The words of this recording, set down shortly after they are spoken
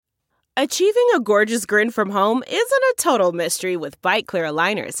Achieving a gorgeous grin from home isn't a total mystery with Byte Clear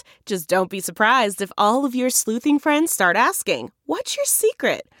aligners. Just don't be surprised if all of your sleuthing friends start asking, "What's your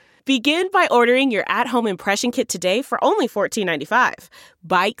secret?" Begin by ordering your at-home impression kit today for only $14.95.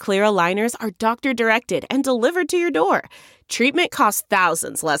 Byte Clear aligners are doctor-directed and delivered to your door. Treatment costs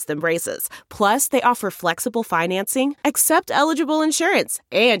thousands less than braces. Plus, they offer flexible financing, accept eligible insurance,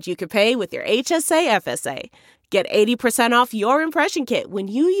 and you can pay with your HSA FSA. Get 80% off your impression kit when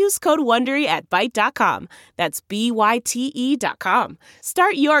you use code WONDERY at Byte.com. That's BYTE.com.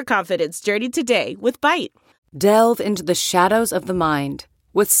 Start your confidence journey today with Byte. Delve into the shadows of the mind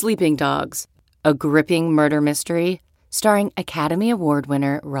with Sleeping Dogs, a gripping murder mystery starring Academy Award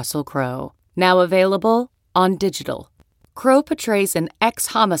winner Russell Crowe. Now available on digital. Crowe portrays an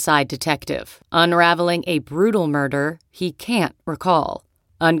ex-homicide detective unraveling a brutal murder he can't recall.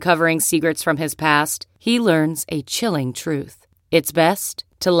 Uncovering secrets from his past, he learns a chilling truth. It's best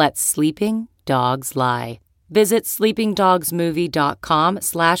to let sleeping dogs lie. Visit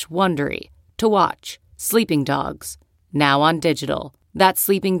sleepingdogsmovie.com/Wondery to watch Sleeping Dogs, now on digital. That's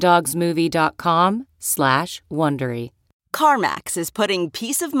sleepingdogsmovie.com/Wondery. CarMax is putting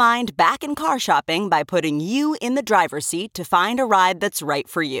peace of mind back in car shopping by putting you in the driver's seat to find a ride that's right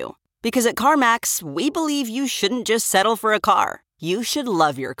for you. Because at CarMax, we believe you shouldn't just settle for a car. You should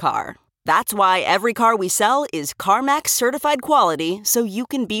love your car. That's why every car we sell is CarMax certified quality, so you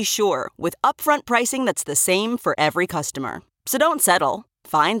can be sure with upfront pricing that's the same for every customer. So don't settle.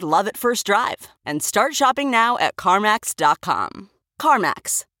 Find love at first drive and start shopping now at CarMax.com.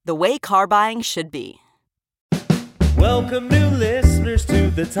 CarMax, the way car buying should be. Welcome new listeners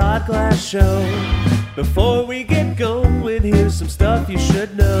to the Todd Glass Show. Before we get going, here's some stuff you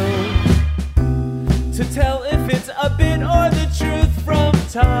should know. To tell if it's a bit or the truth from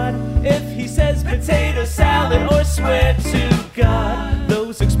Todd. If he says potato salad or swear to God.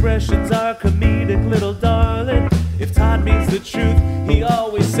 Those expressions are comedic, little darling. If Todd means the truth, he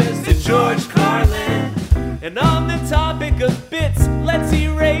always says to George Carlin. And on the topic of bits, let's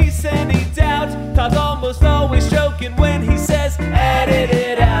erase any doubt. Todd's almost always joking when he says, edit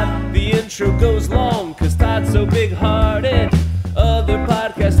it out. The intro goes long, cause Todd's so big-hearted. Other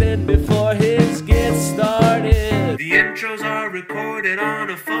podcasts end before his gets started. The intros are recorded on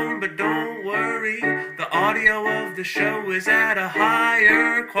a phone, but don't worry. The audio of the show is at a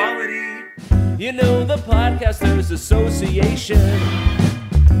higher quality. You know the Podcasters Association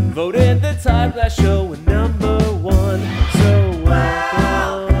voted the Todd Glass Show number one. So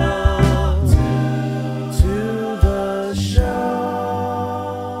welcome to the show.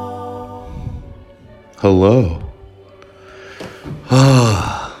 Hello.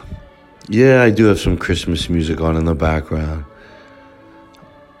 Yeah, I do have some Christmas music on in the background.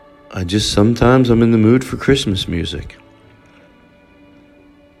 Sometimes I'm in the mood for Christmas music.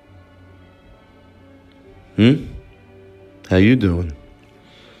 How you doing?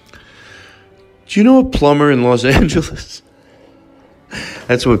 Do you know a plumber in Los Angeles?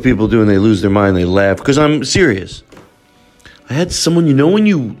 That's what people do when they lose their mind. They laugh. Because I'm serious. I had someone, when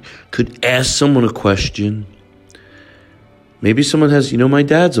you could ask someone a question. Maybe someone has, my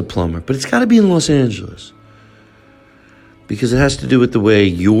dad's a plumber. But it's got to be in Los Angeles. Because it has to do with the way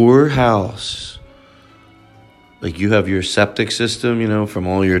your house, like you have your septic system, from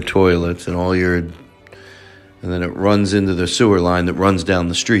all your toilets and and then it runs into the sewer line that runs down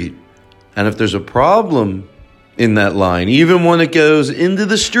the street. And if there's a problem in that line, even when it goes into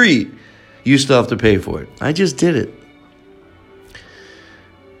the street, you still have to pay for it. I just did it.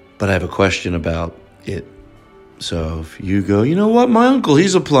 But I have a question about it. So if you go, you know what, my uncle,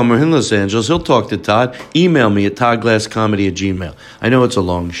 he's a plumber in Los Angeles. He'll talk to Todd. Email me at toddglasscomedy@gmail.com. I know it's a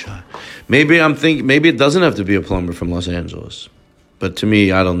long shot. Maybe it doesn't have to be a plumber from Los Angeles. But to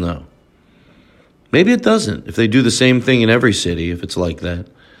me, I don't know. Maybe it doesn't. If they do the same thing in every city, if it's like that.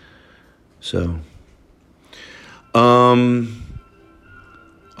 So, I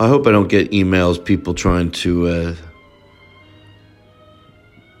hope I don't get emails, people trying to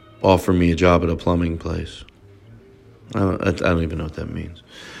offer me a job at a plumbing place. I don't even know what that means.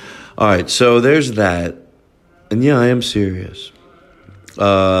 All right, so there's that. And yeah, I am serious.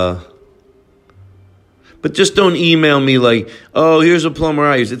 But just don't email me like, oh, here's a plumber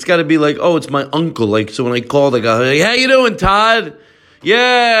I use. It's got to be like, oh, it's my uncle. Like, so when I call the guy, like, how you doing, Todd?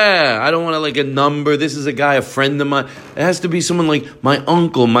 Yeah, I don't want to like a number. This is a guy, a friend of mine. It has to be someone like my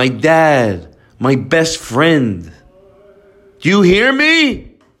uncle, my dad, my best friend. Do you hear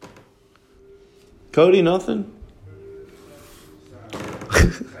me? Cody, nothing?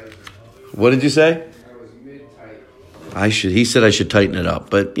 What did you say? I was mid-tight. He said I should tighten it up.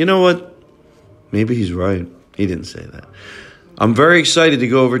 But you know what? Maybe he's right. He didn't say that. I'm very excited to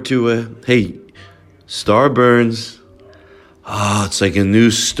go over to, hey, Starburns. Oh, it's like a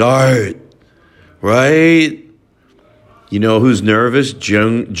new start, right? You know who's nervous?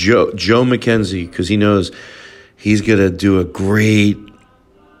 Joe McKenzie, because he knows he's going to do a great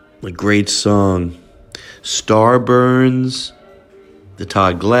song. Starburns, The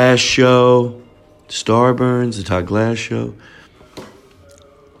Todd Glass Show. Starburns, The Todd Glass Show.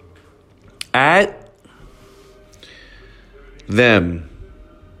 At them.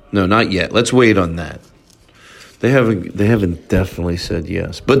 No, not yet. Let's wait on that. They haven't definitely said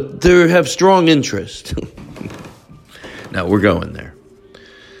yes, but they have strong interest. Now we're going there.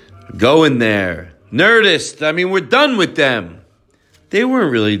 Going there. Nerdist. I mean, we're done with them. They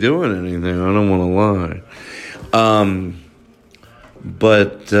weren't really doing anything. I don't want to lie.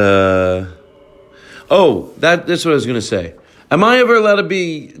 That's what I was going to say. Am I ever allowed to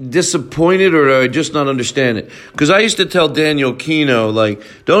be disappointed, or do I just not understand it? Because I used to tell Daniel Kino, like,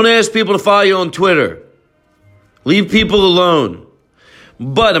 don't ask people to follow you on Twitter. Leave people alone.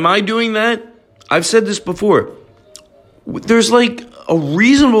 But am I doing that? I've said this before. There's like a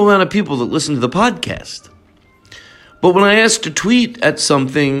reasonable amount of people that listen to the podcast. But when I ask to tweet at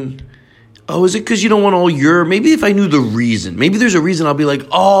something, oh, is it because you don't want all your... Maybe if I knew the reason. Maybe there's a reason I'll be like,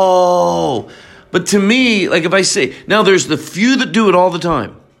 oh... But to me, like if I say, now there's the few that do it all the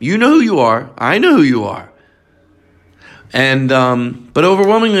time. You know who you are. I know who you are. And, but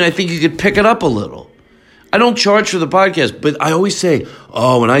overwhelmingly, I think you could pick it up a little. I don't charge for the podcast, but I always say,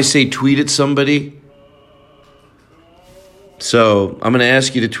 oh, when I say tweet at somebody. So I'm going to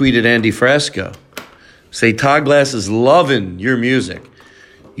ask you to tweet at Andy Frasco. Say, Todd Glass is loving your music.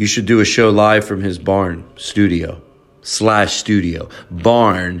 You should do a show live from his barn studio. /studio,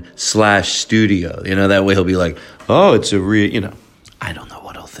 barn/studio. You know, that way he'll be like, oh, it's a real, you know, I don't know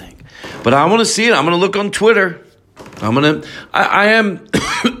what he'll think. But I want to see it. I'm going to look on Twitter. I am,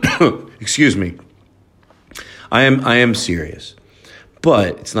 excuse me. I am serious.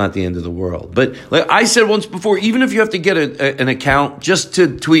 But it's not the end of the world. But like I said once before, even if you have to get an account just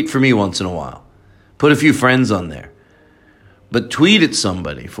to tweet for me once in a while, put a few friends on there. But tweet at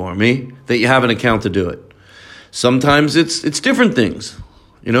somebody for me that you have an account to do it. Sometimes it's different things.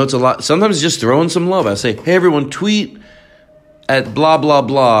 You know, it's a lot. Sometimes it's just throwing some love. I say, hey, everyone, tweet at blah, blah,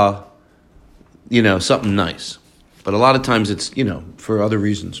 blah, you know, something nice. But a lot of times it's, you know, for other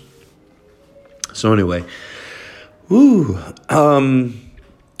reasons. So anyway, so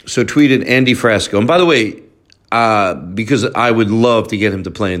tweeted Andy Frasco. And by the way, because I would love to get him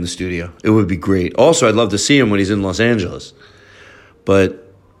to play in the studio. It would be great. Also, I'd love to see him when he's in Los Angeles.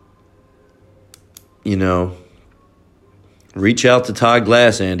 But, you know... Reach out to Todd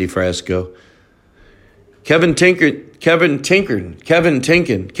Glass, Andy Frasco. Kevin Tinkin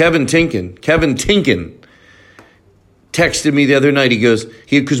texted me the other night. He goes,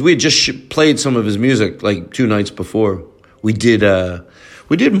 because we had just played some of his music like 2 nights before. We did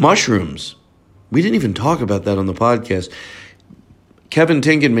Mushrooms. We didn't even talk about that on the podcast. Kevin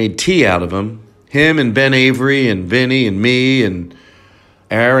Tinkin made tea out of them. Him and Ben Avery and Vinny and me and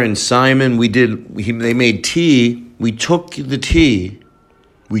Aaron Simon. They made tea. We took the tea,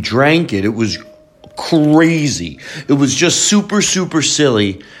 we drank it. It was crazy. It was just super, super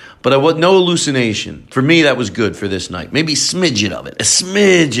silly, but I was no hallucination. For me, that was good for this night. Maybe a smidget of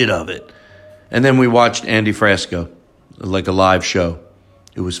it. And then we watched Andy Frasco, like a live show.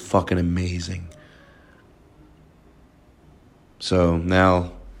 It was fucking amazing. So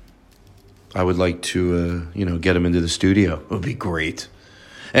now I would like to, get him into the studio. It would be great.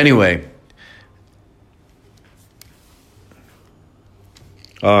 Anyway.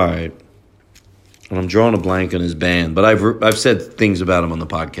 All right, and I'm drawing a blank on his band, but I've said things about him on the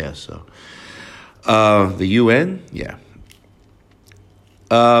podcast. So, the UN, yeah.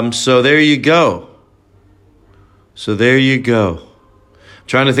 So there you go. I'm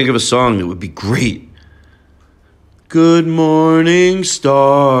trying to think of a song that would be great. Good morning,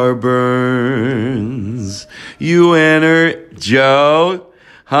 Starburns. UN Joe,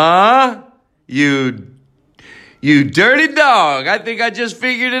 huh? You dirty dog. I think I just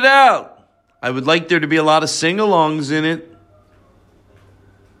figured it out. I would like there to be a lot of sing-alongs in it.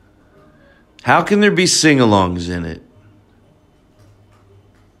 How can there be sing-alongs in it?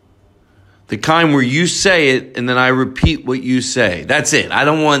 The kind where you say it and then I repeat what you say. That's it. I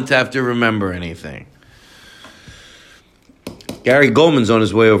don't want to have to remember anything. Gary Goldman's on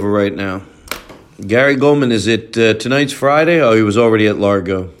his way over right now. Gary Goldman, is it tonight's Friday? Oh, he was already at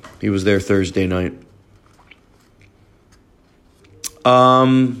Largo. He was there Thursday night.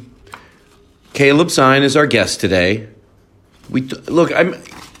 Caleb Sign is our guest today.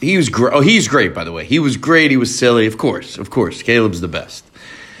 He was great. Oh, he's great, by the way. He was great. He was silly. Of course. Caleb's the best.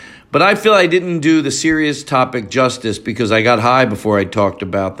 But I feel I didn't do the serious topic justice because I got high before I talked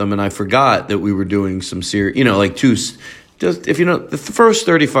about them, and I forgot that we were doing some serious, like just if the first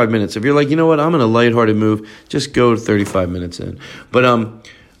 35 minutes, if you're like, you know what, I'm in a lighthearted move, just go 35 minutes in. But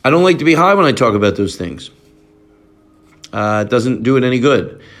I don't like to be high when I talk about those things. It doesn't do it any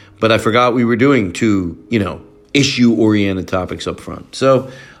good. But I forgot we were doing two, issue-oriented topics up front. So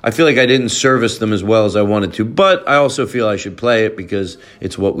I feel like I didn't service them as well as I wanted to, but I also feel I should play it because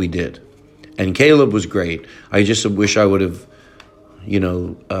it's what we did. And Caleb was great. I just wish I would have,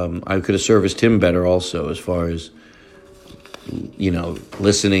 I could have serviced him better also as far as,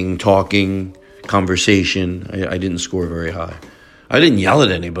 listening, talking, conversation. I didn't score very high. I didn't yell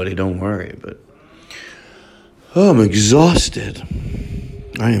at anybody, don't worry, but I'm exhausted.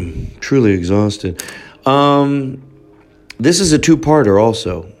 I am truly exhausted. This is a two-parter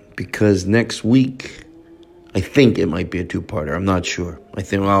also, because next week, I think it might be a two-parter. I'm not sure. I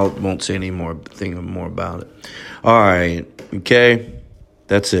won't say any more, think more about it. All right, okay,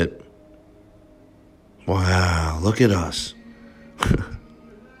 that's it. Wow, look at us.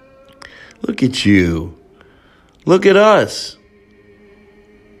 Look at you. Look at us.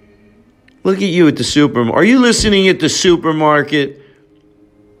 Look at you at the supermarket. Are you listening at the supermarket?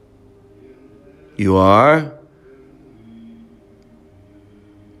 You are?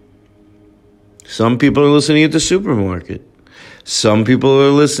 Some people are listening at the supermarket. Some people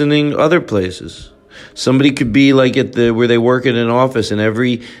are listening other places. Somebody could be like where they work in an office, and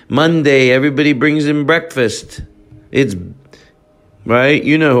every Monday everybody brings in breakfast. It's right?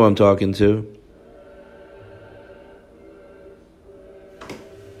 You know who I'm talking to.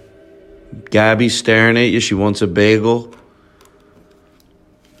 Gabby's staring at you. She wants a bagel.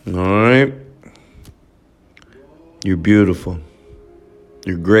 All right. You're beautiful.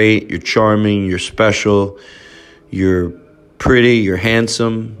 You're great. You're charming. You're special. You're pretty. You're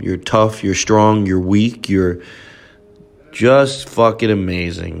handsome. You're tough. You're strong. You're weak. You're just fucking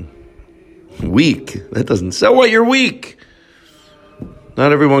amazing. Weak? That doesn't sound what you're weak.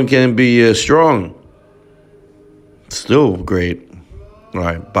 Not everyone can be strong. Still great. All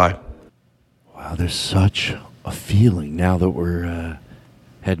right. Bye. Wow, there's such a feeling now that we're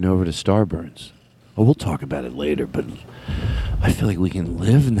heading over to Starburns. Oh, we'll talk about it later, but I feel like we can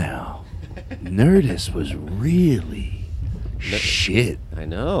live now. Nerdist was really shit. I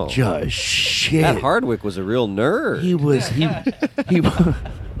know. Just shit. That Hardwick was a real nerd. He was.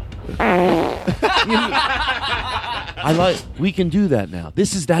 We can do that now.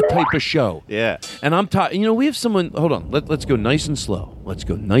 This is that type of show. Yeah. And I'm we have someone. Hold on. Let's go nice and slow.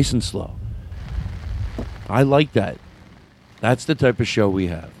 I like that. That's the type of show we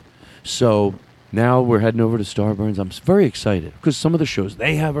have. So now we're heading over to Starburns. I'm very excited because some of the shows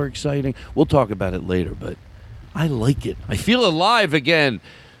they have are exciting. We'll talk about it later, but I like it. I feel alive again.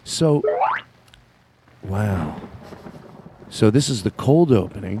 So, wow. So this is the cold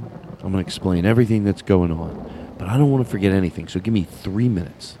opening. I'm going to explain everything that's going on, but I don't want to forget anything. So give me 3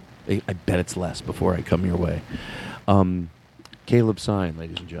 minutes. I bet it's less before I come your way. Caleb Sign,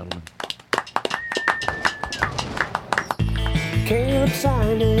 ladies and gentlemen. Caleb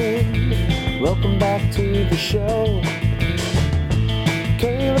Signing, welcome back to the show.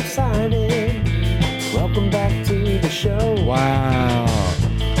 Caleb Signing, welcome back to the show. Wow.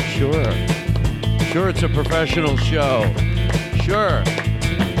 Sure, it's a professional show. Sure.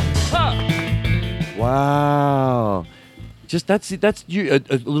 Ha! Wow. Just that's a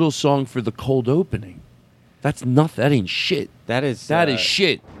little song for the cold opening. That's nothing. That ain't shit. That is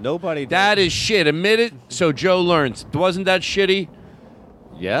shit. Nobody. That is shit. Admit it. So Joe learns. Wasn't that shitty?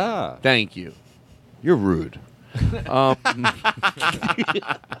 Yeah. Thank you. You're rude. I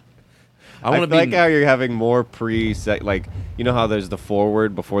feel like how you're having more pre-set, like, you know how there's the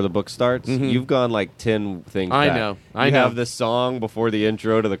foreword before the book starts? Mm-hmm. You've gone like 10 things back. I know. You have the song before the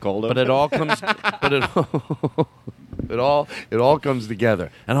intro to the cold open. But it all comes. it all comes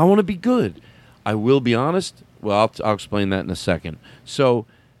together, and I want to be good. I will be honest. Well, I'll explain that in a second. So,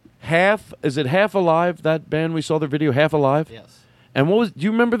 is it Half Alive? That band we saw their video, Half Alive. Yes. And do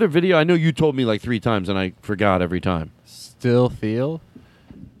you remember their video? I know you told me like 3 times, and I forgot every time. Still feel?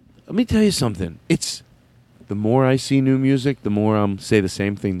 Let me tell you something. It's the more I see new music, the more I'm say the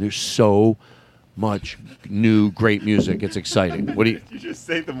same thing. There's so much new great music. It's exciting. What do you? You just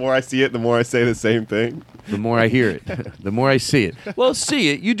say the more I see it, the more I say the same thing. The more I hear it, the more I see it. Well, see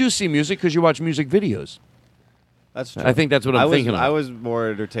it. You do see music because you watch music videos. That's true. I think that's what I'm thinking of. I was more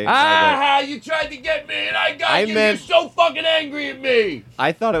entertained by that. You tried to get me and I got I you. meant- You're so fucking angry at me.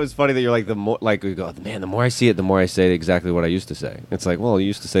 I thought it was funny that you're like, the more, like, you go, man, the more I see it, the more I say exactly what I used to say. It's like, well, you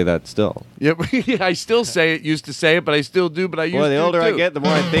used to say that still. Yeah, I still say it, used to say it, but I still do, but I used to Well, the older I too. get, the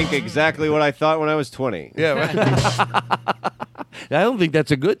more I think exactly what I thought when I was 20. Yeah, right. I don't think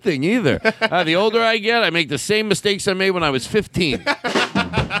that's a good thing either. The older I get, I make the same mistakes I made when I was 15.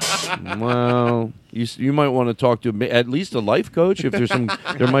 Well, you might want to talk to at least a life coach if there's some.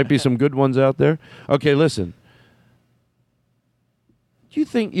 There might be some good ones out there. Okay, listen. Do you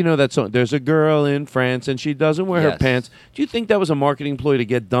think that song? There's a girl in France and she doesn't wear her Yes. pants. Do you think that was a marketing ploy to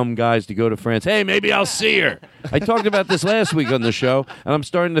get dumb guys to go to France? Hey, maybe I'll see her. I talked about this last week on the show, and I'm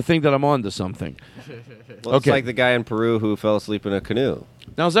starting to think that I'm onto something. Well, it's Okay. like the guy in Peru who fell asleep in a canoe.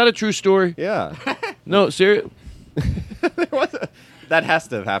 Now, is that a true story? Yeah. No, serious. That has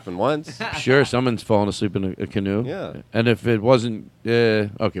to have happened once. Sure, someone's fallen asleep in a canoe. Yeah. And if it wasn't,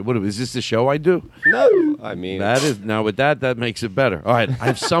 okay, what is this the show I do? No. I mean, That is now with that makes it better. All right, I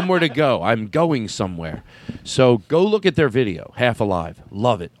have somewhere to go. I'm going somewhere, so go look at their video. Half Alive,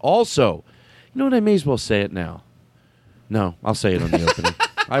 love it. Also, you know what? I may as well say it now. No, I'll say it on the opening.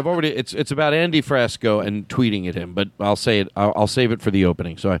 I've already. It's about Andy Frasco and tweeting at him, but I'll say it. I'll save it for the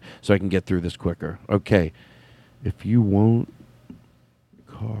opening, so I can get through this quicker. Okay, if you won't.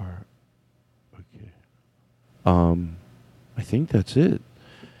 Car. Okay. I think that's it.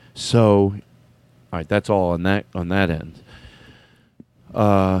 So, all right, that's all on that end.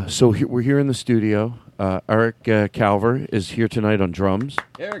 So we're here in the studio. Eric Calver is here tonight on drums,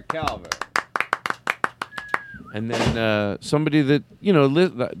 Eric Calver. and then somebody that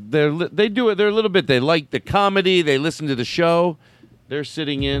they do it. They're a little bit. They like the comedy. They listen to the show. They're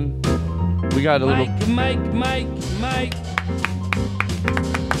sitting in. We got a little. Mike. Mike.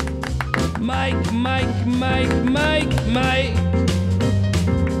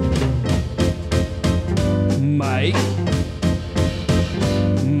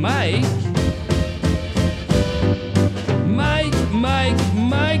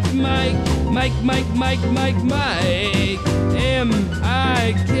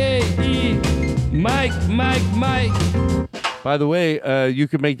 By the way, you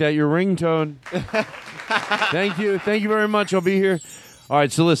could make that your ringtone. Thank you very much. I'll be here. All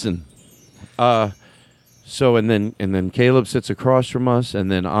right, so listen. So and then Caleb sits across from us,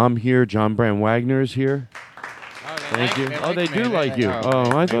 and then I'm here. John Brand Wagner is here. Thank you. Oh, they do like you.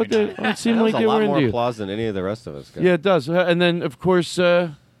 Oh, I thought it seemed That like was they a were lot into more you. applause than any of the rest of us got. Yeah, it does. And then of course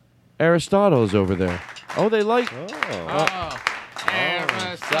Aristotle's over there. Oh, they like.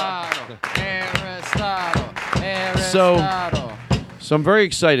 Aristotle. So I'm very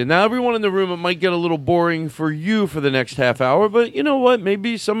excited. Now, everyone in the room, it might get a little boring for you for the next half hour, but you know what?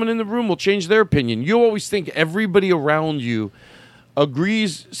 Maybe someone in the room will change their opinion. You always think everybody around you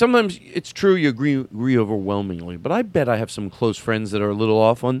agrees. Sometimes it's true you agree overwhelmingly, but I bet I have some close friends that are a little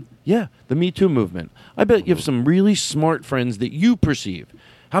off on, the Me Too movement. I bet you have some really smart friends that you perceive.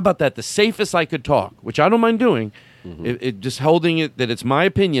 How about that? The safest I could talk, which I don't mind doing, it just holding it that it's my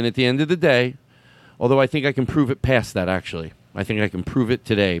opinion at the end of the day, although I think I can prove it past that, actually. I think I can prove it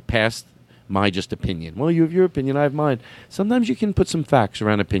today past my just opinion. Well, you have your opinion, I have mine. Sometimes you can put some facts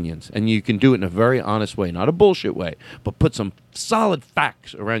around opinions, and you can do it in a very honest way, not a bullshit way, but put some solid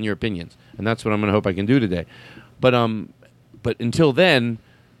facts around your opinions. And that's what I'm going to hope I can do today. But until then,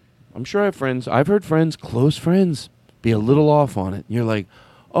 I'm sure I have friends. I've heard friends, close friends, be a little off on it. And you're like,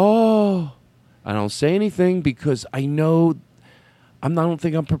 oh, I don't say anything because I know I don't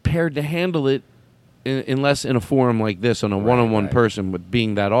think I'm prepared to handle it unless in a forum like this on a one-on-one person with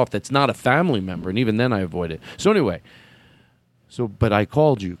being that off. That's not a family member, and even then I avoid it. So anyway, but I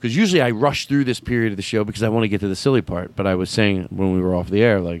called you because usually I rush through this period of the show because I want to get to the silly part. But I was saying when we were off the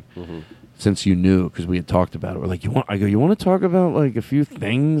air, like, since you knew, because we had talked about it, we're like, you want to talk about like a few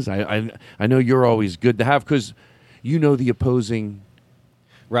things? I know you're always good to have because you know the opposing.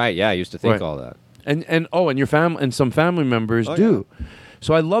 Right, yeah, I used to think all that. And your family and some family members do. Yeah.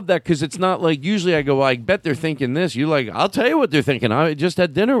 So I love that because it's not like usually I go, well, I bet they're thinking this. You like, I'll tell you what they're thinking. I just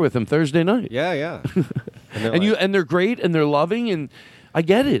had dinner with them Thursday night. Yeah. And they're great and they're loving and I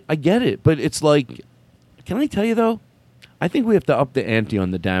get it. But it's like, can I tell you though? I think we have to up the ante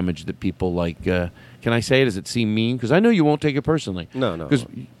on the damage that people like. Can I say it? Does it seem mean? Because I know you won't take it personally. No. Because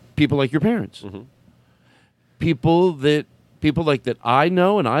people like your parents, people like that I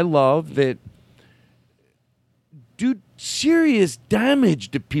know and I love that do serious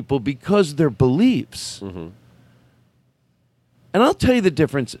damage to people because of their beliefs. And I'll tell you the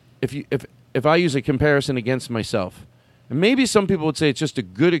difference if I use a comparison against myself. And maybe some people would say it's just a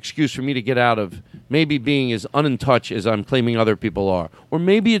good excuse for me to get out of maybe being as untouched as I'm claiming other people are. Or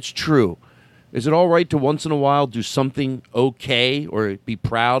maybe it's true. Is it all right to once in a while do something okay or be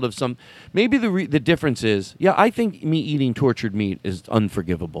proud of some? Maybe the difference is, I think me eating tortured meat is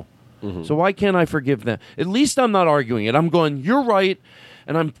unforgivable. Mm-hmm. So why can't I forgive them? At least I'm not arguing it. I'm going, you're right,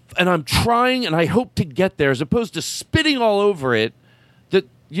 and I'm trying, and I hope to get there, as opposed to spitting all over it. That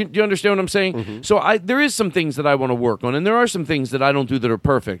you understand what I'm saying? Mm-hmm. So there is some things that I want to work on, and there are some things that I don't do that are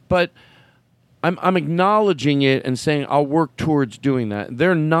perfect, but I'm acknowledging it and saying I'll work towards doing that.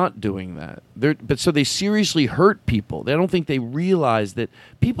 They're not doing that. So they seriously hurt people. I don't think they realize that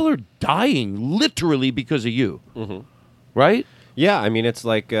people are dying literally because of you, right? Yeah, I mean, it's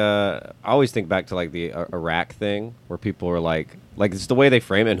like I always think back to like the Iraq thing, where people are like it's the way they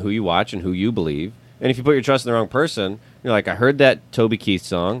frame it and who you watch and who you believe. And if you put your trust in the wrong person, you're like, I heard that Toby Keith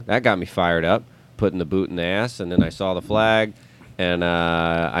song, that got me fired up, putting the boot in the ass, and then I saw the flag, and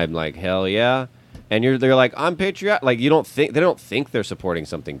I'm like, hell yeah. And they're like, I'm patriotic. Like they don't think they're supporting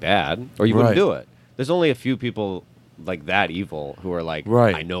something bad, or you wouldn't do it. There's only a few people like that evil who are like,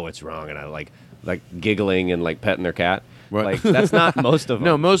 I know it's wrong, and I like giggling and like petting their cat. Right. Like that's not most of them.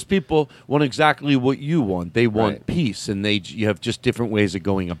 No, most people want exactly what you want. They want peace, and you have just different ways of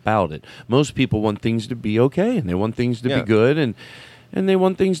going about it. Most people want things to be okay, and they want things to be good, and they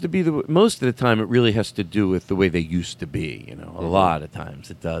want things to be most of the time it really has to do with the way they used to be. A lot of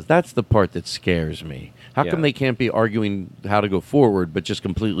times it does. That's the part that scares me. How come they can't be arguing how to go forward, but just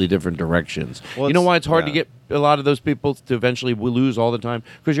completely different directions? Well, you know why it's hard to get a lot of those people to eventually lose all the time?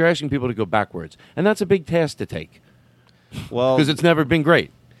 Because you're asking people to go backwards, and that's a big task to take. Well, because it's never been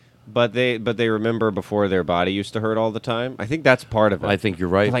great. But they remember before their body used to hurt all the time. I think that's part of it. I think you're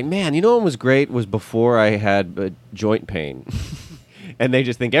right. They're like, man, what was great was before I had joint pain. And they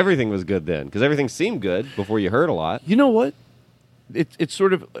just think everything was good then, because everything seemed good before you hurt a lot. You know what? It's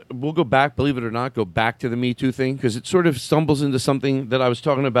sort of, we'll go back, believe it or not, go back to the Me Too thing, because it sort of stumbles into something that I was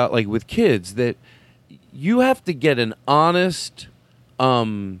talking about, like with kids, that you have to get an honest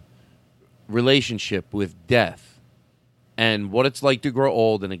relationship with death and what it's like to grow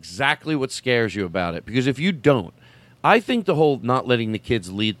old and exactly what scares you about it. Because if you don't, I think the whole not letting the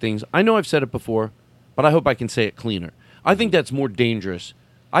kids lead things, I know I've said it before, but I hope I can say it cleaner. I think that's more dangerous.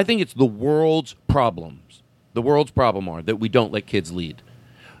 I think it's the world's problems. The world's problem are that we don't let kids lead.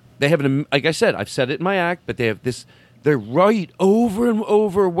 They have like I said, I've said it in my act, but they have this, they're right over and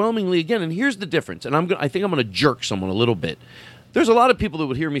overwhelmingly again. And here's the difference. And I think I'm going to jerk someone a little bit. There's a lot of people that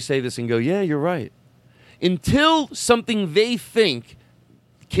would hear me say this and go, yeah, you're right. Until something they think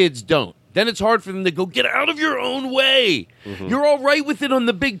kids don't. Then it's hard for them to go, get out of your own way. Mm-hmm. You're all right with it on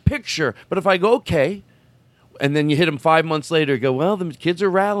the big picture. But if I go, okay, and then you hit them 5 months later, go, well, the kids are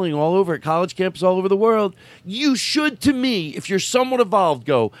rattling all over at college campus all over the world. You should, to me, if you're somewhat evolved,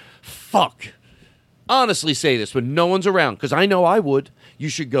 go, fuck. Honestly say this when no one's around, because I know I would. You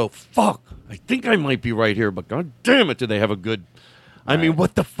should go, fuck, I think I might be right here, but god damn it, do they have a good... I mean,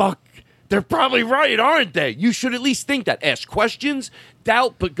 what the fuck? They're probably right, aren't they? You should at least think that. Ask questions,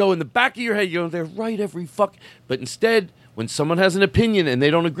 doubt, but go in the back of your head, they're right every fuck. But instead, when someone has an opinion and they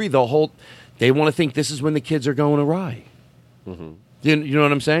don't agree, they want to think this is when the kids are going awry. Mm-hmm. You know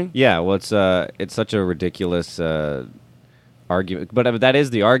what I'm saying? Yeah, well, it's such a ridiculous argument. But that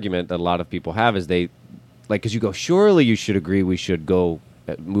is the argument that a lot of people have, is they, like, because you go, surely you should agree we should go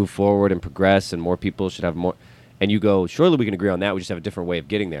move forward and progress and more people should have more... And you go, surely we can agree on that. We just have a different way of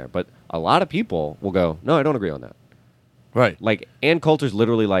getting there. But a lot of people will go, no, I don't agree on that. Right. Like, Ann Coulter's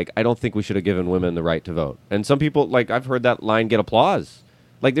literally like, I don't think we should have given women the right to vote. And some people, like, I've heard that line get applause.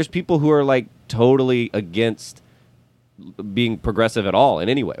 Like, there's people who are, like, totally against being progressive at all in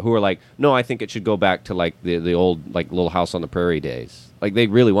any way, who are like, no, I think it should go back to, like, the old, like, Little House on the Prairie days. Like, they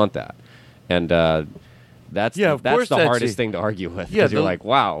really want that. And that's the hardest thing to argue with. Because you're like,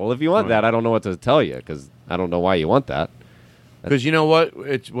 wow, well, if you want that, I don't know what to tell you, because I don't know why you want that. Because you know what?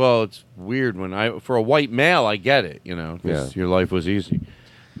 It's weird for a white male, I get it, because your life was easy.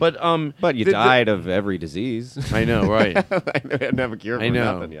 But you died of every disease. I know, right? I never cured for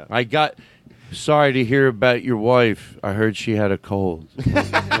nothing yet. Sorry to hear about your wife. I heard she had a cold.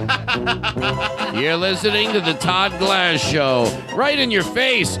 You're listening to the Todd Glass Show. Right in your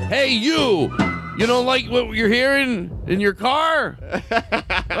face. Hey, you! You don't like what you're hearing in your car?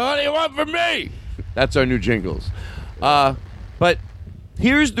 What do you want from me? That's our new jingles. But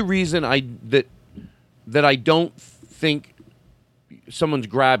here's the reason that I don't think someone's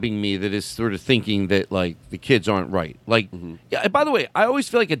grabbing me that is sort of thinking that, like, the kids aren't right. Like, by the way, I always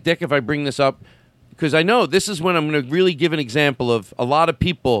feel like a dick if I bring this up, because I know this is when I'm going to really give an example of a lot of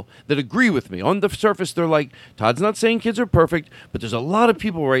people that agree with me. On the surface, they're like, Todd's not saying kids are perfect, but there's a lot of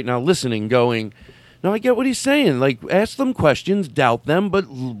people right now listening going, no, I get what he's saying. Like, ask them questions, doubt them, but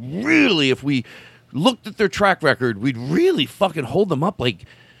really, if we looked at their track record, we'd really fucking hold them up like,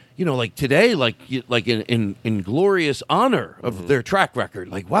 like today, like in glorious honor of their track record.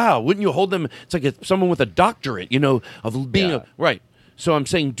 Like, wow, wouldn't you hold them? It's like someone with a doctorate, of being right. So I'm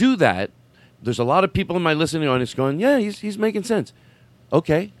saying do that. There's a lot of people in my listening audience going, yeah, he's making sense.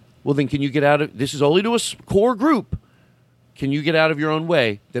 Okay, well then can you get out of, this is only to a core group. Can you get out of your own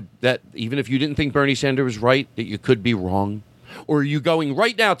way that even if you didn't think Bernie Sanders was right, that you could be wrong? Or are you going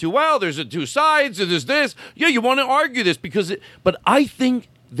right now to, well, there's two sides, and there's this. Yeah, you want to argue this but I think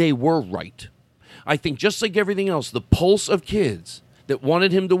they were right. I think just like everything else, the pulse of kids that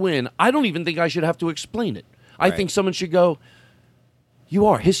wanted him to win, I don't even think I should have to explain it. I think someone should go, you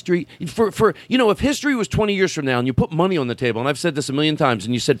are history. For if history was 20 years from now and you put money on the table, and I've said this a million times,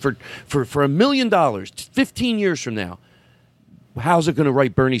 and you said for $1 million, 15 years from now, how's it going to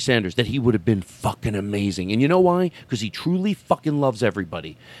write Bernie Sanders? That he would have been fucking amazing. And you know why? Because he truly fucking loves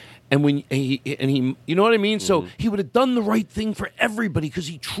everybody. And when he you know what I mean? So he would have done the right thing for everybody because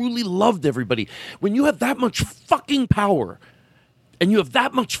he truly loved everybody. When you have that much fucking power and you have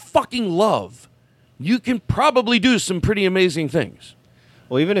that much fucking love, you can probably do some pretty amazing things.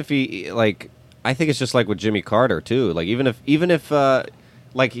 Well, even if he, I think it's just like with Jimmy Carter too. Like even if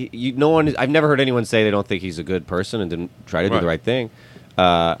no one, I've never heard anyone say they don't think he's a good person and didn't try to do the right thing.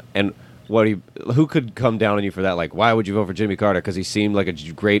 And who could come down on you for that? Like, why would you vote for Jimmy Carter? Because he seemed like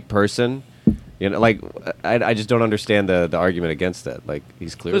a great person. I just don't understand the argument against it. Like,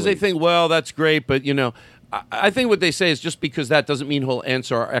 he's clearly, because they think, well, that's great, but I think what they say is just because that doesn't mean he'll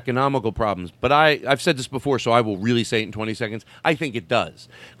answer our economical problems. But I've said this before, so I will really say it in 20 seconds. I think it does.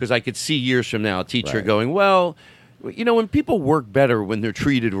 Because I could see years from now a teacher going, well, when people work better when they're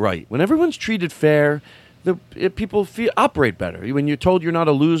treated right, when everyone's treated fair, people operate better. When you're told you're not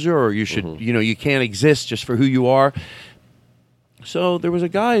a loser or you should, you can't exist just for who you are. So there was a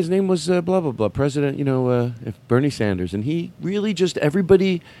guy, his name was blah, blah, blah, President, Bernie Sanders. And he really just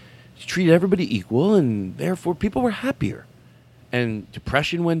treated everybody equal, and therefore people were happier. And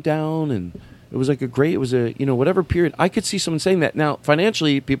depression went down, and it was whatever period. I could see someone saying that. Now,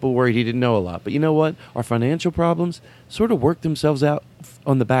 financially, people worried he didn't know a lot. But you know what? Our financial problems sort of worked themselves out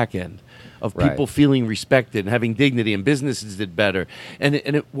on the back end of people feeling respected and having dignity, and businesses did better. And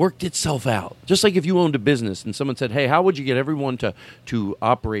it worked itself out. Just like if you owned a business and someone said, hey, how would you get everyone to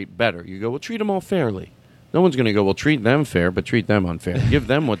operate better? You go, well, treat them all fairly. No one's going to go, well, treat them fair, but treat them unfair. Give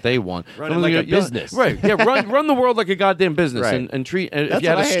them what they want. Run it like a business. Right. Yeah, run the world like a goddamn business and treat if you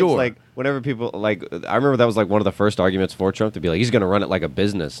had a store. Like, whenever people, I remember that was like one of the first arguments for Trump, to be like, he's going to run it like a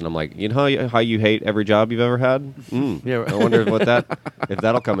business. And I'm like, you know how you hate every job you've ever had? Yeah. I wonder if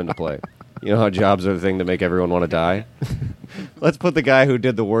that'll come into play. You know how jobs are the thing to make everyone want to die? Let's put the guy who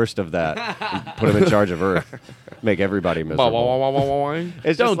did the worst of that and put him in charge of Earth. Make everybody miserable.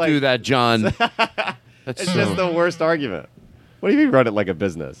 Don't do that, John. It's just the worst argument. What do you mean run it like a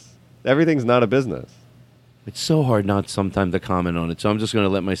business? Everything's not a business. It's so hard not sometimes to comment on it, so I'm just going to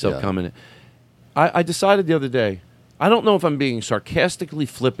let myself comment. I decided the other day, I don't know if I'm being sarcastically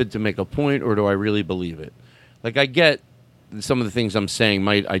flippant to make a point, or do I really believe it? Like, I get some of the things I'm saying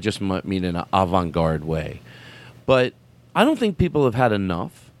I just might mean in an avant-garde way. But I don't think people have had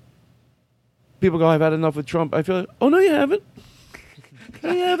enough. People go, I've had enough with Trump. I feel like, oh, no, you haven't.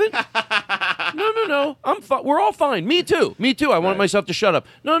 No, you haven't. No. We're all fine. Me too. I want myself to shut up.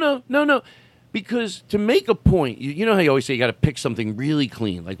 No. Because to make a point, you know how you always say you got to pick something really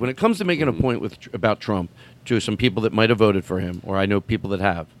clean. Like when it comes to making a point about Trump to some people that might have voted for him, or I know people that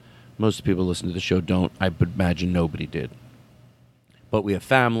have. Most of the people listening to the show don't. I would imagine nobody did. But we have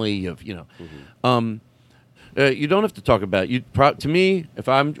family. You have, you don't have to talk about it. To me, if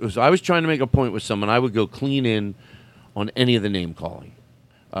I was trying to make a point with someone, I would go clean in on any of the name calling.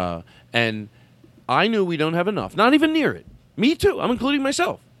 And I knew we don't have enough. Not even near it. Me too. I'm including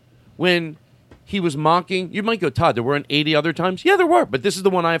myself. When he was mocking, you might go, Todd, there weren't 80 other times? Yeah, there were, but this is the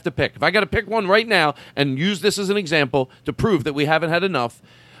one I have to pick. If I got to pick one right now and use this as an example to prove that we haven't had enough,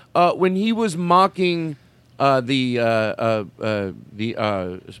 when he was mocking the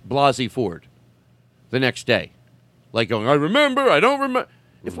Blasey Ford the next day, like going, I don't remember.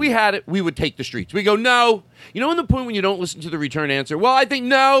 If we had it, we would take the streets. We go, no. You know, in the point when you don't listen to the return answer, well, I think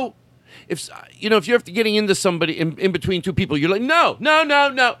no. If you're getting into somebody in between two people, you're like, no.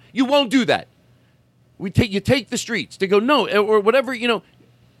 You won't do that. You take the streets. They go, no, or whatever,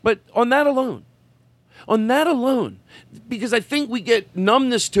 But on that alone, On that alone. Because I think we get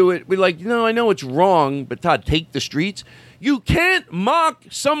numbness to it. We're like, I know it's wrong, but Todd, take the streets. You can't mock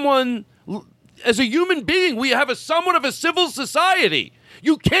someone as a human being. We have somewhat of a civil society.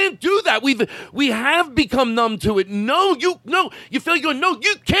 You can't do that. We have become numb to it. No, you feel like no,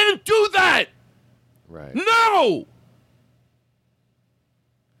 you can't do that. Right. No.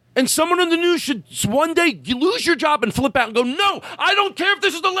 And someone on the news should one day you lose your job and flip out and go, no, I don't care if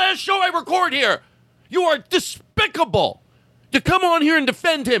this is the last show I record here. You are despicable to come on here and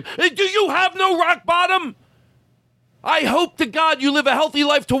defend him. Do you have no rock bottom? I hope to God you live a healthy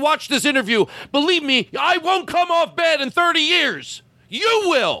life to watch this interview. Believe me, I won't come off bad in 30 years. You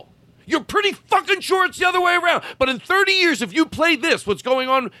will. You're pretty fucking sure it's the other way around. But in 30 years, if you played this, what's going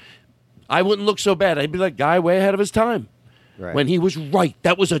on, I wouldn't look so bad. I'd be like, guy way ahead of his time. Right. When he was right.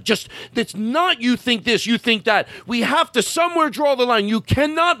 That was that's not you think this, you think that. We have to somewhere draw the line. You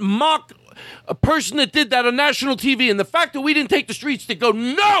cannot mock a person that did that on national TV. And the fact that we didn't take the streets to go,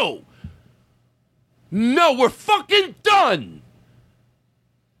 no, we're fucking done.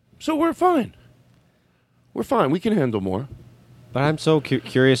 So we're fine. We're fine. We can handle more. But I'm so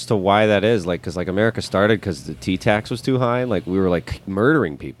curious to why that is. Like, because America started because the tea tax was too high. Like, we were like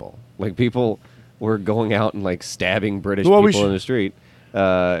murdering people. Like, people were going out and like stabbing British people in the street.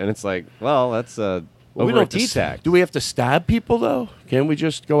 And it's like, well, that's over a tea tax. Do we have to stab people though? Can't we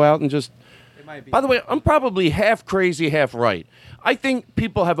just go out and just? It might be. By the way, I'm probably half crazy, half right. I think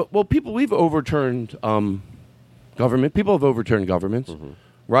people have. We've overturned government. People have overturned governments,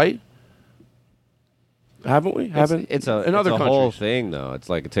 right? Haven't we? It's a whole thing, though. It's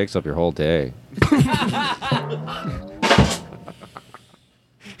like it takes up your whole day.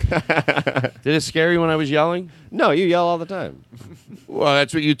 Did it scare you when I was yelling? No, you yell all the time. Well,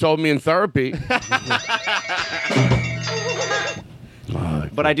 that's what you told me in therapy.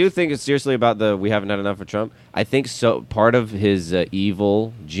 But I do think it's seriously about we haven't had enough of Trump. I think so. Part of his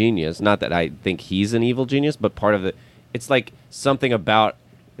evil genius, not that I think he's an evil genius, but part of it, it's like something about,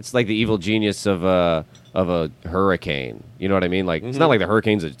 it's like the evil genius of a hurricane. You know what I mean? Like, It's not like the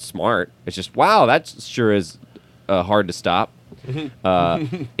hurricanes are smart. It's just, wow, that sure is hard to stop.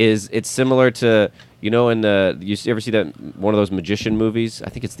 It's similar to, you ever see that one of those magician movies? I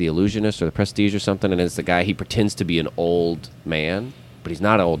think it's The Illusionist or The Prestige or something, and it's the guy, he pretends to be an old man, but he's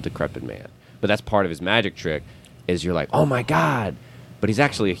not an old decrepit man. But that's part of his magic trick, is you're like, oh my God. But he's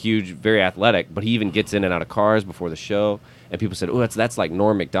actually a huge, very athletic, but he even gets in and out of cars before the show, and people said, oh, that's like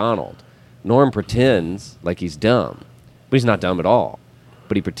Norm Macdonald. Norm pretends like he's dumb, but he's not dumb at all.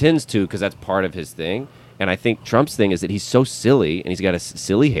 But he pretends to because that's part of his thing. And I think Trump's thing is that he's so silly, and he's got a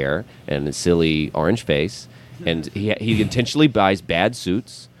silly hair and a silly orange face, and he intentionally buys bad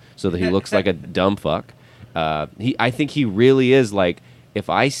suits so that he looks like a dumb fuck. I think he really is like, if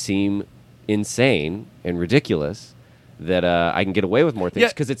I seem insane and ridiculous, that I can get away with more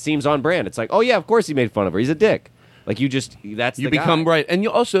things because it seems on brand. It's like, oh yeah, of course he made fun of her. He's a dick. Like you become right. And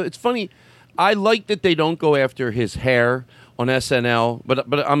you also, it's funny. I like that they don't go after his hair on SNL,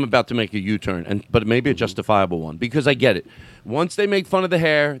 but I'm about to make a U-turn, but maybe a justifiable one, because I get it. Once they make fun of the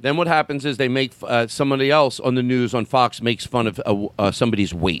hair, then what happens is they make somebody else on the news on Fox makes fun of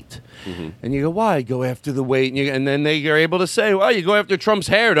somebody's weight. And you go, why go after the weight? And then they are able to say, well, you go after Trump's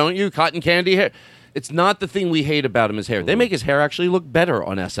hair, don't you? Cotton candy hair. It's not the thing we hate about him, his hair. They make his hair actually look better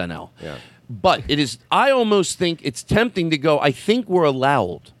on SNL. Yeah. But it is, I almost think it's tempting to go, I think we're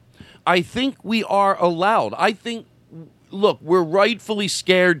allowed. I think we are allowed. I think, look, we're rightfully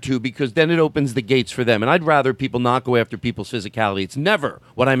scared to, because then it opens the gates for them. And I'd rather people not go after people's physicality. It's never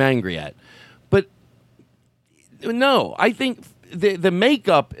what I'm angry at. But no, I think the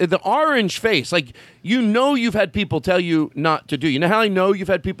makeup, the orange face, like, you've had people tell you not to do. You know how I know you've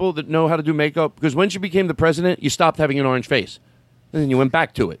had people that know how to do makeup? Because once you became the president, you stopped having an orange face. And then you went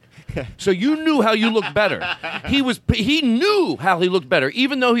back to it. So you knew how you looked better. He knew how he looked better.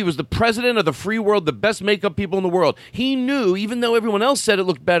 Even though he was the president of the free world, the best makeup people in the world, he knew, even though everyone else said it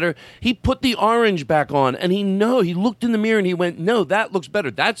looked better, he put the orange back on, and he looked in the mirror and he went, no, that looks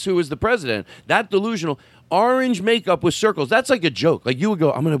better. That's who is the president. That delusional. Orange makeup with circles. That's like a joke. Like, you would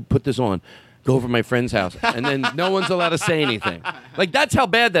go, I'm going to put this on, go over to my friend's house, and then no one's allowed to say anything. Like, that's how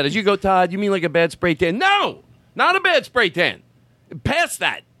bad that is. You go, Todd, you mean like a bad spray tan? No, not a bad spray tan. Past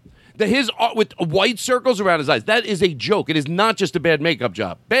that. His with white circles around his eyes. That is a joke. It is not just a bad makeup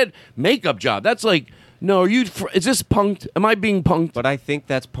job. Bad makeup job. That's like, no, is this punked? Am I being punked? But I think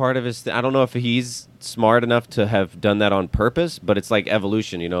that's part of his. I don't know if he's smart enough to have done that on purpose, but it's like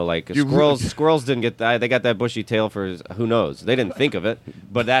evolution, like squirrels didn't get that. They got that bushy tail for who knows. They didn't think of it,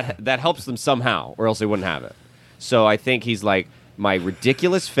 but that helps them somehow, or else they wouldn't have it. So I think he's like, my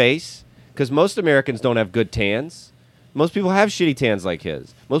ridiculous face, because most Americans don't have good tans. Most people have shitty tans like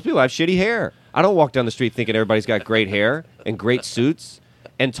his. Most people have shitty hair. I don't walk down the street thinking everybody's got great hair and great suits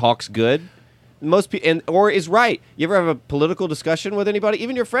and talks good. Most people, or is right. You ever have a political discussion with anybody,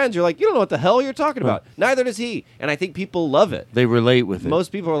 even your friends? You're like, you don't know what the hell you're talking about. Neither does he. And I think people love it. They relate with it.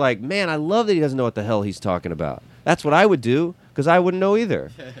 Most people are like, man, I love that he doesn't know what the hell he's talking about. That's what I would do because I wouldn't know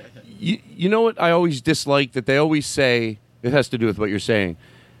either. You know what I always dislike that they always say. It has to do with what you're saying.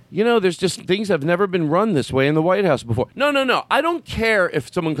 You know, there's just things have never been run this way in the White House before. No. I don't care if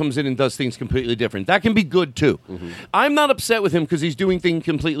someone comes in and does things completely different. That can be good, too. Mm-hmm. I'm not upset with him because he's doing things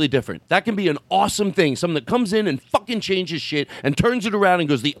completely different. That can be an awesome thing. Someone that comes in and fucking changes shit and turns it around and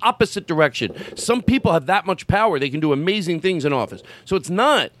goes the opposite direction. Some people have that much power. They can do amazing things in office. So it's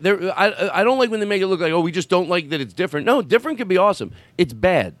not. I don't like when they make it look like, oh, we just don't like that it's different. No, different can be awesome. It's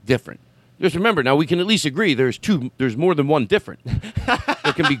bad, different. Just remember, now we can at least agree there's more than one different.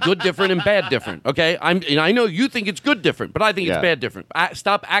 There can be good different and bad different, okay? I know you think it's good different, but I think it's bad different.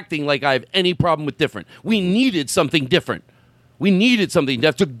 Stop acting like I have any problem with different. We needed something different. We needed something.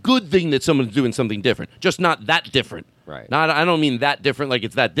 That's a good thing that someone's doing something different, just not that different. Right. I don't mean that different like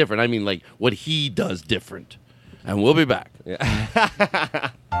it's that different. I mean like what he does different. And we'll be back.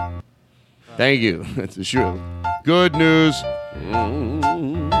 Yeah. Thank you. That's a shoe. Good news.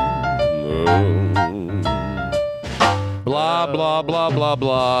 Blah, blah, blah, blah,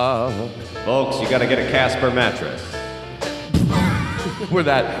 blah. Folks, you got to get a Casper mattress.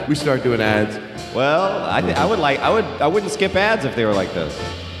 We start doing ads. Well, I wouldn't skip ads if they were like this.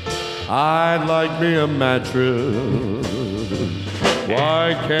 I'd like me a mattress.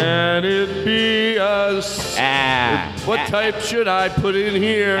 Why can't it be us? What type should I put in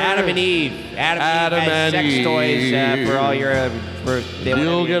here? Adam and Eve. Adam and Eve. Sex toys for all your...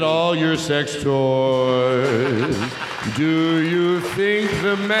 You'll get all your sex toys. Do you think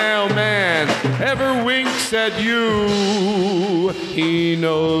the mailman ever winks at you? He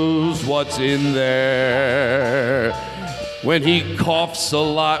knows what's in there. When he coughs a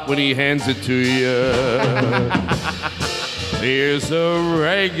lot when he hands it to you. Here's a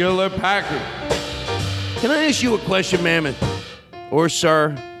regular package. Can I ask you a question, ma'am? Or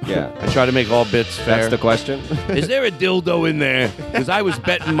sir? Yeah. I try to make all bits fair. That's the question? Is there a dildo in there? Because I was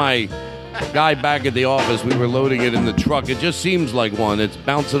betting my guy back at the office. We were loading it in the truck. It just seems like one. It's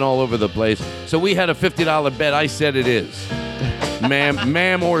bouncing all over the place. So we had a $50 bet. I said it is.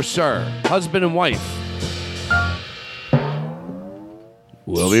 Ma'am or sir. Husband and wife.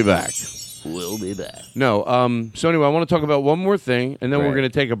 We'll be back. No, so anyway, I want to talk about one more thing, and then we're going to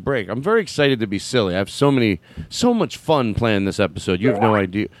take a break. I'm very excited to be silly. I have so much fun playing this episode. You have no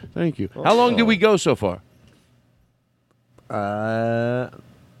idea. Thank you. How long did we go so far?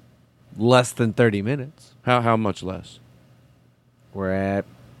 Less than 30 minutes. How much less? We're at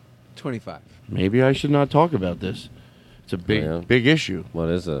 25. Maybe I should not talk about this. It's a big issue. What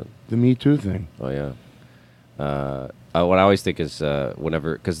is it? The Me Too thing. Oh, yeah. What I always think is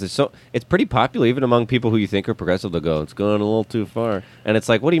whenever, because it's pretty popular even among people who you think are progressive. They'll go, it's going a little too far, and it's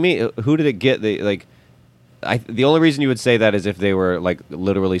like, what do you mean? Who did it get? The only reason you would say that is if they were like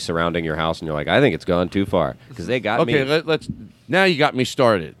literally surrounding your house, and you're like, I think it's gone too far because they got me. Okay, let's. Now you got me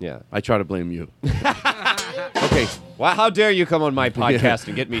started. Yeah, I try to blame you. Okay, well, how dare you come on my podcast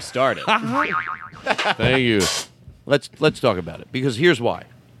and get me started? Thank you. Let's talk about it because here's why.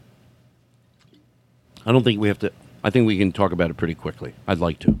 I don't think we have to. I think we can talk about it pretty quickly. I'd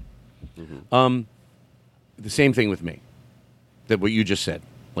like to. Mm-hmm. The same thing with me. That what you just said.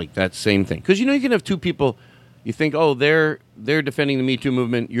 Like that same thing. Because, you know, you can have two people, you think, oh, they're defending the Me Too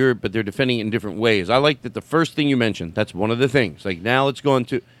movement, but they're defending it in different ways. I like that the first thing you mentioned, that's one of the things. Like, now let's go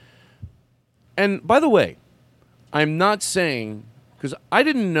into... And, by the way, I'm not saying... Because I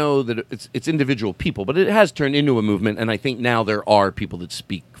didn't know that it's individual people, but it has turned into a movement, and I think now there are people that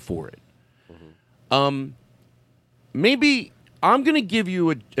speak for it. Mm-hmm. Maybe I'm going to give you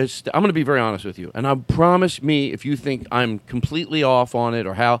I'm going to be very honest with you. And I promise me if you think I'm completely off on it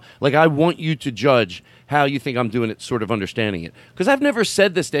or how, like I want you to judge how you think I'm doing it, sort of understanding it. Because I've never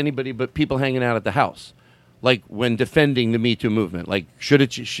said this to anybody but people hanging out at the house. Like when defending the Me Too movement. Like, can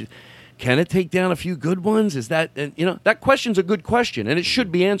it take down a few good ones? Is that, and, you know, that question's a good question and it should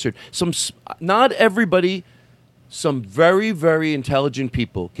be answered. Not everybody, some very, very intelligent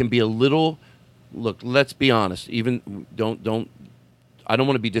people can be a little... Look, let's be honest. Even I don't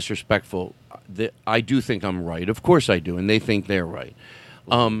want to be disrespectful. I do think I'm right. Of course I do, and they think they're right.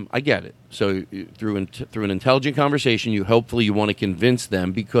 I get it. So through an intelligent conversation, hopefully you want to convince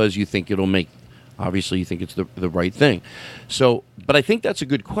them because you think it'll make. Obviously, you think it's the right thing. So, but I think that's a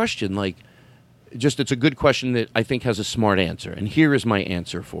good question. Like, it's a good question that I think has a smart answer. And here is my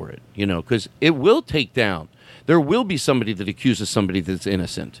answer for it, because it will take down. There will be somebody that accuses somebody that's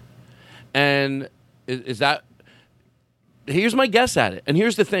innocent. And is that... Here's my guess at it. And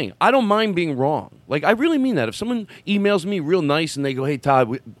here's the thing. I don't mind being wrong. Like, I really mean that. If someone emails me real nice and they go, hey, Todd,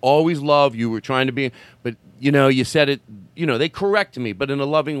 we always love you. We're trying to be... But, you said it... they correct me, but in a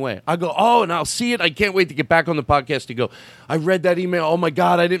loving way. I go, oh, and I'll see it. I can't wait to get back on the podcast to go, I read that email. Oh, my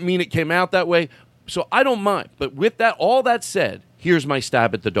God, I didn't mean it came out that way. So I don't mind. But with that, all that said, here's my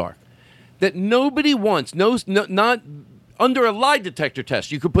stab at the dark. That nobody wants, not under a lie detector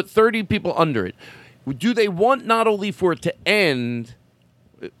test. You could put 30 people under it. Do they want not only for it to end,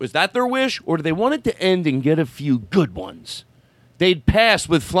 was that their wish, or do they want it to end and get a few good ones? They'd pass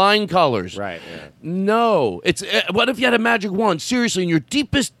with flying colors. Right, yeah. No. It's what if you had a magic wand? Seriously, in your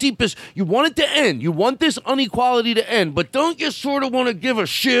deepest, you want it to end. You want this inequality to end, but don't you sort of want to give a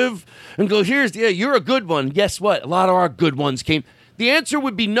shiv and go, you're a good one. Guess what? A lot of our good ones came. The answer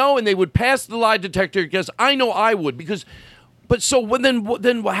would be no, and they would pass the lie detector, because I know I would, because... But so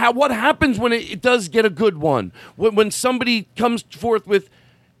what happens when it does get a good one? When somebody comes forth with,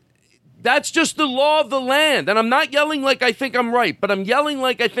 that's just the law of the land. And I'm not yelling like I think I'm right, but I'm yelling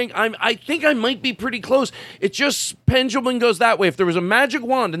like I think I might be pretty close. It just pendulum goes that way. If there was a magic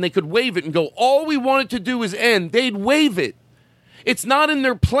wand and they could wave it and go, all we want it to do is end, they'd wave it. It's not in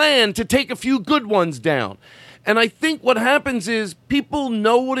their plan to take a few good ones down. And I think what happens is people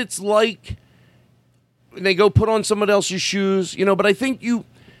know what it's like. They go put on someone else's shoes, but I think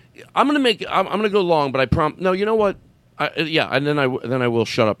I'm going to go long, but I promise. No, you know what? And then I will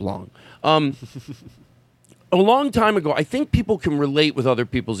shut up long. A long time ago, I think people can relate with other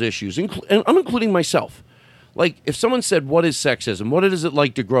people's issues, and I'm including myself. Like, if someone said, what is sexism? What is it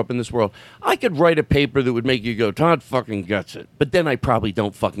like to grow up in this world? I could write a paper that would make you go, Todd fucking gets it. But then I probably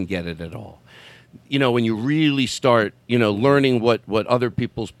don't fucking get it at all. When you really start, learning what other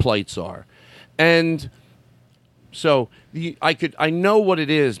people's plights are. And... So I know what it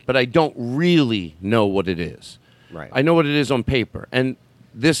is, but I don't really know what it is. Right. I know what it is on paper. And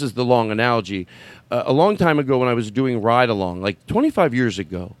this is the long analogy. A long time ago when I was doing Ride Along, like 25 years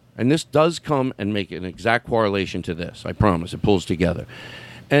ago, and this does come and make an exact correlation to this, I promise, it pulls together.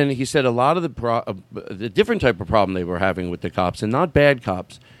 And he said a lot of the different type of problem they were having with the cops, and not bad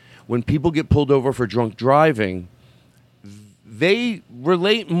cops, when people get pulled over for drunk driving, they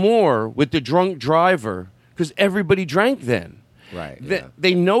relate more with the drunk driver because everybody drank then. Right.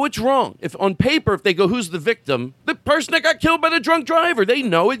 They know it's wrong. If on paper, if they go, who's the victim? The person that got killed by the drunk driver. They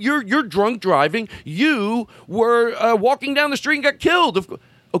know it. You're drunk driving. You were walking down the street and got killed.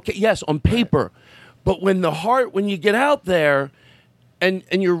 Okay, yes, on paper. But when you get out there and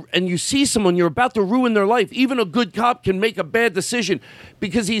you see someone, you're about to ruin their life. Even a good cop can make a bad decision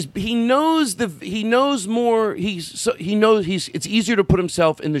because it's easier to put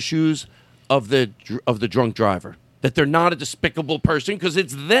himself in the shoes of the drunk driver. That they're not a despicable person because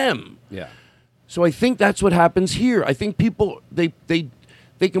it's them. Yeah. So I think that's what happens here. I think people they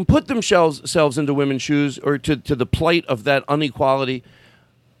can put themselves into women's shoes or to the plight of that inequality,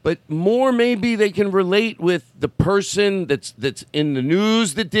 but more maybe they can relate with the person that's in the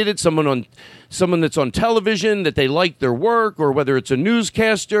news that did it, someone that's on television that they like their work, or whether it's a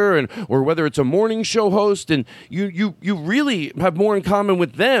newscaster or whether it's a morning show host, and you really have more in common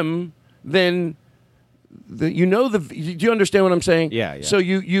with them than do you understand what I'm saying? Yeah. So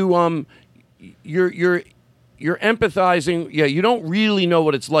you're empathizing. Yeah, you don't really know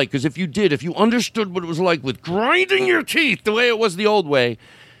what it's like, because if you understood what it was like with grinding your teeth the way it was the old way,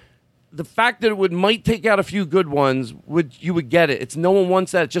 the fact that it might take out a few good ones, you would get it. It's no one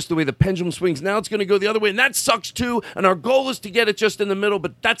wants that. Just the way the pendulum swings. Now it's going to go the other way, and that sucks too. And our goal is to get it just in the middle,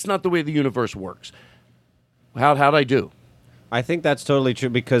 but that's not the way the universe works. How'd I do? I think that's totally true,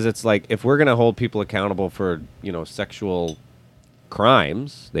 because it's like, if we're going to hold people accountable for, sexual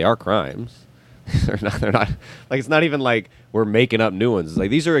crimes, they are crimes. They're not like, it's not even like we're making up new ones. It's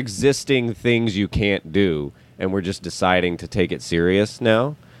like, these are existing things you can't do, and we're just deciding to take it serious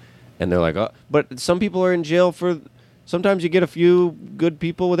now. And they're like, oh, but some people are in jail for, sometimes you get a few good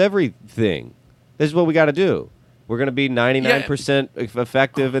people with everything. This is what we got to do. We're going to be 99%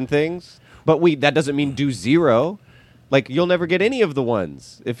 effective in things, but that doesn't mean do zero. Like, you'll never get any of the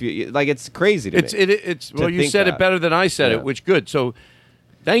ones if you like. It's crazy to me. Well, you said it better than I said it, which good. So,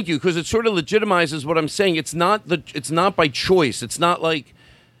 thank you, because it sort of legitimizes what I'm saying. It's not by choice. It's not like.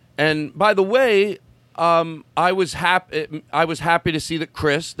 And by the way, I was happy to see that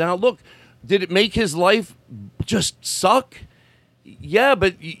Chris. Now, look, did it make his life just suck? Yeah,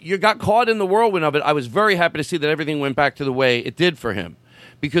 but you got caught in the whirlwind of it. I was very happy to see that everything went back to the way it did for him.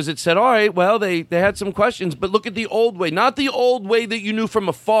 because it said, all right, well, they had some questions, but look at the old way. Not the old way that you knew from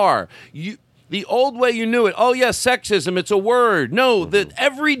afar. The old way you knew it. Oh, yeah, sexism, it's a word. No, that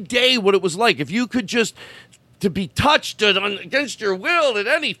every day what it was like. If you could just to be touched against your will at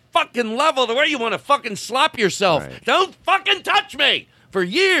any fucking level, the way you want to fucking slap yourself. Right. Don't fucking touch me for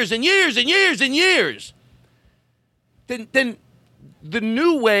years and years and years and years. Then the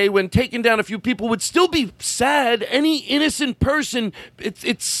new way, when taking down a few people, would still be sad. Any innocent person,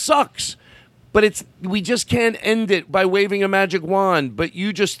 it sucks. But we just can't end it by waving a magic wand. But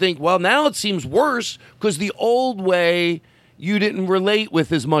you just think, well, now it seems worse because the old way you didn't relate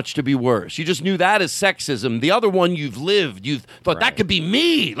with as much to be worse. You just knew that as sexism. The other one you've lived. You thought that could be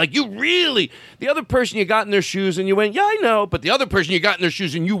me. Like you really, the other person you got in their shoes and you went, yeah, I know. But the other person you got in their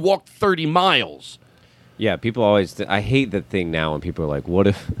shoes and you walked 30 miles. Yeah, people always, I hate that thing now when people are like, what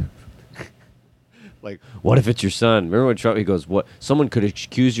if, what if it's your son? Remember when Trump, he goes, what? Someone could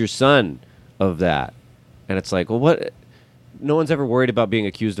accuse your son of that. And it's like, well, what? No one's ever worried about being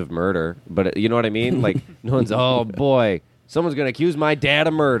accused of murder. But you know what I mean? Like, no one's, oh, boy. Someone's going to accuse my dad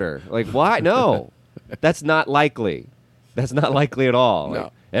of murder. Like, why? No. That's not likely. That's not likely at all. No.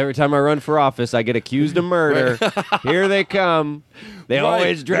 Like, every time I run for office, I get accused of murder. Here they come. They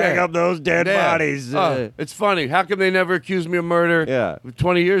always drag up those dead bodies. It's funny. How come they never accused me of murder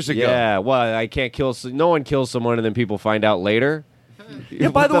 20 years ago? Yeah, well, I can't kill... No one kills someone and then people find out later. Yeah,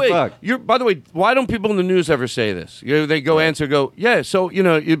 by the way, why don't people in the news ever say this? They go answer, go, yeah, so,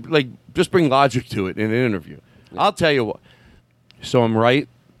 just bring logic to it in an interview. I'll tell you what. So I'm right?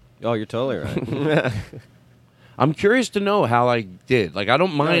 Oh, you're totally right. I'm curious to know how I did. Like, I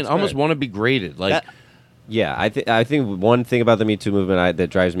don't mind. I almost want to be graded. Like, yeah, I think one thing about the Me Too movement that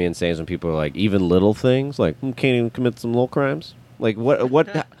drives me insane is when people are like, even little things, like, can't even commit some little crimes. Like,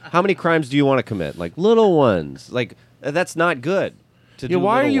 what? How many crimes do you want to commit? Like, little ones. Like, that's not good.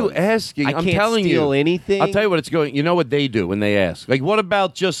 Why are you asking? I'm telling you. Steal anything. I'll tell you what it's going. You know what they do when they ask? Like, what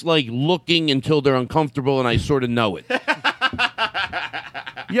about just like looking until they're uncomfortable and I sort of know it?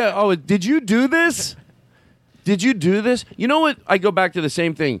 Yeah. Oh, did you do this? Did you do this? You know what? I go back to the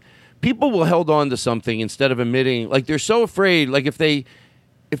same thing. People will hold on to something instead of admitting. Like they're so afraid. Like if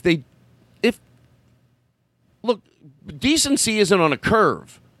look, decency isn't on a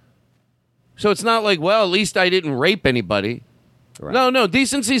curve. So it's not like, well, at least I didn't rape anybody. Right. No,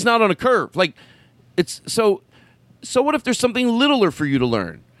 decency's not on a curve. Like it's so what if there's something littler for you to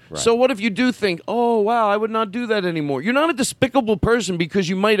learn? Right. So what if you do think, oh, wow, I would not do that anymore? You're not a despicable person because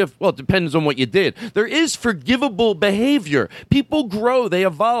you might have, well, it depends on what you did. There is forgivable behavior. People grow, they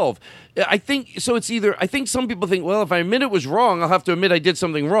evolve. I think some people think, well, if I admit it was wrong, I'll have to admit I did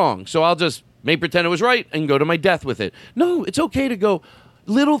something wrong. So I'll just pretend it was right and go to my death with it. No, it's okay to go,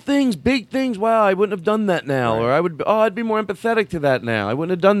 little things, big things. Wow, I wouldn't have done that now. Right. Or I'd be more empathetic to that now. I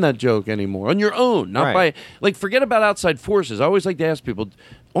wouldn't have done that joke anymore. On your own, not by, like, forget about outside forces. I always like to ask people,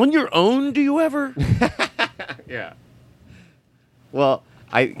 on your own, do you ever? Yeah. Well,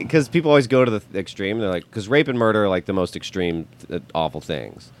 because people always go to the extreme. They're like, because rape and murder are like the most extreme, awful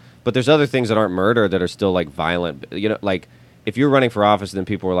things. But there's other things that aren't murder that are still like violent. You know, like if you're running for office, then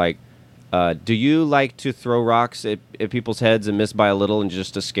people were like, do you like to throw rocks at people's heads and miss by a little and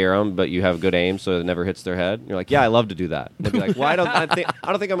just to scare them, but you have good aim so it never hits their head? And you're like, yeah, I love to do that. They'd be like, well, I don't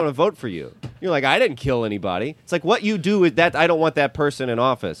think I'm going to vote for you. You're like, I didn't kill anybody. It's like what you do is that I don't want that person in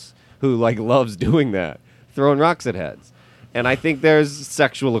office who like loves doing that, throwing rocks at heads. And I think there's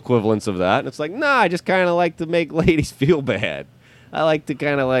sexual equivalents of that. And it's like, nah, I just kind of like to make ladies feel bad. I like to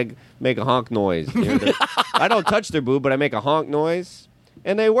kind of like make a honk noise. You know, I don't touch their boob, but I make a honk noise.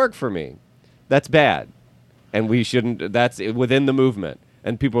 And they work for me. That's bad. And we shouldn't, that's within the movement.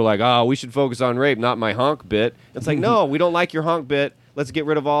 And people are like, oh, we should focus on rape, not my honk bit. It's like, no, we don't like your honk bit. Let's get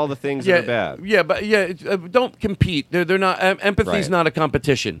rid of all the things that are bad. Yeah, but don't compete. They're not, empathy's not a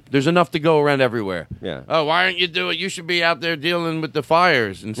competition. There's enough to go around everywhere. Yeah. Oh, why aren't you doing, you should be out there dealing with the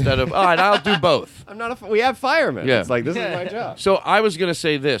fires instead of, all right, I'll do both. We have firemen. Yeah. It's like, this is my job. So I was going to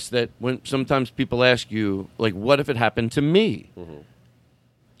say this, that when sometimes people ask you, like, what if it happened to me? Mm-hmm.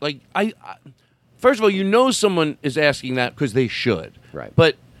 Like, first of all, you know someone is asking that because they should. Right.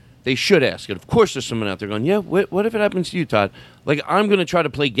 But they should ask it. Of course there's someone out there going, yeah, what if it happens to you, Todd? Like, I'm going to try to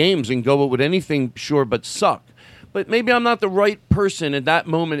play games and go with anything sure but suck. But maybe I'm not the right person at that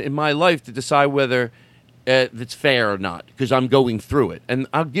moment in my life to decide whether it's fair or not because I'm going through it. And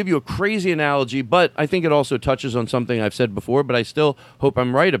I'll give you a crazy analogy, but I think it also touches on something I've said before, but I still hope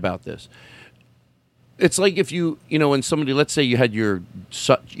I'm right about this. It's like if when somebody, let's say you had your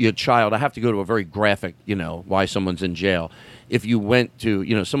child, I have to go to a very graphic, why someone's in jail. If you went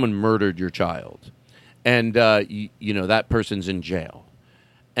to, someone murdered your child and, that person's in jail.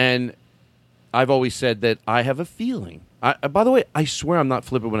 And I've always said that I have a feeling. By the way, I swear I'm not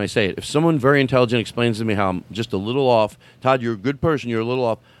flippant when I say it. If someone very intelligent explains to me how I'm just a little off, Todd, you're a good person, you're a little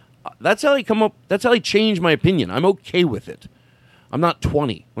off, that's how I change my opinion. I'm okay with it. I'm not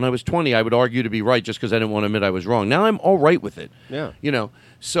 20. When I was 20, I would argue to be right just because I didn't want to admit I was wrong. Now I'm all right with it. Yeah.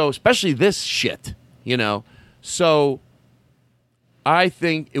 So especially this shit, So I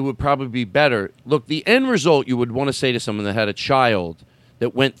think it would probably be better. Look, the end result you would want to say to someone that had a child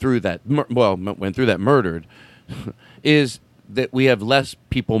that went through that, murdered, is that we have less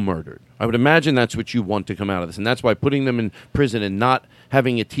people murdered. I would imagine that's what you want to come out of this. And that's why putting them in prison and not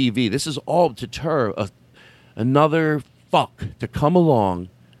having a TV, this is all to deter another fuck to come along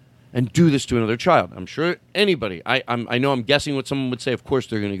and do this to another child. I'm sure anybody, I know I'm guessing what someone would say. Of course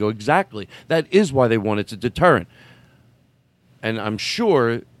they're going to go, exactly. That is why they want it, to deterrent. And I'm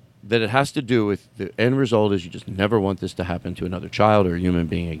sure that it has to do with the end result is you just never want this to happen to another child or a human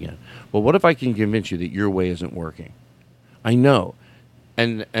being again. Well, what if I can convince you that your way isn't working? I know.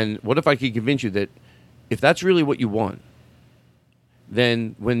 And what if I could convince you that if that's really what you want,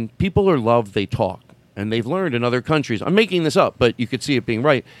 then when people are loved, they talk. And they've learned in other countries, I'm making this up, but you could see it being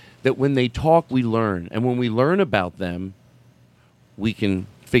right, that when they talk, we learn. And when we learn about them, we can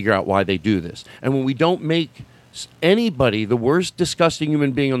figure out why they do this. And when we don't make anybody the worst disgusting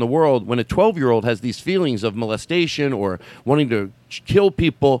human being in the world, when a 12-year-old has these feelings of molestation or wanting to kill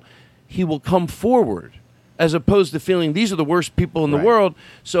people, he will come forward, as opposed to feeling these are the worst people in the world.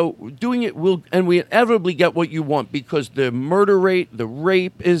 So doing it will, and we inevitably get what you want, because the murder rate, the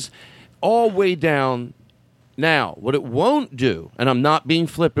rape is all way down. Now, what it won't do, and I'm not being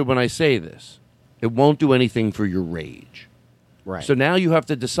flippant when I say this, it won't do anything for your rage. Right. So now you have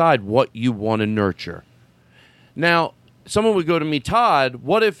to decide what you want to nurture. Now, someone would go to me, Todd,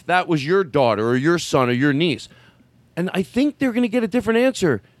 what if that was your daughter or your son or your niece? And I think they're going to get a different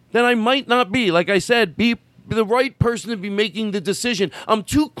answer. Then I might not be, like I said, be the right person to be making the decision. I'm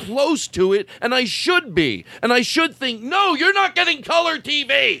too close to it, and I should be. And I should think, no, you're not getting color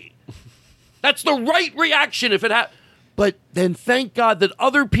TV. That's the right reaction if it happens. But then thank God that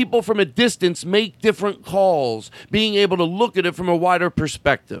other people from a distance make different calls, being able to look at it from a wider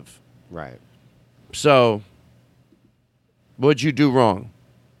perspective. Right. So, what'd you do wrong?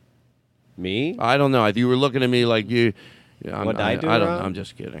 Me? I don't know. You were looking at me like you... What I do I don't wrong? know. I'm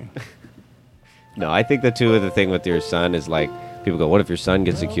just kidding. No, I think the thing with your son is like, people go, what if your son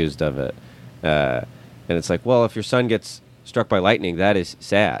gets accused of it? And it's like, well, if your son gets struck by lightning, that is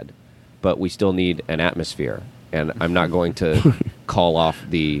sad, but we still need an atmosphere. And I'm not going to call off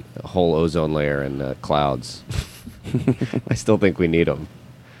the whole ozone layer and the clouds. I still think we need them.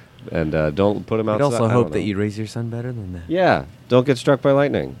 And don't put them outside. I'd also hope that you'd raise your son better than that. Yeah, don't get struck by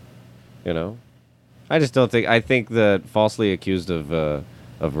lightning. I just don't think. I think the falsely accused of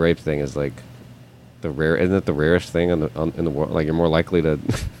rape thing is like isn't it the rarest thing in the world? Like, you're more likely to.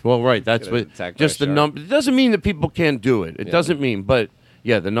 Well, right. That's get what. attacked by Just a the shark. number. It doesn't mean that people can't do it. It Yeah. doesn't mean, but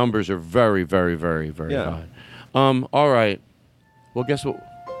yeah, the numbers are very, very, very, very Yeah. high. All right. Well, guess what?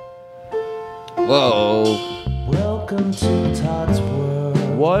 Whoa! Welcome to Todd's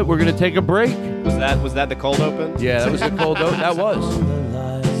World. What? We're gonna take a break. Was that the cold open? Yeah, that was the cold open. That was.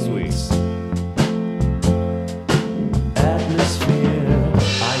 Sweet. Atmosphere,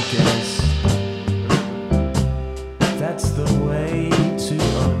 I guess. That's the way to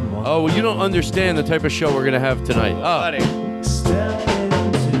unwind. Oh, well, you don't understand the type of show we're gonna have tonight. Buddy. Step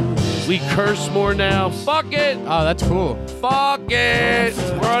into this We curse more now. Fuck it. Oh, that's cool. Fuck it.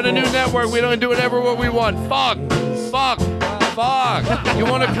 We're on a new network. We don't do whatever what we want. Fuck. Fuck. Fuck. You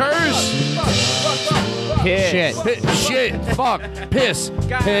want to curse? Shit. Shit. Fuck. Piss.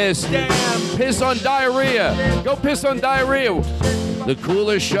 Piss. Piss on diarrhea. Go piss on diarrhea. The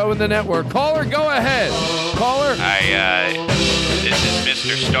coolest show in the network. Caller, go ahead. Caller. This is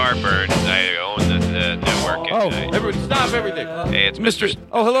Mr. Starbird. I own the network. Oh, And, everybody, stop everything. hey, it's Mr.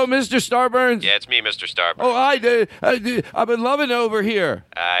 Oh, hello, Mr. Starburns. Yeah, it's me, Mr. Starbird. Oh, hi. I've been loving over here.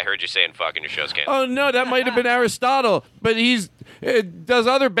 I heard you saying fuck in your show's canceled. Oh, no, that might have been Aristotle, but he's does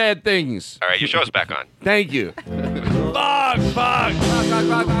other bad things. All right, your show's back on. Thank you. Fuck.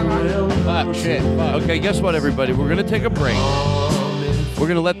 Shit. Fuck. Okay, guess what, everybody? We're going to take a break. We're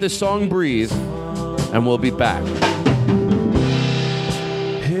going to let this song breathe, and we'll be back.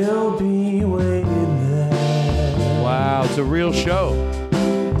 He'll be waiting there, Wow, it's a real show.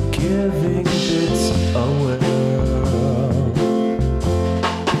 giving bits away,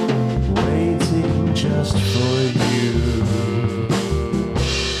 waiting just for you.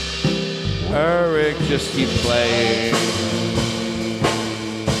 Eric, just keep playing.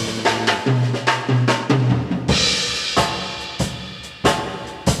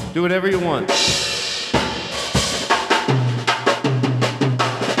 Do whatever you want.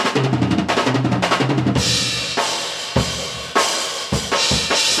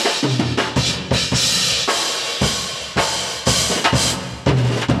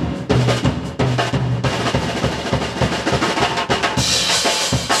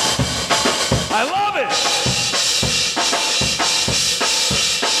 I love it!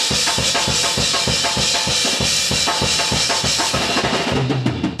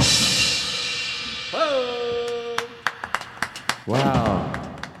 Wow.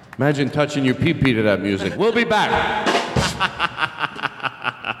 Imagine touching your pee-pee to that music. We'll be back.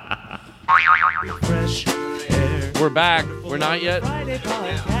 Fresh air. We're back. We're not yet.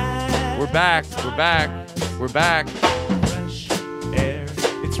 We're back. We're back. We're back. Fresh air.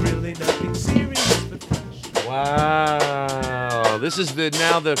 It's really nothing serious but fresh. Wow. This is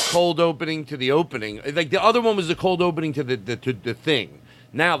now the cold opening to the opening. Like the other one was the cold opening to the thing.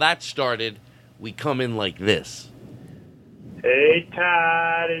 Now that started, we come in like this. Hey,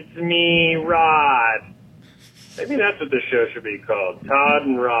 Todd, it's me, Rod. Maybe that's what the show should be called, Todd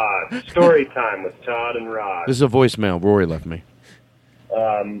and Rod. Story time with Todd and Rod. This is a voicemail Rory left me.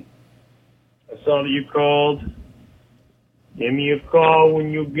 I saw that you called. Give me a call when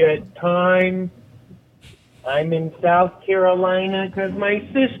you get time. I'm in South Carolina because my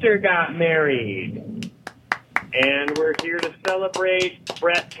sister got married. And we're here to celebrate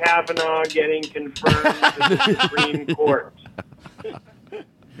Brett Kavanaugh getting confirmed to the Supreme Court.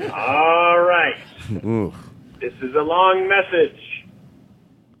 All right. Ooh. This is a long message.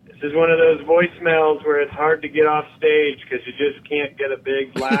 This is one of those voicemails where it's hard to get off stage because you just can't get a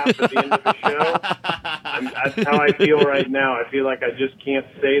big laugh at the end of the show. That's how I feel right now. I feel like I just can't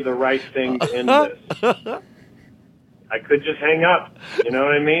say the right thing to end this. I could just hang up. You know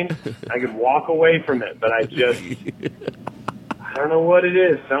what I mean? I could walk away from it, but I don't know what it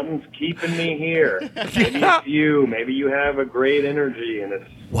is. Something's keeping me here. Maybe it's you. Maybe you have a great energy, and it's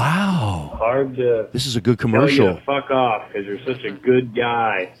hard to. This is a good tell commercial. you to fuck off because you're such a good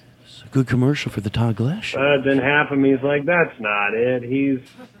guy. It's a good commercial for the Todd Glass Show. But then half of me is like, that's not it. He's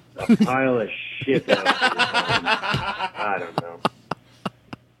a pile of shit. I don't know.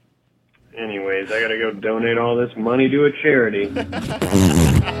 Anyways, I gotta go donate all this money to a charity.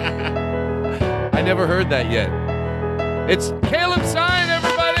 I never heard that yet. It's Caleb Stein,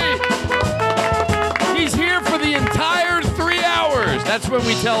 everybody! He's here for the entire 3 hours. That's when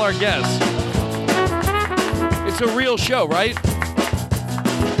we tell our guests. It's a real show, right?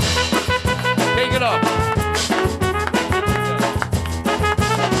 Take it up.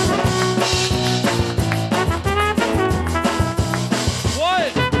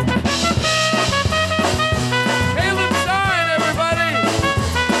 What? Caleb Stein, everybody!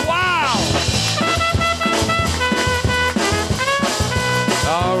 Wow!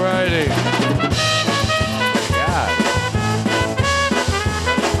 Alrighty. God.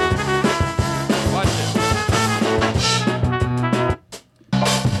 Watch it.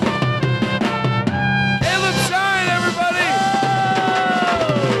 Caleb Stein, everybody!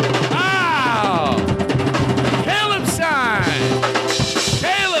 Wow! Caleb Stein!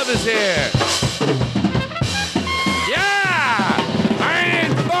 Caleb is here! Yeah! I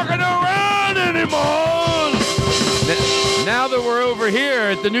ain't fucking around anymore! Now that we're over here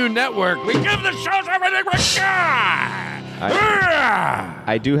at the new network, we give the shows everything we got!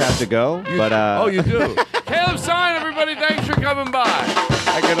 I do have to go, but Oh, you do? Caleb Stein, everybody, thanks for coming by.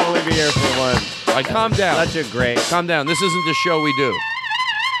 I can only be here for one. All right, calm down. Such a great. Calm down. This isn't the show we do.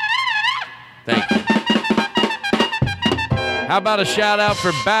 Thank you. How about a shout out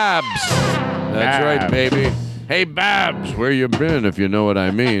for Babs? That's right, baby. Hey, Babs, where you been, if you know what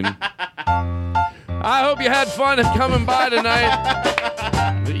I mean? I hope you had fun coming by tonight.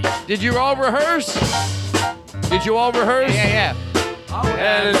 Did you all rehearse? Did you all rehearse? Yeah.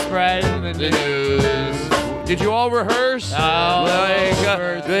 And Spread the news. Did you all rehearse? See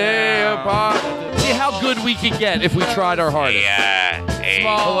how good we could get if we tried our hardest. Hey,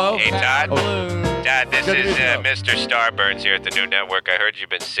 Hello? Hey, Todd. Todd, this Good to is meet you. Mr. Starburns here at the new network. I heard you've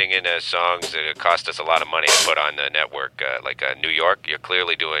been singing songs that cost us a lot of money to put on the network, like New York. You're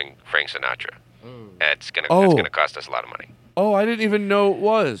clearly doing Frank Sinatra. That's gonna cost us a lot of money. Oh, I didn't even know it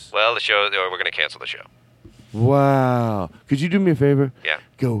was. Well, the show, we're gonna cancel the show. Wow. Could you do me a favor? Yeah.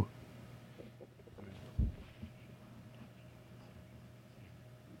 Go.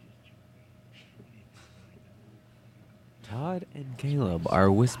 Todd and Caleb are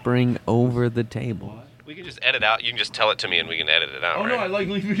whispering over the table. We can just edit out. You can just tell it to me, and we can edit it out. Oh right? no, I like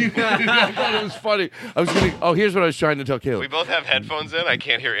leaving you. I thought it was funny. I was gonna. Oh, here's what I was trying to tell Caleb. We both have headphones in. I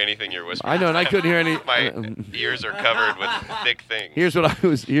can't hear anything you're whispering. I know, and I couldn't hear any. My ears are covered with thick things. Here's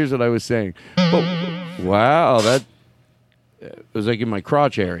what I was saying. Oh, wow, that it was like in my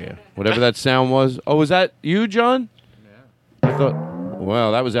crotch area. Whatever that sound was. Oh, was that you, John? Yeah. I thought.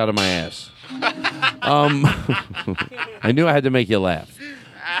 Wow, that was out of my ass. I knew I had to make you laugh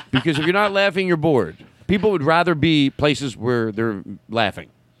because if you're not laughing, you're bored. People would rather be places where they're laughing.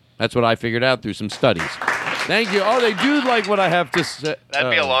 That's what I figured out through some studies. Thank you. Oh, they do like what I have to say. That'd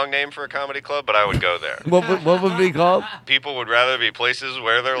be a long name for a comedy club, but I would go there. What would it be called? People would rather be places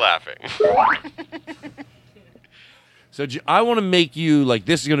where they're laughing. So I want to make you, like,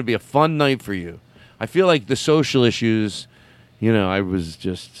 this is going to be a fun night for you. I feel like the social issues, I was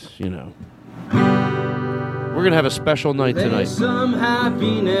just, We're going to have a special night tonight. There's some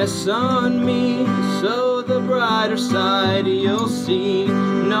happiness on me, so the brighter side you'll see.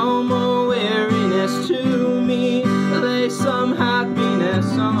 No more weariness to me. There's some happiness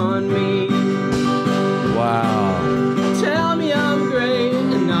on me. Wow. Tell me I'm great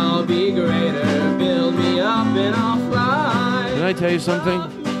and I'll be greater. Build me up and I'll fly. Can I tell you something?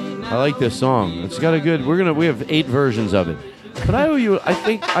 I like this song. It's got a good. We have 8 versions of it. But I owe you. I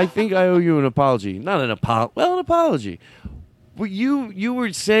think I owe you an apology. Not an apology. Well, an apology. Well, you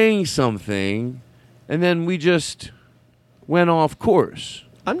were saying something, and then we just went off course.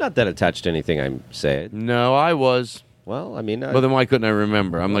 I'm not that attached to anything I say. No, I was. Well, I mean, well, then why couldn't I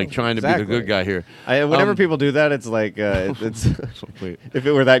remember? I'm like trying to be the good guy here. Whenever people do that, it's like it's. If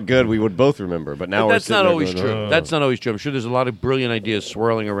it were that good, we would both remember. But now that's not always going, true. That's not always true. I'm sure there's a lot of brilliant ideas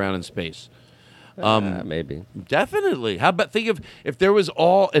swirling around in space. Maybe. Definitely. How about think of if there was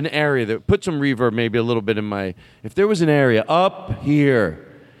an area that put some reverb maybe a little bit in my. If there was an area up here,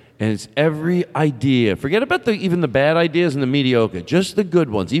 and it's every idea. Forget about even the bad ideas and the mediocre. Just the good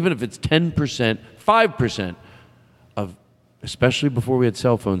ones. Even if it's 10%, 5%. Especially before we had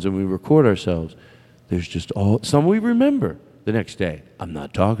cell phones and we record ourselves, there's just some we remember the next day. I'm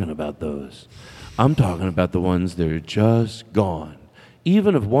not talking about those. I'm talking about the ones that are just gone.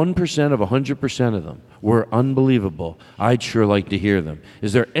 Even if 1% of 100% of them were unbelievable, I'd sure like to hear them.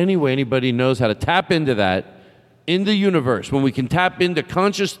 Is there any way anybody knows how to tap into that in the universe when we can tap into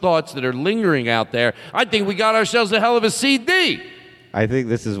conscious thoughts that are lingering out there? I think we got ourselves a hell of a CD. I think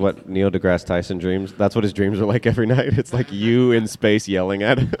this is what Neil deGrasse Tyson dreams. That's what his dreams are like every night. It's like you in space yelling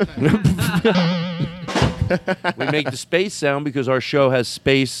at him. We make the space sound because our show has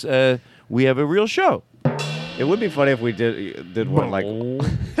space. We have a real show. It would be funny if we did one like...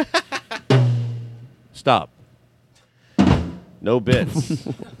 Stop. No bits.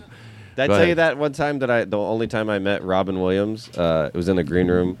 Did I tell you that one time the only time I met Robin Williams, it was in the green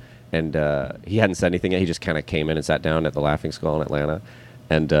room, and he hadn't said anything yet. He just kind of came in and sat down at the Laughing Skull in Atlanta.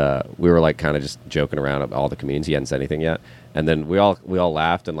 And we were like kind of just joking around at all the comedians. He hadn't said anything yet. And then we all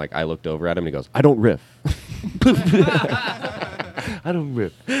laughed, and like I looked over at him, and he goes, "I don't riff." I don't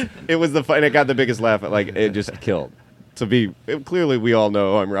riff. It was I got the biggest laugh. Like it just killed. Clearly we all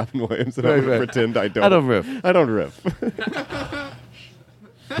know I'm Robin Williams, and I'm going to pretend I don't. I don't riff. I don't riff.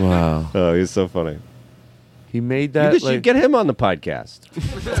 Wow. Oh, he's so funny. He made that. You should get him on the podcast.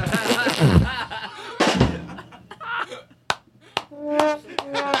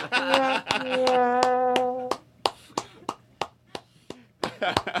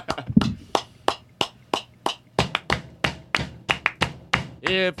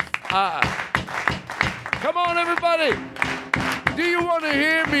 Come on, everybody. Do you want to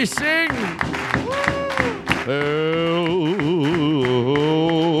hear me sing? Oh,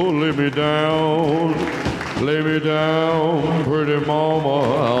 lay me down, pretty mama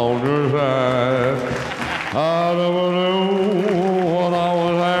on your side. I never knew what I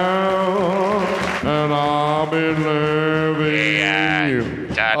was at, and I've been living.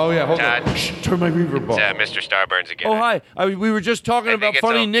 Todd, oh yeah, hold Todd, on. Shh, turn my reverb off. Mr. Starburns again. Oh hi, we were just talking about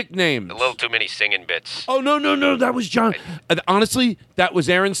funny nicknames. A little too many singing bits. Oh no, that was John. Honestly, that was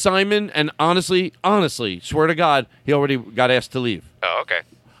Aaron Simon, and honestly, swear to God, he already got asked to leave. Oh, okay.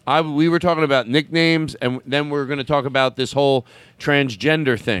 We were talking about nicknames, and then we're going to talk about this whole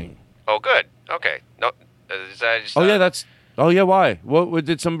transgender thing. Oh, good. Okay. No, is that just, why? What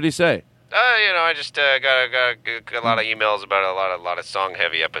did somebody say? I just got a lot of emails about a lot of song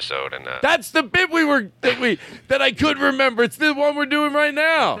heavy episode, and that's the bit that I could remember. It's the one we're doing right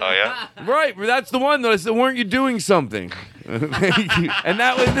now. Oh yeah, right. That's the one that I said. Weren't you doing something? Thank you. And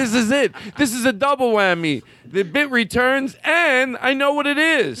this is it. This is a double whammy. The bit returns, and I know what it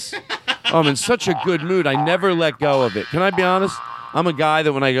is. I'm in such a good mood. I never let go of it. Can I be honest? I'm a guy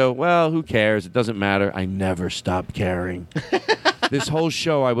that when I go, well, who cares? It doesn't matter. I never stop caring. This whole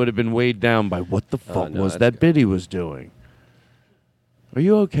show, I would have been weighed down by what the fuck was that bit he was doing. Are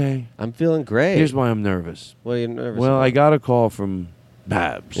you okay? I'm feeling great. Here's why I'm nervous. What are you nervous Well, about? I got a call from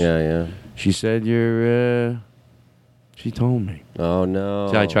Babs. Yeah. She said you're, she told me. Oh, no.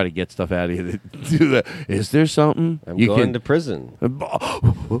 See, I try to get stuff out of you that do that. Is there something? I'm going to prison.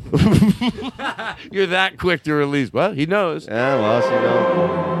 You're that quick to release. Well, he knows. Yeah, well, so you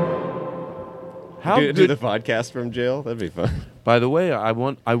know. How do good the podcast from jail? That'd be fun. By the way, I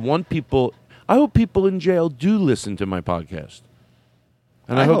want people. I hope people in jail do listen to my podcast.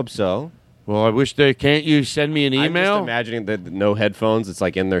 And I hope so. Well, I wish they can't. You send me an email. I'm just imagining that no headphones. It's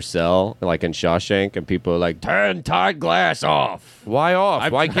like in their cell, like in Shawshank, and people are like, "Turn Todd Glass off." Why off?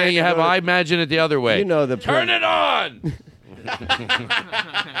 I'm Why trying can't you to have? go to- I imagine it the other way. You know the turn it on.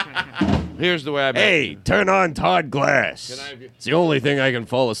 Here's the way I. Hey, turn on Todd Glass. It's the only thing I can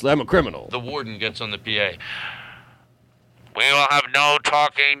fall asleep. I'm a criminal. The warden gets on the PA. We will have no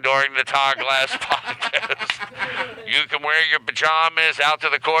talking during the Todd Glass podcast. You can wear your pajamas out to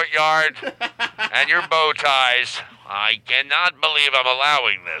the courtyard and your bow ties. I cannot believe I'm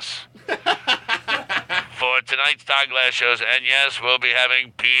allowing this. For tonight's Todd Glass shows, and yes, we'll be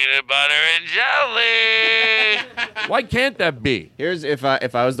having peanut butter and jelly. Why can't that be? Here's if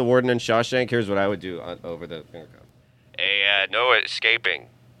I was the warden in Shawshank. Here's what I would do over the. No escaping.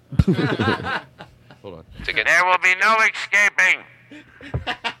 Hold on. There will be no escaping.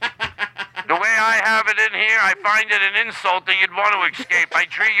 The way I have it in here, I find it an insult that you'd want to escape. I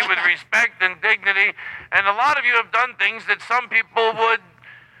treat you with respect and dignity, and a lot of you have done things that some people would,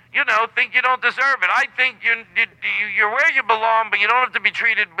 think you don't deserve it. I think you're where you belong, but you don't have to be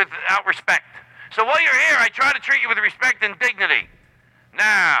treated without respect. So while you're here, I try to treat you with respect and dignity.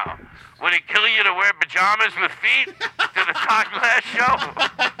 Now, would it kill you to wear pajamas with feet to the Todd Glass show?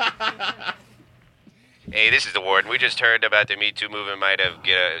 Hey, this is the warden. We just heard about the Me Too movement might have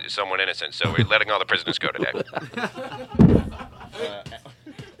get someone innocent, so we're letting all the prisoners go today.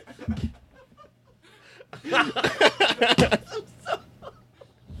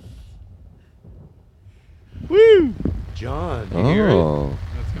 Woo! John, you hear it?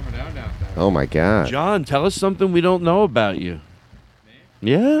 It's coming down now. Oh my God. John, tell us something we don't know about you.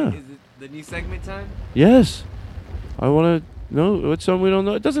 Yeah. Is it the new segment time? Yes. I want to know what's something we don't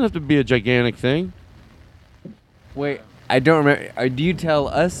know. It doesn't have to be a gigantic thing. Wait, I don't remember. Do you tell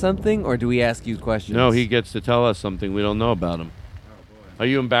us something, or do we ask you questions? No, he gets to tell us something we don't know about him. Are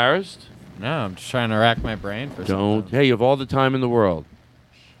you embarrassed? No, I'm just trying to rack my brain for Don't. something. Hey, you have all the time in the world.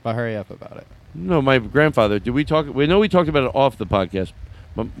 But hurry up about it. No, my grandfather. Did we talk? We know we talked about it off the podcast.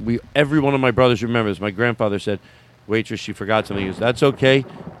 But every one of my brothers remembers. My grandfather said, "Waitress, she forgot something." He goes, "That's okay.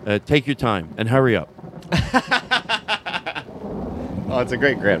 Take your time and hurry up." Oh, it's a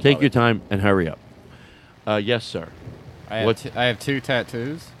great grandfather. Take your time and hurry up. Yes, sir. I have two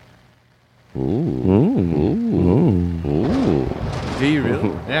tattoos. Ooh. Do you really?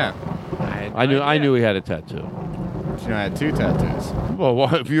 Yeah. I knew he had a tattoo. But, I had two tattoos.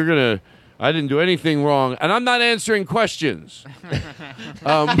 Well, if you're gonna, I didn't do anything wrong, and I'm not answering questions.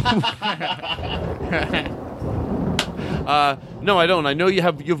 No, I don't. I know you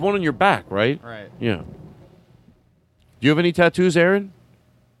have one on your back, right? Right. Yeah. Do you have any tattoos, Aaron?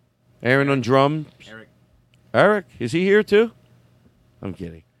 Aaron on drums. Eric, is he here too? I'm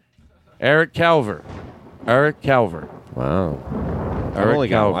kidding. Eric Calver. Wow. I've Eric only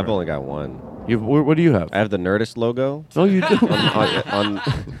Calver. got one. What do you have? I have the Nerdist logo. Oh, you do?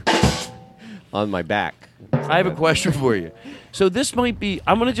 on my back. I have a question for you. So this might be,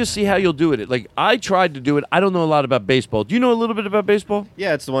 I'm going to just see how you'll do it. Like, I tried to do it. I don't know a lot about baseball. Do you know a little bit about baseball?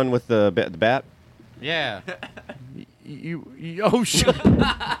 Yeah, it's the one with the bat. Yeah. Oh, shit.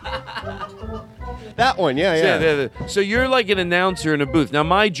 That one, yeah. So you're like an announcer in a booth. Now,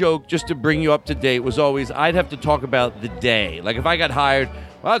 my joke, just to bring you up to date, was always I'd have to talk about the day. Like, if I got hired,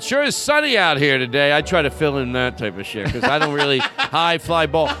 well, it sure is sunny out here today. I try to fill in that type of shit because I don't really high fly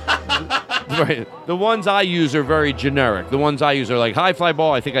ball. Right. The ones I use are very generic. The ones I use are like high fly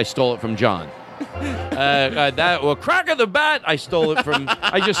ball. I think I stole it from John. Crack of the bat. I stole it from.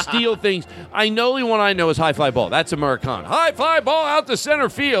 I just steal things. The only one I know is high fly ball. That's Americana. High fly ball out to center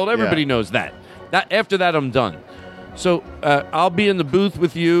field. Everybody knows that. After that, I'm done. So I'll be in the booth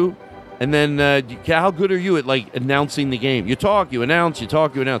with you, and then how good are you at like announcing the game? You talk, you announce, you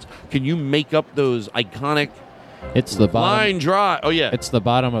talk, you announce. Can you make up those iconic? It's the bottom. Line drive. Oh yeah. It's the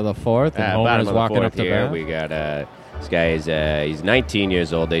bottom of the fourth, and Homer's walking up the here. bat. We got this guy is he's 19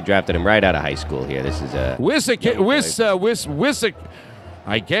 years old. They drafted him right out of high school here. This is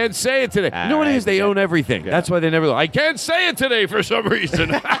I can't say it today. You know what it is? They own everything. That's why they never. I can't say it today for some reason.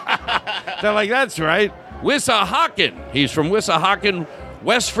 They're like, that's right. Wissahickon. He's from Wissahickon,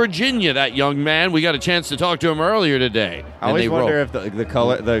 West Virginia, that young man. We got a chance to talk to him earlier today. I always wonder if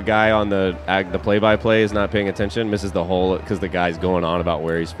the guy on the play-by-play is not paying attention, misses the whole because the guy's going on about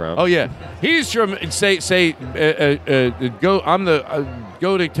where he's from. Oh yeah, he's from.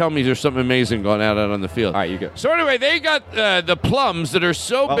 Go to tell me there's something amazing going out on the field. All right, you go. So anyway, they got the plums that are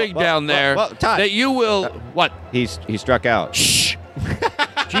so big down there Todd, that you will what? He struck out. Shh.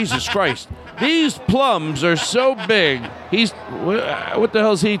 Jesus Christ. These plums are so big. He's what the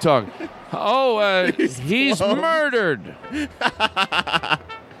hell's he talking? Oh, he's murdered.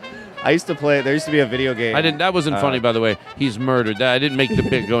 I used to play. There used to be a video game. I didn't. That wasn't funny, by the way. He's murdered. I didn't make the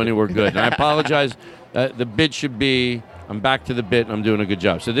bit go anywhere good. And I apologize. The bit should be. I'm back to the bit. And I'm doing a good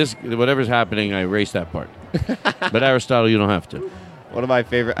job. So this, whatever's happening, I erase that part. But Aristotle, you don't have to. One of my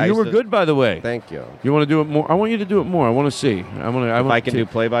favorite. You were good, by the way. Thank you. You want to do it more? I want you to do it more. I want to see. If I can do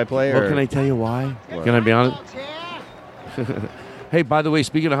play-by-play. Well, can I tell you why? What? Can I be honest? Hey, by the way,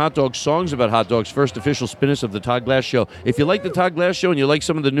 speaking of hot dogs, songs about hot dogs, first official spin-off of the Todd Glass Show. If you like the Todd Glass Show and you like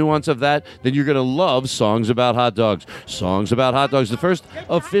some of the nuance of that, then you're going to love Songs About Hot Dogs. Songs About Hot Dogs, the first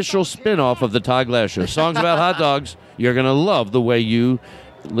official spin-off of the Todd Glass Show. Songs About Hot Dogs, you're going to love the way you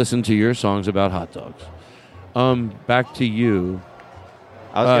listen to your songs about hot dogs. Back to you.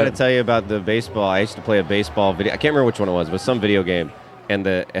 I was going to tell you about the baseball. I used to play a baseball video. I can't remember which one it was, but some video game. And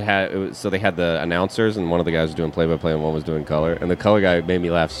they had the announcers, and one of the guys was doing play-by-play, and one was doing color. And the color guy made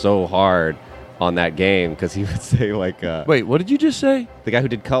me laugh so hard on that game because he would say like, "Wait, what did you just say?" The guy who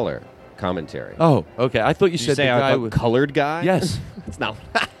did color commentary. Oh, okay. I thought you said say the guy with colored guy. Yes, it's not.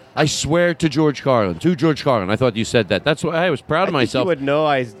 I swear to George Carlin. To George Carlin. I thought you said that. That's why I was proud of myself. You would know.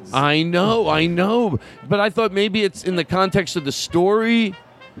 I know. But I thought maybe it's in the context of the story.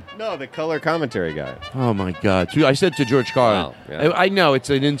 No, the color commentary guy. Oh, my God. I said to George Carlin. Wow, yeah. I know it's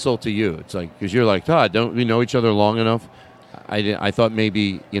an insult to you. It's like, because you're like, Todd, don't we know each other long enough? I thought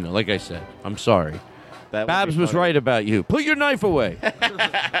maybe, like I said, I'm sorry. Babs was right about you. Put your knife away.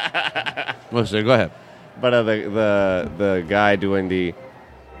 Listen, go ahead. But the guy doing the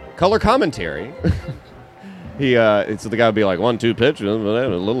color commentary, so the guy would be like 1-2 pitch, a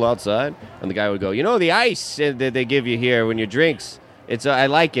little outside, and the guy would go, the ice that they give you here when you drinks. I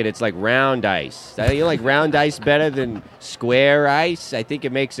like it. It's like round ice. You like round ice better than square ice? I think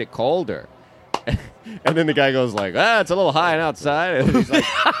it makes it colder. And then the guy goes like, it's a little high and outside. And he's like,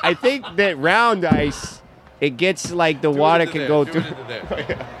 I think that round ice, it gets like the water can go through.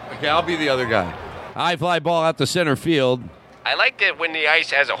 Okay, I'll be the other guy. High fly ball out to center field. I like it when the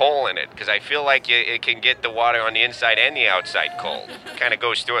ice has a hole in it because I feel like it can get the water on the inside and the outside cold. Kind of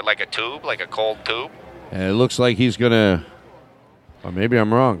goes through it like a tube, like a cold tube. And it looks like he's going to... Or maybe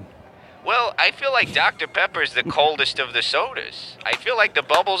I'm wrong. Well, I feel like Dr. Pepper is the coldest of the sodas. I feel like the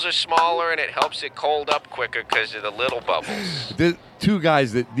bubbles are smaller and it helps it cold up quicker because of the little bubbles. The two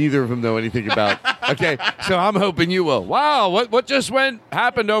guys that neither of them know anything about. Okay, so I'm hoping you will. Wow, what just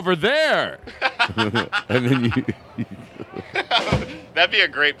happened over there? And then you That'd be a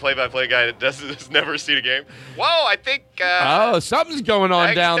great play-by-play guy that has never seen a game. Whoa, I think... something's going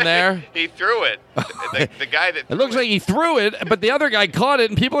on down there. He threw it. The guy that... It looks like he threw it, but the other guy caught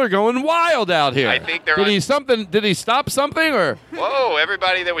it, and people are going wild out here. I think they're Did he stop something, or... Whoa,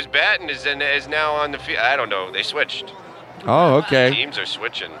 everybody that was batting is now on the field. I don't know. They switched. Oh, okay. Teams are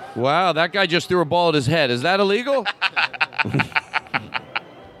switching. Wow, that guy just threw a ball at his head. Is that illegal?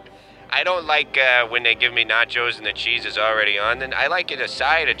 I don't like when they give me nachos and the cheese is already on. Then I like it a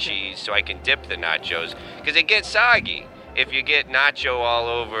side of cheese so I can dip the nachos because it gets soggy. If you get nacho all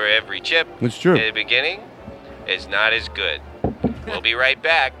over every chip That's true. at the beginning, it's not as good. We'll be right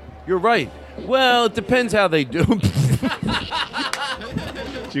back. You're right. Well, it depends how they do.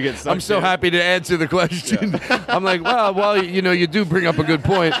 I'm so happy to answer the question. Yeah. I'm like, well, you do bring up a good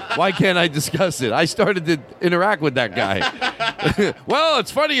point. Why can't I discuss it? I started to interact with that guy. Well, it's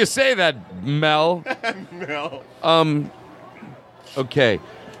funny you say that, Mel. Mel. Okay,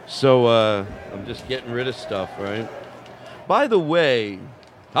 so I'm just getting rid of stuff, right? By the way,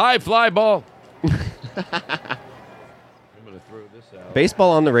 hi, fly ball.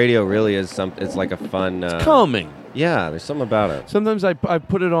 Baseball on the radio really is it's like a fun... it's calming. Yeah, there's something about it. Sometimes I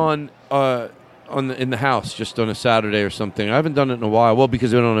put it on in the house just on a Saturday or something. I haven't done it in a while. Well,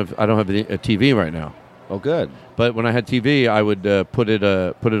 because I don't have a TV right now. Oh, good. But when I had TV, I would put it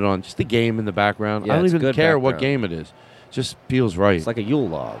on just the game in the background. Yeah, I don't even care background. what game it is. It just feels right. It's like a Yule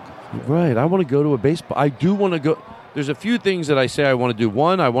log. Right. I want to go to a baseball. I do want to go. There's a few things that I say I want to do.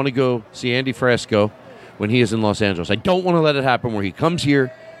 One, I want to go see Andy Frasco when he is in Los Angeles. I don't want to let it happen where he comes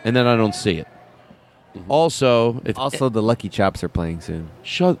here and then I don't see it. Also, the Lucky Chops are playing soon.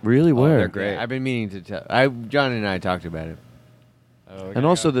 Really? Where? they're great. Yeah, I've been meaning to tell. John and I talked about it. And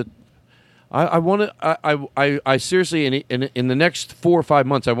also I want to. I seriously in the next 4 or 5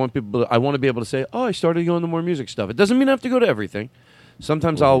 months, I want to be able to say, oh, I started going to more music stuff. It doesn't mean I have to go to everything.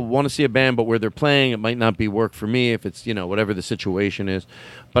 Sometimes I'll want to see a band, but where they're playing, it might not be work for me if it's whatever the situation is.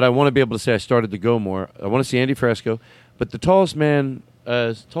 But I want to be able to say I started to go more. I want to see Andy Fresco, but the tallest man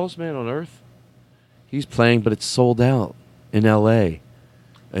on earth, he's playing, but it's sold out in L.A.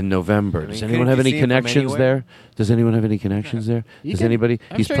 in November. Does anyone have any connections there? Does anyone have any connections there? Does anybody?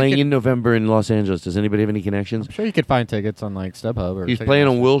 He's playing in November in Los Angeles. Does anybody have any connections? I'm sure you could find tickets on like StubHub or. He's playing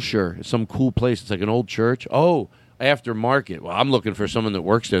on Wilshire, some cool place. It's like an old church. Oh, aftermarket. Well, I'm looking for someone that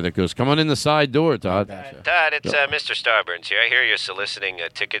works there that goes, come on in the side door, Todd. Todd, it's Mr. Starburns here. I hear you're soliciting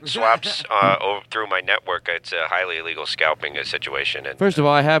ticket swaps through my network. It's a highly illegal scalping situation. And, First of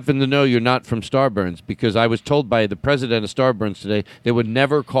all, I happen to know you're not from Starburns because I was told by the president of Starburns today they would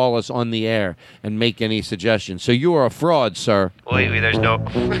never call us on the air and make any suggestions. So you are a fraud, sir. Well, there's no...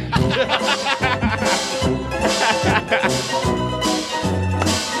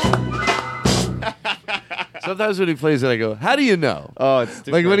 Sometimes when he plays it, I go, how do you know? Oh, it's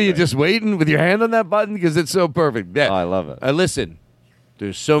like, what are you just waiting with your hand on that button? Because it's so perfect. Yeah. Oh, I love it. Listen,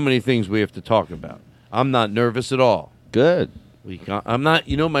 there's so many things we have to talk about. I'm not nervous at all. Good. I'm not,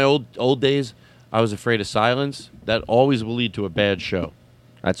 my old days, I was afraid of silence. That always will lead to a bad show.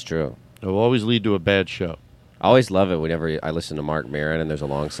 That's true. It will always lead to a bad show. I always love it whenever I listen to Mark Maron and there's a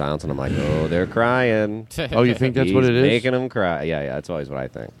long silence and I'm like, oh, they're crying. Oh, you think that's what it is? Making them cry. Yeah, that's always what I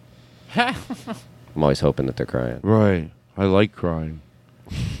think. I'm always hoping that they're crying. Right. I like crying.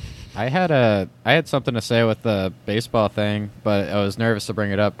 I had something to say with the baseball thing, but I was nervous to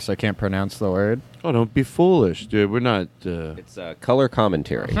bring it up because I can't pronounce the word. Oh, don't be foolish, dude. We're not... It's color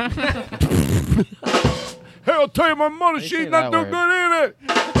commentary. Hey, I'll tell you, my mother, she's not doing good either.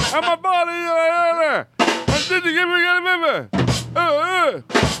 And my body,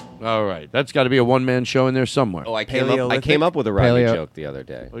 all right. That's got to be a one-man show in there somewhere. Oh, I came up with a rhyming joke the other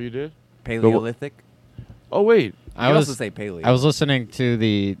day. Oh, you did? Paleolithic? Oh, wait. You can also say paleo. I was listening to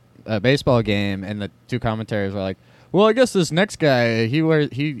the baseball game, and the two commentators were like, well, I guess this next guy, he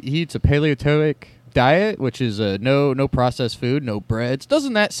eats a paleotoic diet, which is no processed food, no breads.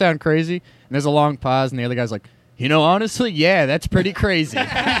 Doesn't that sound crazy? And there's a long pause, and the other guy's like, honestly, yeah, that's pretty crazy. They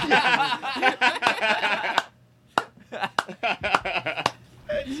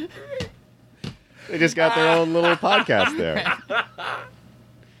just got their own little podcast there.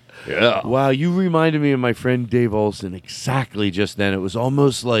 Yeah. Wow, you reminded me of my friend Dave Olson exactly just then. It was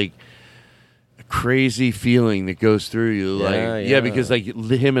almost like a crazy feeling that goes through you. Because like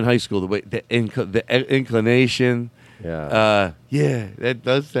him in high school, the inclination. Yeah. That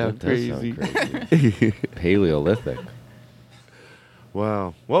does sound crazy. Paleolithic.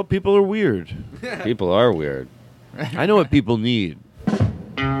 Wow. Well, people are weird. People are weird. I know what people need.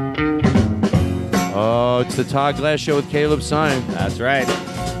 Oh, it's the Todd Glass Show with Caleb Syme. That's right.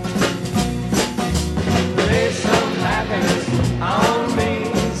 Lay some happiness on me,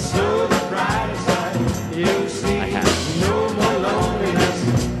 so the brighter side you'll see. No more loneliness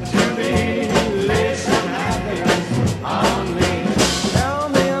to be. Lay some happiness on me. Tell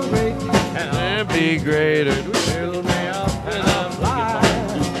me I'm great and be greater. Fill me up and I'm blind.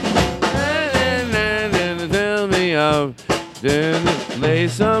 Tell me then lay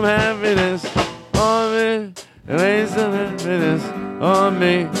some happiness on me. Lay some happiness on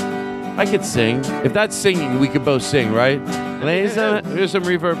me. I could sing. If that's singing, we could both sing, right? Here's some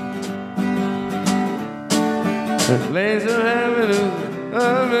reverb. Lay some happiness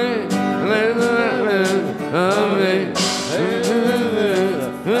on me. Lay some happiness on me. Lay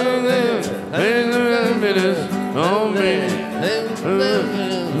some happiness on me.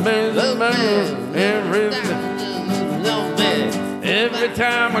 Every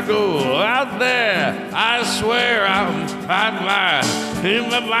time I go out there, I swear I'm fine. You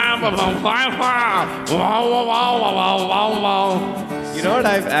know what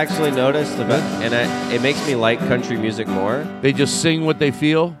I've actually noticed about, and it makes me like country music more. They just sing what they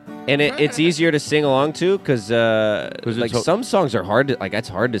feel, and it's easier to sing along to because some songs are hard to it's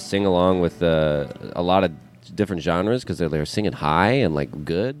hard to sing along with a lot of different genres because they're singing high and like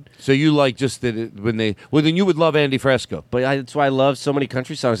good. So you like just that then you would love Andy Fresco. But that's why I love so many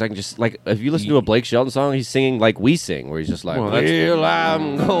country songs. I can just if you listen to a Blake Shelton song, he's singing like we sing, where he's just like, well,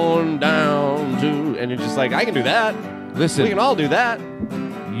 I'm going down to, and you're just like, I can do that. Listen, we can all do that.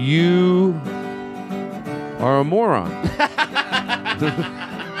 You are a moron.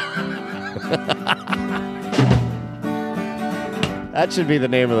 That should be the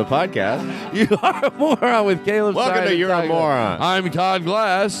name of the podcast. You are a moron with Caleb. Welcome to You're a Moron. I'm Todd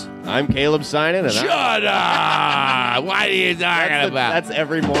Glass. I'm Caleb Sinan. And Shut up! What are you talking about? That's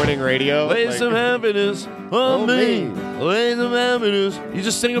every morning radio. Lay some happiness on me. Lay some happiness. You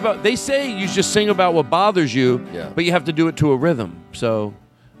just sing about. They say you just sing about what bothers you, but you have to do it to a rhythm. So,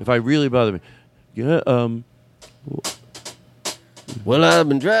 if I really bother me, Well, I've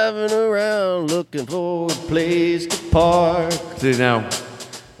been driving around looking for a place to park. See now.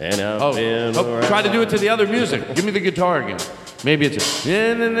 And I've been around. Try to do it to the other music. Give me the guitar again. Maybe it's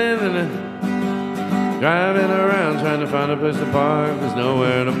driving around trying to find a place to park. There's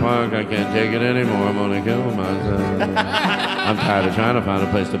nowhere to park. I can't take it anymore. I'm gonna kill myself. I'm tired of trying to find a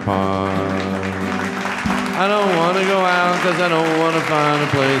place to park. I don't want to go out because I don't want to find a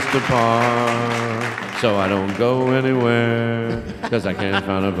place to park. So I don't go anywhere because I can't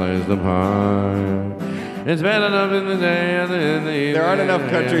find a place to park. It's bad enough in the day and in the evening. There aren't enough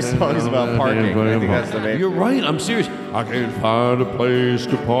country songs about parking. I think that's the main. You're right. I'm serious. I can't find a place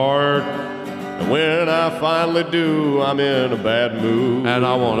to park. And when I finally do, I'm in a bad mood. And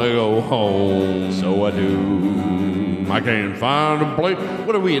I want to go home. So I do. I can't find a place.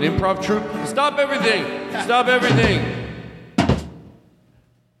 What are we, an improv troupe? Stop everything. Stop everything.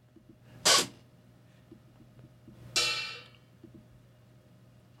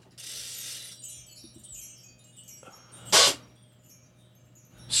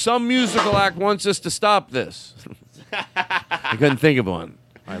 Some musical act wants us to stop this. I couldn't think of one.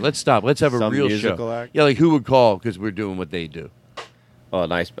 All right, let's stop. Let's have a Some real musical show. act? Yeah, like who would call because we're doing what they do. Oh,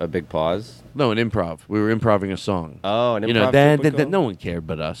 a big pause. No, an improv. We were improving a song. Oh, an improv. You know, that no one cared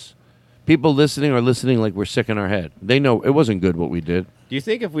but us. People listening are listening like we're sick in our head. They know it wasn't good what we did. Do you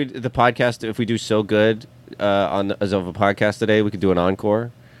think if we do so good as of a podcast today, we could do an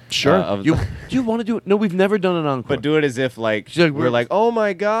encore? Sure. Do you want to do it? No, we've never done an encore. But do it as if we're like, oh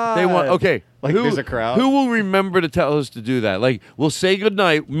my god. They want okay. Like there's a crowd. Who will remember to tell us to do that? Like we'll say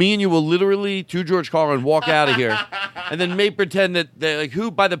goodnight. Me and you will literally to George Carlin walk out of here, and then may pretend that they like who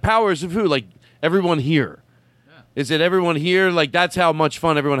by the powers of who like everyone here. Is it everyone here? Like that's how much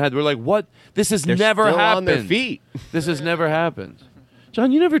fun everyone had. We're like, what? This has They're never still happened. on their feet. This has never happened.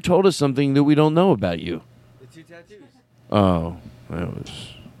 John, you never told us something that we don't know about you. The 2 tattoos. Oh, that was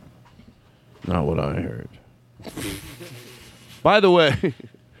not what I heard. By the way,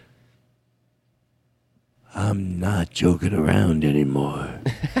 I'm not joking around anymore.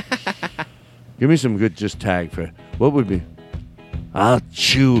 Give me some good just tag for what would be? I'll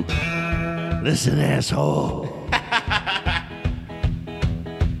chew. Listen, asshole.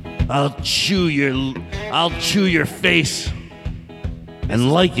 I'll chew your face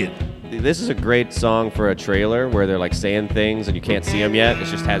and like it. This is a great song for a trailer where they're like saying things and you can't see them yet. It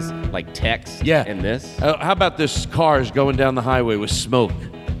just has like text. Yeah. In this. How about this cars going down the highway with smoke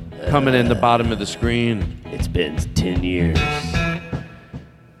coming in the bottom of the screen? It's been 10 years.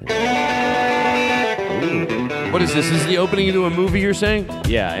 What is this? Is the opening to a movie you're saying?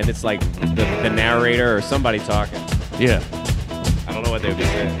 Yeah, and it's like the narrator or somebody talking. Yeah. I don't know what they would be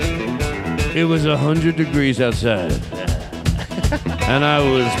saying. It was 100 degrees outside. And I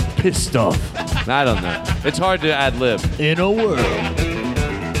was pissed off. I don't know. It's hard to ad-lib. In a world.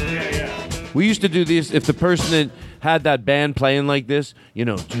 We used to do these, if the person that had that band playing like this, you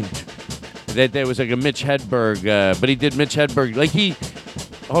know, that there was like a Mitch Hedberg, but he did Mitch Hedberg. Like he,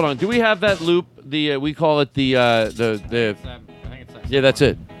 hold on, do we have that loop? We call it the I think it's yeah, that's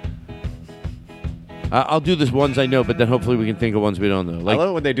it. I'll do this ones I know, but then hopefully we can think of ones we don't know. I Like,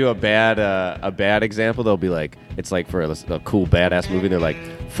 love when they do a bad example. They'll be like, it's like for a cool badass movie. They're like,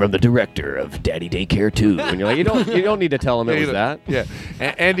 from the director of Daddy Daycare 2, and you're like, you don't need to tell them it was that. Yeah,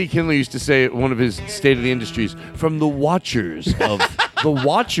 Andy Kinley used to say at one of his State of the Industries, from the watchers of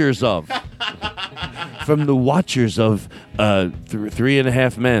from the watchers of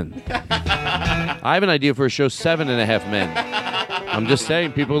 3.5 Men. I have an idea for a show, 7.5 Men. I'm just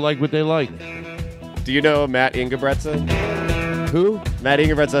saying, people like what they like. Do you know Matt Ingebretson? Who? Matt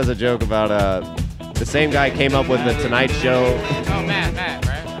Ingebretson has a joke about the same guy came up with the Tonight Show. Oh, Matt,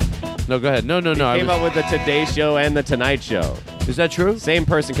 right? No, go ahead. No. He came up with the Today Show and the Tonight Show. Is that true? Same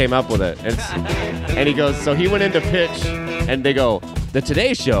person came up with it. And he goes, so he went in to pitch, and they go, the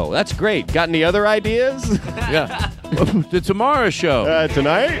Today Show, that's great. Got any other ideas? Yeah. The Tomorrow Show.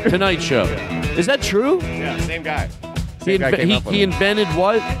 Tonight? Tonight Show. Is that true? Yeah, same guy. He invented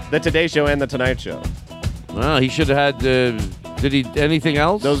what? The Today Show and the Tonight Show. Well, he should have had. Did he anything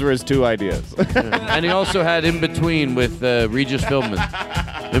else? Those were his 2 ideas. Yeah. And he also had In Between with Regis Philbin.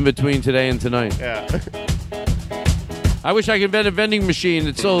 In Between Today and Tonight. Yeah. I wish I could invent a vending machine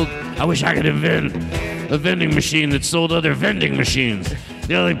that sold. I wish I could invent a vending machine that sold other vending machines.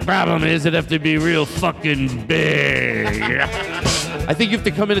 The only problem is it'd have to be real fucking big. I think you have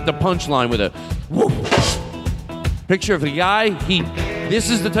to come in at the punchline with a whoop. Picture of the guy, this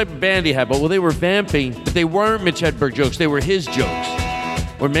is the type of band he had, but they were vamping, but they weren't Mitch Hedberg jokes, they were his jokes.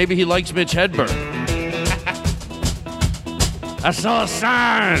 Or maybe he likes Mitch Hedberg. I saw a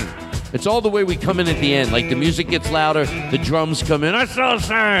sign. It's all the way we come in at the end. Like the music gets louder, the drums come in. I saw a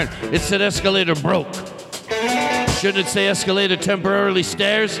sign. It said escalator broke. Shouldn't it say escalator temporarily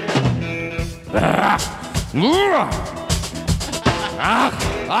stairs? You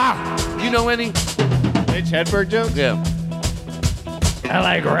know any? Mitch Hedberg jokes? Yeah. I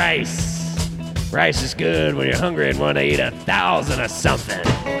like rice. Rice is good when you're hungry and want to eat 1,000 of something.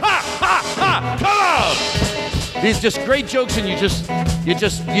 Come on! These just great jokes, and you get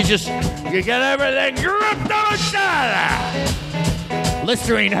everything gripped on each other.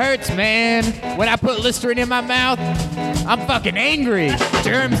 Listerine hurts, man. When I put Listerine in my mouth, I'm fucking angry.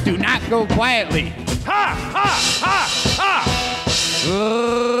 Germs do not go quietly. Ha! Ha! Ha!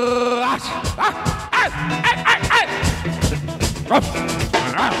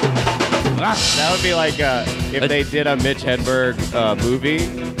 That would be like if they did a Mitch Hedberg movie.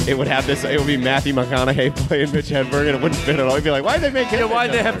 It would have this. It would be Matthew McConaughey playing Mitch Hedberg, and it wouldn't fit at all. It'd be like, why'd they make him? Yeah,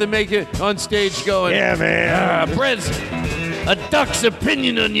 why'd they have to make it on stage going? Yeah, man. Brent's, a duck's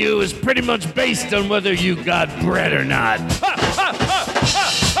opinion on you is pretty much based on whether you got bread or not.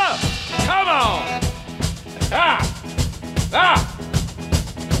 Come on!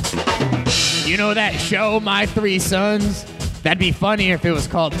 You know that show, My Three Sons? That'd be funny if it was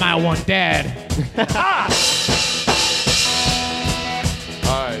called My One Dad.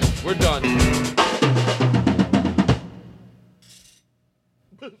 All right, we're done.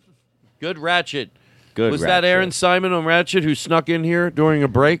 Good Ratchet. Good Was Ratchet. that Aaron Simon on Ratchet who snuck in here during a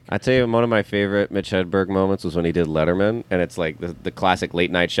break? I tell you, one of my favorite Mitch Hedberg moments was when he did Letterman, and it's like the classic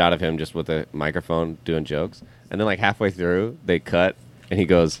late night shot of him just with a microphone doing jokes. And then like halfway through, they cut, and he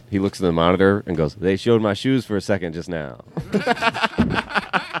looks at the monitor and goes, "They showed my shoes for a second just now."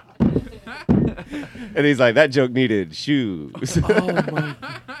 And he's like, "That joke needed shoes." Oh my!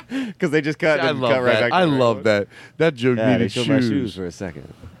 Because they just cut. I and love cut right that. back to I the love regular. that. That joke Yeah, they needed showed my shoes. shoes for a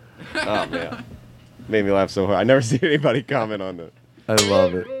second. Oh man, made me laugh so hard. I never seen anybody comment on that. I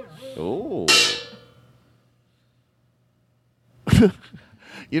love it. Oh.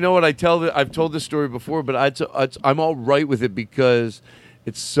 You know what? I've told this story before, but I'm all right with it because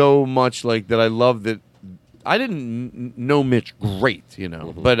it's so much like that. I love that. I didn't know Mitch great, you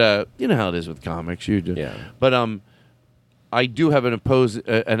know, but you know how it is with comics. You do, yeah. But I do have an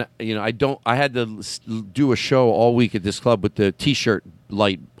and you know, I had to do a show all week at this club with the T-shirt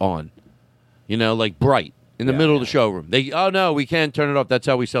light on, you know, like bright in the middle of the showroom. Oh no, we can't turn it off. That's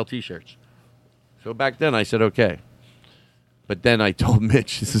how we sell T-shirts. So back then I said okay. But then I told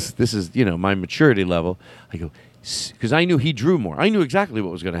Mitch, this is you know my maturity level. I go, because I knew he drew more. I knew exactly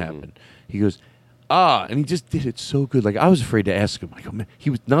what was going to happen. He goes, and he just did it so good. Like I was afraid to ask him. I go, man,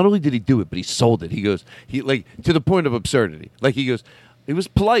 not only did he do it, but he sold it. He goes, like to the point of absurdity. Like he goes, it was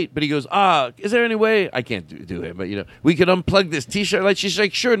polite, but he goes, is there any way I can't do it? But you know, we could unplug this T-shirt light. She's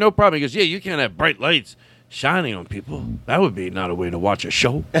like, sure, no problem. He goes, yeah, you can't have bright lights shining on people. That would be not a way to watch a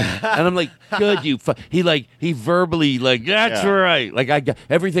show. And I'm like, good, he verbally like, that's right. Like I got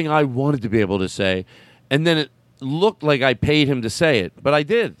everything I wanted to be able to say. And then it looked like I paid him to say it, but I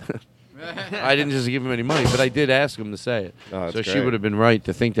did. I didn't just give him any money, but I did ask him to say it. Oh, so she great. would have been right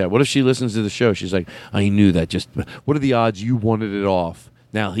to think that. What if she listens to the show? She's like, I knew that. Just what are the odds you wanted it off?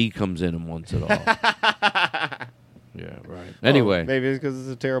 Now he comes in and wants it off. Yeah, right. Anyway. Well, maybe it's because it's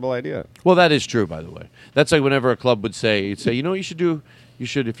a terrible idea. Well, that is true, by the way. That's like whenever a club would say, you know what you should do? You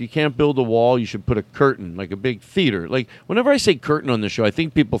should, if you can't build a wall, you should put a curtain, like a big theater. Like, whenever I say curtain on the show, I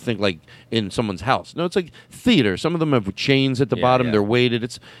think people think like in someone's house. No, it's like theater. Some of them have chains at the bottom. yeah. They're weighted.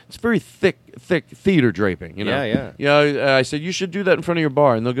 It's very thick theater draping, you know? Yeah. Yeah, I said, you should do that in front of your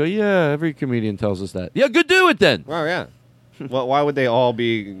bar. And they'll go, yeah, every comedian tells us that. Yeah, good, do it then. Well, yeah. Well, why would they all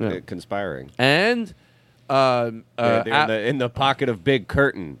be conspiring? And... they're in the pocket of Big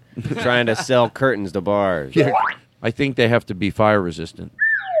Curtain, trying to sell curtains to bars. Yeah. I think they have to be fire resistant.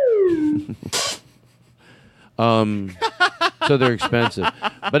 So they're expensive.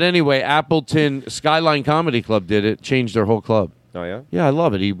 But anyway, Appleton Skyline Comedy Club did it, changed their whole club. Oh, yeah? Yeah, I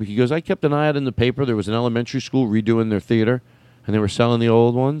love it. He goes, I kept an eye out in the paper. There was an elementary school redoing their theater, and they were selling the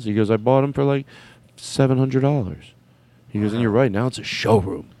old ones. He goes, I bought them for like $700. He goes, and you're right, now it's a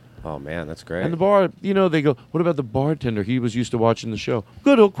showroom. Oh, man, that's great. And the bar, you know, they go, what about the bartender? He was used to watching the show.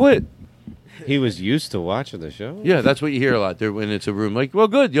 Good, he'll quit. He was used to watching the show. Yeah, that's what you hear a lot there when it's a room. Like, well,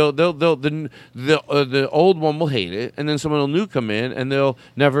 good. The old one will hate it, and then someone will new come in, and they'll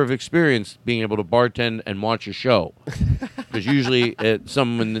never have experienced being able to bartend and watch a show. Because usually,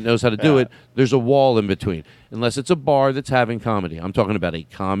 someone that knows how to do it, there's a wall in between. Unless it's a bar that's having comedy. I'm talking about a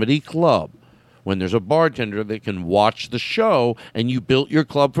comedy club. When there's a bartender that can watch the show, and you built your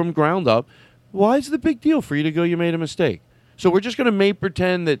club from ground up, why is the big deal for you to go, you made a mistake? So we're just going to make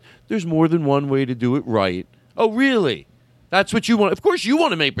pretend that there's more than one way to do it right. Oh, really? That's what you want? Of course you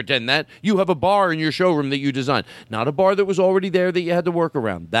want to make pretend that. You have a bar in your showroom that you designed. Not a bar that was already there that you had to work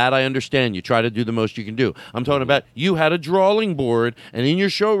around. That I understand. You try to do the most you can do. I'm talking about you had a drawing board, and in your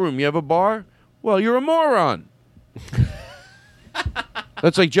showroom you have a bar? Well, you're a moron.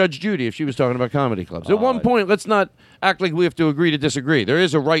 That's like Judge Judy if she was talking about comedy clubs. At one point, let's not act like we have to agree to disagree. There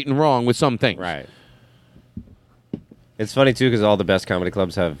is a right and wrong with some things. Right. It's funny, too, because all the best comedy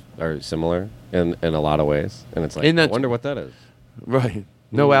clubs are similar in a lot of ways. And it's like, I wonder what that is. Right.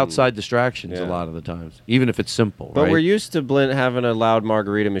 No outside distractions a lot of the times, even if it's simple. But right? we're used to having a loud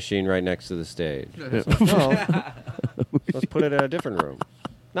margarita machine right next to the stage. Well, let's put it in a different room.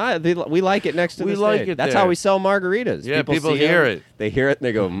 No, we like it next to the stage. That's how we sell margaritas. Yeah, people hear it. They hear it and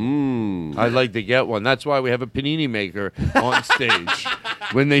they go, mmm. I'd like to get one. That's why we have a panini maker on stage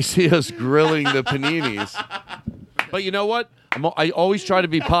when they see us grilling the paninis. But you know what? I always try to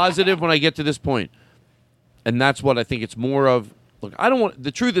be positive when I get to this point. And that's what I think it's more of. Look,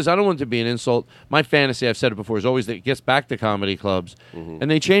 the truth is, I don't want it to be an insult. My fantasy, I've said it before, is always that it gets back to comedy clubs, and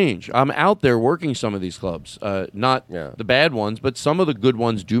they change. I'm out there working some of these clubs, not the bad ones, but some of the good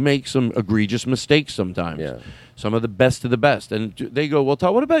ones do make some egregious mistakes sometimes. Yeah. Some of the best of the best. And they go, well,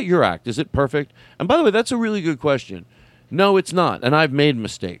 Todd, what about your act? Is it perfect? And by the way, that's a really good question. No, it's not. And I've made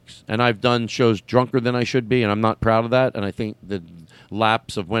mistakes. And I've done shows drunker than I should be, and I'm not proud of that. And I think the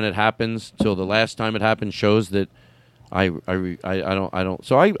lapse of when it happens till the last time it happened shows that I don't.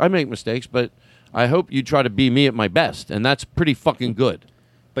 So I make mistakes, but I hope you try to be me at my best, and that's pretty fucking good.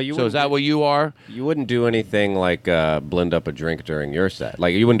 But you so is that what you are? You wouldn't do anything like blend up a drink during your set.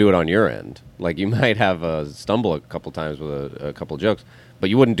 Like you wouldn't do it on your end. Like you might have stumble a couple times with a couple jokes, but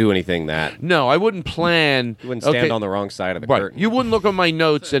you wouldn't do anything that. No, I wouldn't plan. You wouldn't stand on the wrong side of the curtain. You wouldn't look at my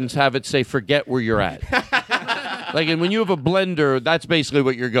notes and have it say "forget where you're at." Like, and when you have a blender, that's basically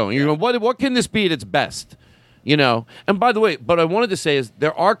what you're going. You're going, what can this be at its best? You know, and by the way, what I wanted to say is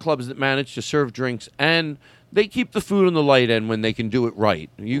there are clubs that manage to serve drinks and they keep the food on the light end when they can do it right.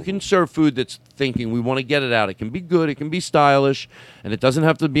 You can serve food that's thinking we want to get it out. It can be good, it can be stylish, and it doesn't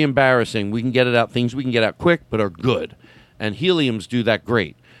have to be embarrassing. We can get it out, things we can get out quick but are good. And Heliums do that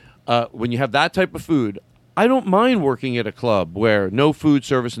great. When you have that type of food, I don't mind working at a club where no food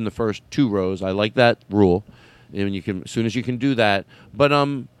service in the first 2 rows. I like that rule. And you can, as soon as you can do that. But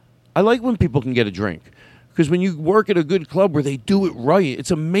I like when people can get a drink. Because when you work at a good club where they do it right, it's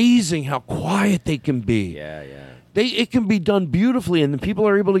amazing how quiet they can be. Yeah. It can be done beautifully, and the people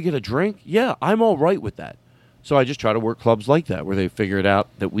are able to get a drink. Yeah, I'm all right with that. So I just try to work clubs like that, where they figure it out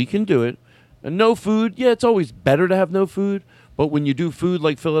that we can do it. And no food, yeah, it's always better to have no food. But when you do food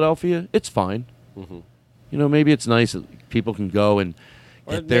like Philadelphia, it's fine. Mm-hmm. You know, maybe it's nice that people can go and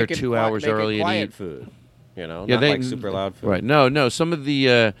get there 2 hours early and eat food. You know, not like super loud food. Right? No. Some of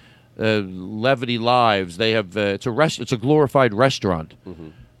the Levity Lives, they have it's a glorified restaurant. Mm-hmm.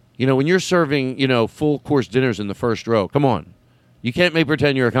 You know, when you're serving full course dinners in the first row, come on, you can't make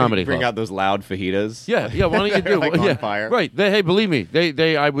pretend you're a comedy Bring club. out those loud fajitas. Yeah. Why don't you do like on fire. Right? Hey, believe me,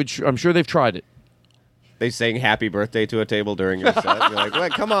 I'm sure they've tried it. They sang "Happy Birthday" to a table during your set. You're like,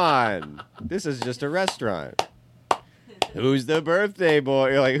 "What? Come on, this is just a restaurant." Who's the birthday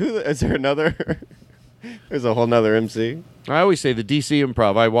boy? You're like, who? Is there another? There's a whole nother MC. I always say the DC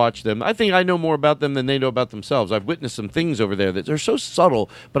Improv, I watch them. I think I know more about them than they know about themselves. I've witnessed some things over there that are so subtle,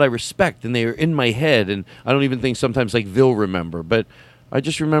 but I respect, and they are in my head, and I don't even think sometimes like they'll remember. But I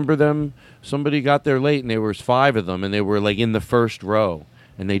just remember them, somebody got there late, and there was 5 of them, and they were like in the first row,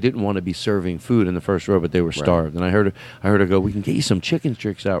 and they didn't want to be serving food in the first row, but they were starved. Right. And I heard her go, we can get you some chicken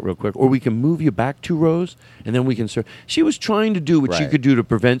strips out real quick, or we can move you back 2 rows, and then we can serve. She was trying to do what she could do to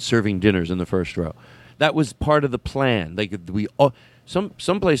prevent serving dinners in the first row. That was part of the plan. Some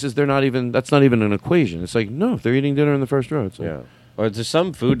places that's not even an equation. It's like, no, if they're eating dinner in the first row. It's like, yeah. Or there's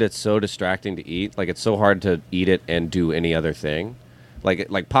some food that's so distracting to eat. Like it's so hard to eat it and do any other thing.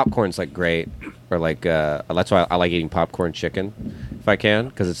 Like popcorn's like great, or like that's why I like eating popcorn chicken if I can,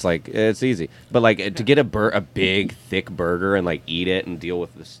 because it's easy. But like to get a big thick burger and like eat it and deal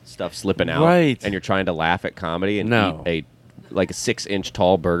with the stuff slipping out, right? And you're trying to laugh at comedy and eat a like a 6-inch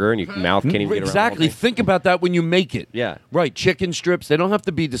tall burger, and your mouth can't even get around. Exactly. Think about that when you make it. Yeah. Right. Chicken strips. They don't have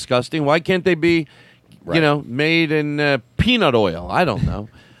to be disgusting. Why can't they be, made in peanut oil? I don't know.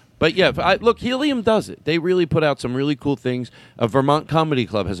 But yeah, look, Helium does it. They really put out some really cool things. Vermont Comedy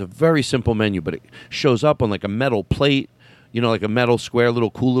Club has a very simple menu, but it shows up on like a metal plate, like a metal square,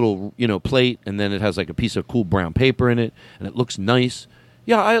 cool little plate, and then it has like a piece of cool brown paper in it, and it looks nice.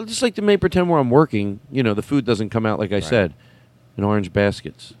 Yeah, I just like to pretend where I'm working. The food doesn't come out, like I said, in orange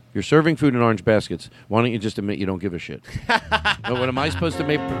baskets. You're serving food in orange baskets. Why don't you just admit you don't give a shit? What am I supposed to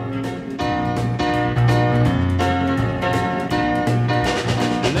make?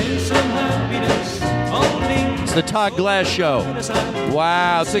 It's the Todd Glass Show.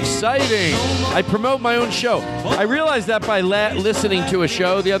 Wow, it's exciting. I promote my own show. I realized that by listening to a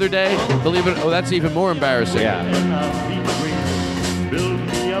show the other day. Believe it. Oh, that's even more embarrassing. Yeah. Build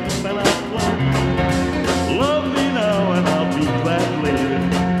me up and I'll fly. Love me now and I'll be glad later.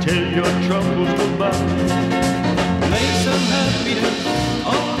 Tell your troubles goodbye. Lay some happiness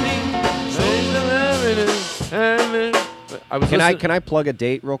on me. Lay some happiness. Can I plug a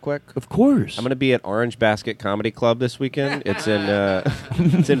date real quick? Of course. I'm going to be at Orange Basket Comedy Club this weekend. It's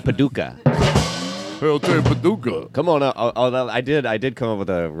in Paducah. I'll tell you, Paducah. Come on up. I did come up with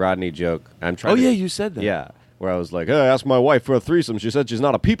a Rodney joke. I'm trying. Oh yeah, you said that. Yeah, where I was like, "Hey, I asked my wife for a threesome. She said she's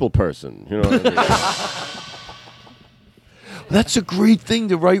not a people person." You know what I mean? That's a great thing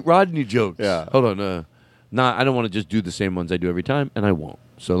to write Rodney jokes. Yeah. Hold on. I don't want to just do the same ones I do every time, and I won't.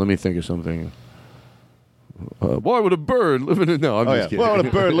 So let me think of something. Why would a bird live in a... No, I'm just kidding. Why would a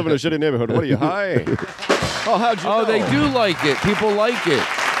bird live in a shitty neighborhood? What are you, high? Oh, how'd you know? They do like it. People like it.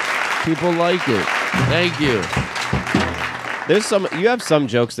 People like it. Thank you. You have some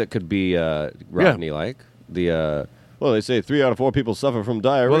jokes that could be Rodney-like. Well, they say 3 out of 4 people suffer from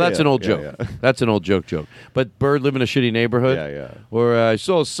diarrhea. Well, that's an old joke. Yeah. That's an old joke. But bird live in a shitty neighborhood? Yeah. Or I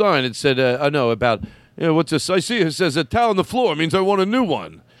saw a sign that said, about, what's this? I see it says a towel on the floor means I want a new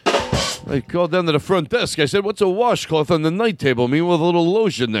one. I called down to the front desk. I said, what's a washcloth on the night table mean with a little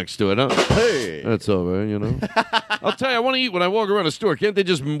lotion next to it, huh? Hey. That's all right, I'll tell you, I want to eat when I walk around a store. Can't they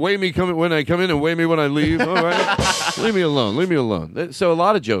just weigh me when I come in and weigh me when I leave? All right. Leave me alone. So a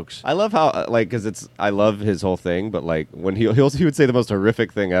lot of jokes. I love how, because I love his whole thing, but, when he would say the most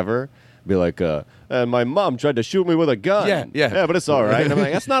horrific thing ever, be like, and my mom tried to shoot me with a gun. Yeah. Yeah, but it's all right. And I'm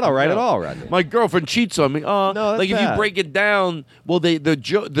like, that's not all right at all, Rodney. My girlfriend cheats on me. Oh, no, that's if you bad. break it down, well,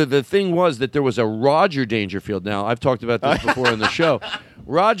 the thing was that there was a Roger Dangerfield. Now, I've talked about this before on the show.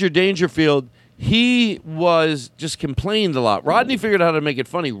 Roger Dangerfield, he was just complained a lot. Rodney figured out how to make it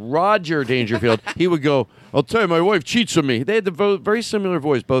funny. Roger Dangerfield, he would go, I'll tell you, my wife cheats on me. They had the very similar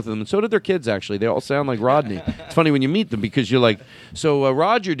voice, both of them. And so did their kids, actually. They all sound like Rodney. It's funny when you meet them because you're like... So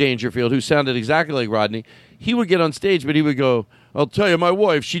Roger Dangerfield, who sounded exactly like Rodney, he would get on stage, but he would go, I'll tell you, my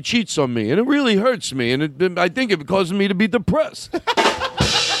wife, she cheats on me, and it really hurts me, and I think it causes me to be depressed.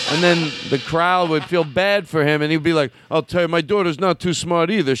 And then the crowd would feel bad for him, and he'd be like, I'll tell you, my daughter's not too smart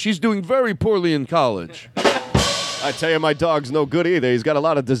either. She's doing very poorly in college. I tell you, my dog's no good either. He's got a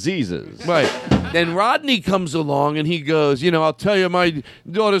lot of diseases. Right. Then Rodney comes along, and he goes, I'll tell you, my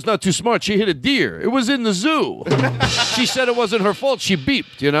daughter's not too smart. She hit a deer. It was in the zoo. She said it wasn't her fault. She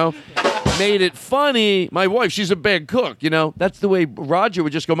beeped, Made it funny. My wife, she's a bad cook, That's the way Roger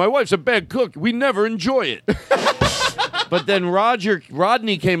would just go, my wife's a bad cook. We never enjoy it. But then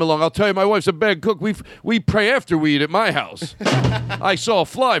Rodney came along. I'll tell you, my wife's a bad cook. We pray after we eat at my house. I saw a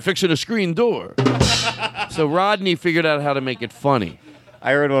fly fixing a screen door. So Rodney figured out how to make it funny.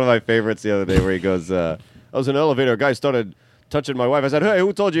 I heard one of my favorites the other day where he goes, I was in an elevator. A guy started touching my wife. I said, hey,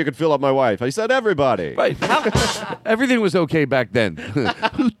 who told you could fill up my wife? He said, everybody. Right. Everything was okay back then.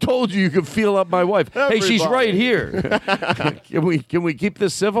 Who told you could feel up my wife? Everybody. Hey, she's right here. Can we keep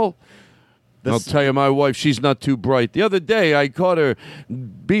this civil? I'll tell you, my wife, she's not too bright. The other day, I caught her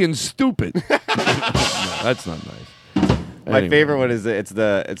being stupid. No, that's not nice. My favorite one is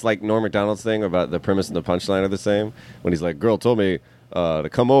it's like Norm Macdonald's thing about the premise and the punchline are the same. When he's like, girl told me to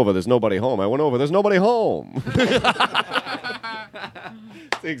come over, there's nobody home. I went over, there's nobody home. It's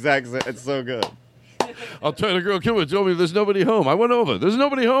the exact same. It's so good. I'll tell the girl, come on, told me there's nobody home. I went over, there's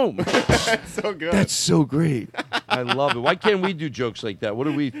nobody home. That's so good. That's so great. I love it. Why can't we do jokes like that? What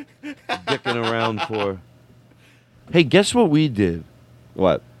are we dicking around for? Hey, guess what we did?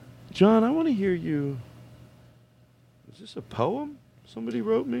 What? John, I want to hear you. Is this a poem somebody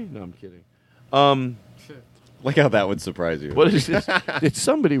wrote me? No, I'm kidding. Like how that would surprise you. What is this? Did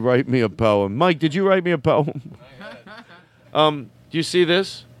somebody write me a poem? Mike, did you write me a poem? Do you see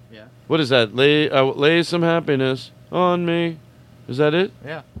this? Yeah. What is that? Lay some happiness on me. Is that it?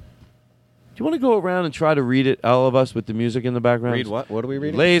 Yeah. you want to go around and try to read it, all of us, with the music in the background? Read what? What are we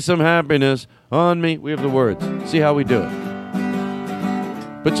reading? Lay some happiness on me. We have the words. See how we do it.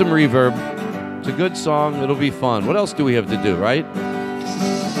 Put some reverb. It's a good song. It'll be fun. What else do we have to do, right?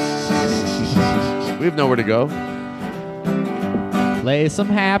 We have nowhere to go. Lay some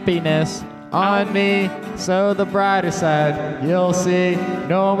happiness on me, so the brighter side you'll see.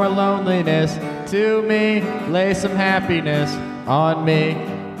 No more loneliness to me. Lay some happiness on me.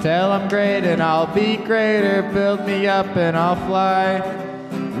 Tell I'm great and I'll be greater. Build me up and I'll fly.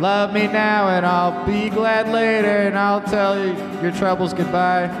 Love me now and I'll be glad later. And I'll tell you your troubles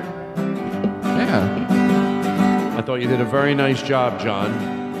goodbye. Yeah. I thought you did a very nice job, John.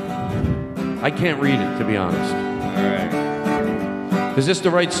 I can't read it, to be honest. All right. Is this the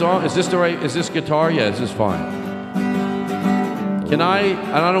right song? Is this guitar? Yeah, this is fine. Can I,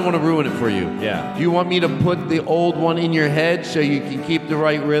 and I don't want to ruin it for you. Yeah. Do you want me to put the old one in your head so you can keep the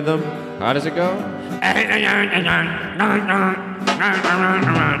right rhythm? How does it go?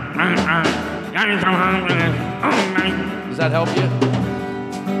 Does that help you?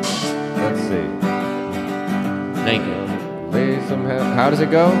 Let's see. Thank you. Lay some how does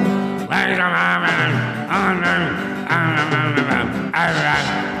it go?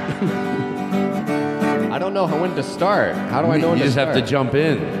 I don't know when to start. How do I know when to start? You just have to jump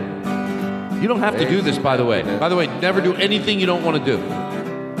in. You don't have to do this, by the way. By the way, never do anything you don't want to do.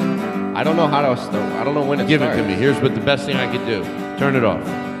 I don't know how to start. I don't know when to Give start. it to me. Here's what the best thing I could do. Turn it off.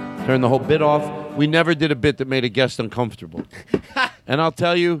 Turn the whole bit off. We never did a bit that made a guest uncomfortable. And I'll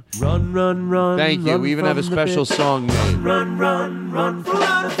tell you. Run, run, run. Thank you. Run We even have a from the special bit. song made. Run, run, run.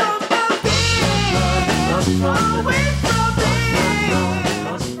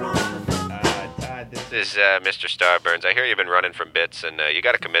 This is Mr. Starburns. I hear you've been running from bits, and you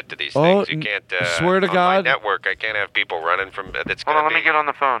got to commit to these Oh, things. You can't. swear to on God. my network, I can't have people running from. That's Hold on, gonna let me get on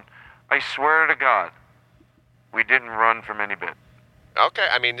the phone. I swear to God, we didn't run from any bit. Okay,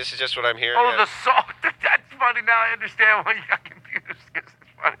 I mean, this is just what I'm hearing. Oh, the song. That's funny. Now I understand why you got confused. 'Cause it's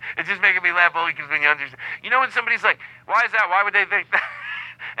funny. It's just making me laugh only because when you understand. You know when somebody's like, why is that? Why would they think that?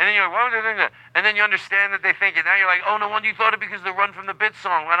 And then you're like, why would they think that? And then you understand that they think it. Now you're like, oh, no wonder you thought it because of the Run from the Bit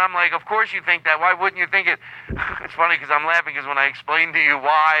song. And I'm like, of course you think that. Why wouldn't you think it? It's funny because I'm laughing because when I explained to you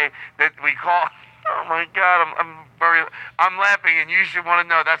why that we call. Oh, my God. I'm laughing, and you should want to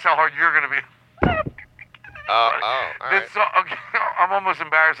know that's how hard you're going to be. all right. This song, okay, I'm almost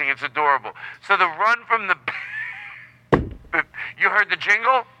embarrassing. It's adorable. So the Run from the you heard the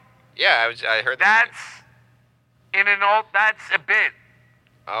jingle? Yeah, I heard that. That's a bit.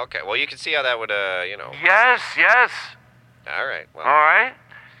 Okay, well, you can see how that would, you know. Yes. All right. Well, All right.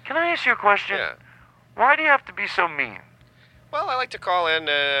 Can I ask you a question? Yeah. Why do you have to be so mean? Well, I like to call in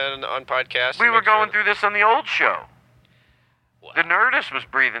on podcasts. We and were make sure going through this on the old show. The Nerdist was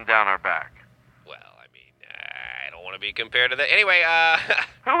breathing down our back. I don't want to be compared to that. Anyway,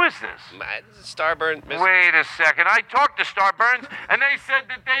 Who is this? Starburns. Wait a second. I talked to Starburns, and they said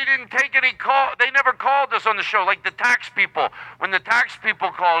that they didn't take any call. They never called us on the show, like the tax people. When the tax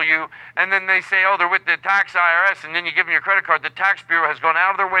people call you, and then they say, oh, they're with the tax IRS, and then you give them your credit card, the tax bureau has gone out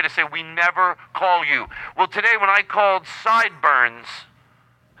of their way to say, we never call you. Well, today when I called Sideburns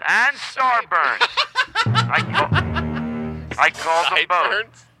and Starburns, I called them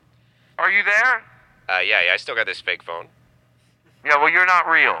both. Are you there? Yeah, I still got this fake phone. Yeah, well, you're not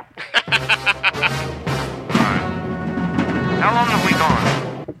real. All right. How long have we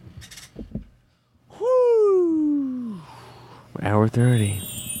gone? Hour 30.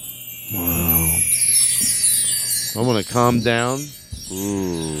 Wow. I want to calm down.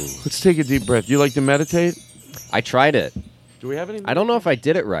 Let's take a deep breath. You like to meditate? I tried it. Do we have any? I don't know if I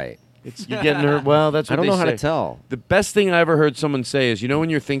did it right. You're getting hurt. Well, that's what I don't they know how say. to tell. The best thing I ever heard someone say is, you know,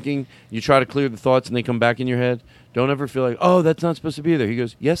 when you're thinking, you try to clear the thoughts and they come back in your head. Don't ever feel like, oh, that's not supposed to be there. He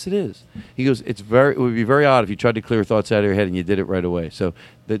goes, yes, it is. He goes, it would be very odd if you tried to clear thoughts out of your head and you did it right away. So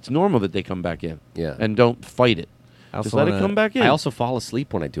it's normal that they come back in. Yeah. And don't fight it. Just let it come back in. I also fall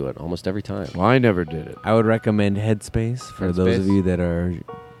asleep when I do it almost every time. Well, I never did it. I would recommend Headspace for those of you that are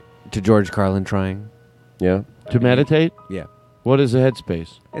to George Carlin trying. Yeah. To meditate? Yeah. What is a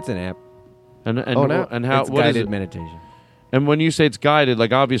Headspace? It's an app. And no. how? It's what is guided it? meditation. And when you say it's guided,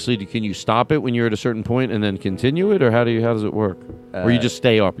 like obviously, can you stop it when you're at a certain point and then continue it, or how does it work? Or you just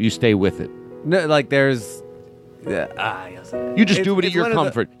stay up, you stay with it. No, like there's. Yes. You just do it at your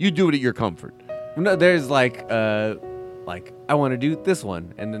comfort. You do it at your comfort. No, there's like I want to do this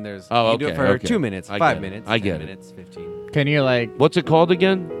one, and then there's Oh, you do it okay, for okay. 2 minutes, I 5 get it. minutes, I 10 get it. minutes, 15. Can you like? What's it called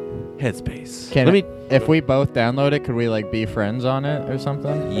again? Headspace. If we both download it, could we like be friends on it or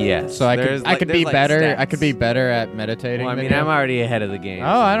something? Yes. So I There's could be like better. stats. I could be better at meditating. Well, I than mean, you. I'm already ahead of the game.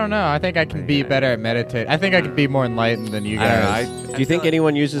 Oh, I don't know. I think I can be better at meditating. I think I could be more enlightened than you guys. Do you think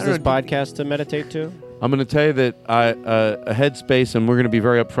anyone uses this podcast to meditate too? I'm going to tell you that a Headspace, and we're going to be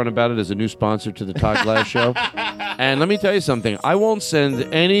very upfront about it, is a new sponsor to the Todd Glass Show. And let me tell you something. I won't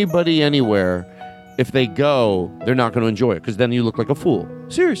send anybody anywhere. If they go, they're not going to enjoy it because then you look like a fool.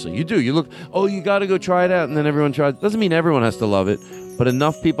 Seriously, you do. You look, oh, you got to go try it out, and then everyone tries. Doesn't mean everyone has to love it, but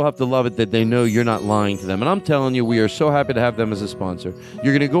enough people have to love it that they know you're not lying to them. And I'm telling you, we are so happy to have them as a sponsor.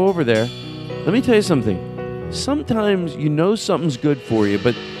 You're going to go over there. Let me tell you something. Sometimes you know something's good for you,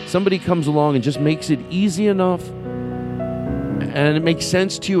 but somebody comes along and just makes it easy enough, and it makes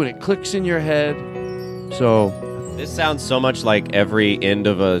sense to you, and it clicks in your head. So this sounds so much like every end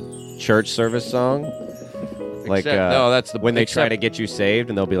of a church service song. Like no, that's when they try to get you saved,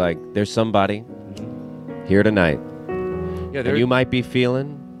 and they'll be like, "There's somebody here tonight, yeah, and you might be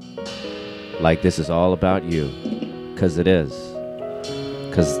feeling like this is all about you, because it is."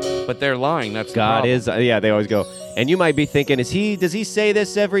 But they're lying. That's God the is. Yeah, they always go. And you might be thinking, does he say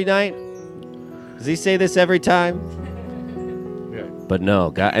this every night? Does he say this every time? Yeah. But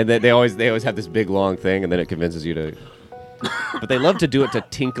no, God, and they always have this big long thing, and then it convinces you to. But they love to do it to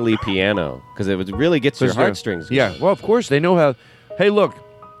tinkly piano because it really gets your heartstrings. Yeah, well, of course they know how. Hey, look,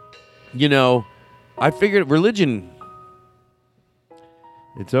 I figured religion.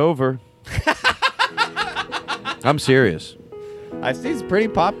 It's over. I'm serious. I see it's pretty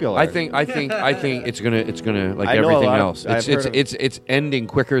popular. I think it's gonna like I know everything a lot of- else. I've heard of- It's ending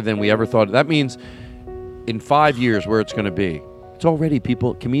quicker than we ever thought. That means in 5 years where it's gonna be. It's already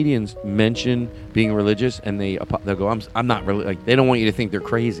comedians mention being religious, and they'll go, I'm not really, like, they don't want you to think they're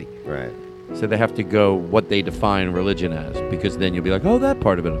crazy. Right. So they have to go what they define religion as, because then you'll be like, oh, that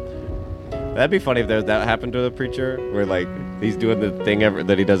part of it. That'd be funny if that happened to the preacher, where like he's doing the thing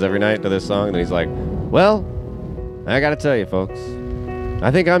that he does every night to this song, and he's like, well, I gotta tell you, folks,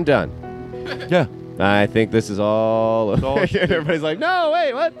 I think I'm done. Yeah. I think this is all. Everybody's like, no,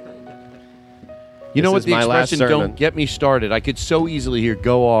 wait, what? You know This what, the is my last expression, sermon. don't get me started. I could so easily here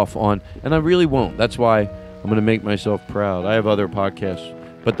go off on, and I really won't. That's why I'm going to make myself proud. I have other podcasts,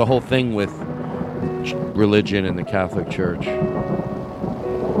 but the whole thing with religion and the Catholic Church.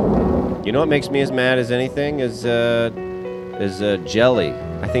 You know what makes me as mad as anything is jelly.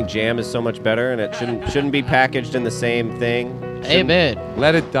 I think jam is so much better, and it shouldn't be packaged in the same thing. Amen.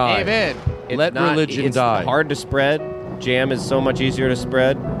 Let it die. Amen. Let religion die. It's hard to spread. Jam is so much easier to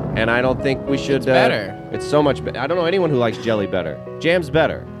spread, and I don't think we should. It's better. It's so much better. I don't know anyone who likes jelly better. Jam's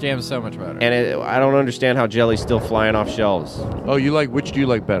better. Jam's so much better. And I don't understand how jelly's still flying off shelves. Oh, which do you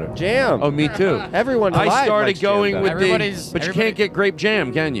like better? Jam. Oh, me too. Everyone. I alive started likes jam going better. with but you can't get grape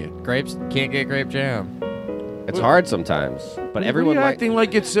jam, can you? Grapes can't get grape jam. It's hard sometimes, but everyone You're acting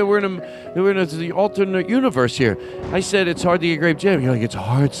like it's we're in the alternate universe here. I said it's hard to get grape jam. You're like, it's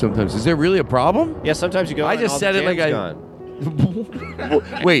hard sometimes. Is there really a problem? Yeah, sometimes you go. I and just all said the it like jam's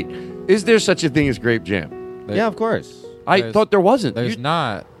gone. Wait, is there such a thing as grape jam? Yeah, of course. I thought there wasn't. There's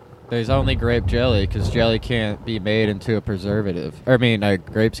not. There's only grape jelly because jelly can't be made into a preservative.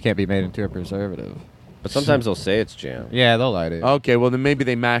 Grapes can't be made into a preservative. But sometimes they'll say it's jam. Yeah, they'll lie to you. Okay, well then maybe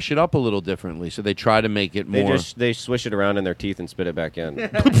they mash it up a little differently, so they try to make it more. They swish it around in their teeth and spit it back in.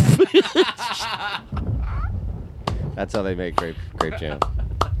 That's how they make grape jam.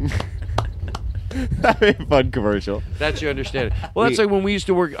 That'd be a fun commercial. That's your understanding. Well, that's like when we used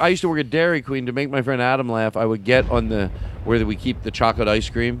to work. I used to work at Dairy Queen. To make my friend Adam laugh, I would get on where we keep the chocolate ice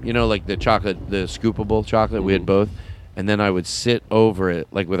cream. You know, like the scoopable chocolate. We had both. And then I would sit over it,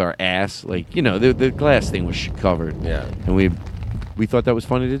 like with our ass, like, the glass thing was covered. Yeah. And we thought that was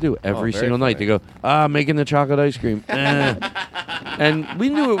funny to do every very single night. To go, making the chocolate ice cream. And we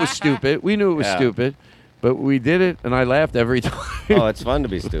knew it was stupid. Stupid. But we did it, and I laughed every time. Oh, it's fun to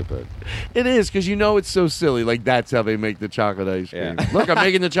be stupid. It is, because it's so silly. Like, that's how they make the chocolate ice cream. Yeah. Look, I'm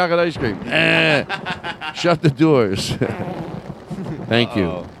making the chocolate ice cream. Shut the doors. Thank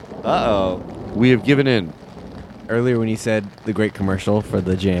you. Uh-oh. We have given in. Earlier when you said the great commercial for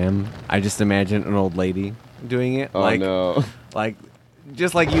the jam, I just imagined an old lady doing it. Oh, no. Like,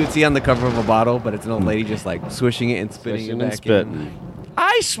 just like you would see on the cover of a bottle, but it's an old lady just like swishing it and spitting it back in.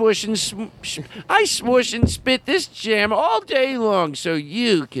 I swish and spit this jam all day long so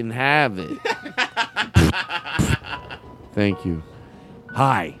you can have it. Thank you.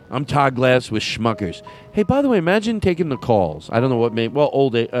 Hi, I'm Todd Glass with Schmuckers. Hey, by the way, imagine taking the calls. I don't know what made... Well,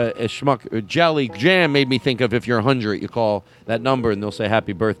 Jelly Jam made me think of if you're 100, you call that number and they'll say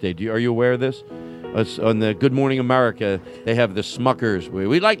happy birthday. Are you aware of this? On the Good Morning America, they have the Smuckers.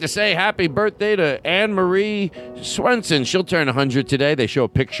 We'd like to say happy birthday to Anne Marie Swenson. She'll turn 100 today. They show a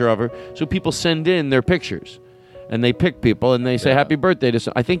picture of her. So people send in their pictures. And they pick people and they say happy birthday to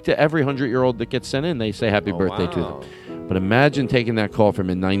some. I think to every 100-year-old that gets sent in, they say happy birthday to them. But imagine taking that call from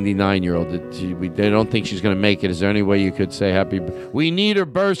a 99-year-old that they don't think she's going to make it. Is there any way you could say happy? We need her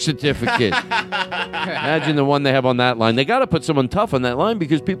birth certificate. Imagine the one they have on that line. They got to put someone tough on that line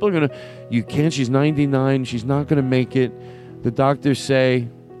because people are going to. You can't. She's 99. She's not going to make it. The doctors say,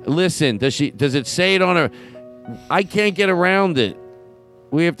 listen. Does it say it on her? I can't get around it.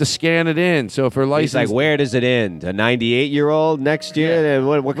 We have to scan it in. So if her license, he's like, where does it end? A 98-year-old next year? Yeah.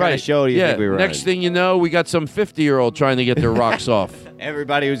 What kind of show do you think we run? Next thing you know, we got some 50-year-old trying to get their rocks off.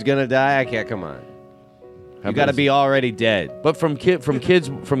 Everybody who's gonna die, I can't. Come on, you got to be already dead. But from kids to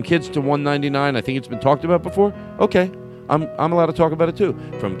 199, I think it's been talked about before. Okay, I'm allowed to talk about it too.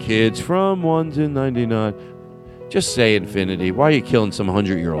 From kids from 1 to 99, just say infinity. Why are you killing some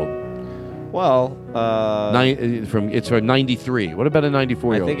 100-year-old? Well, it's for 93. What about a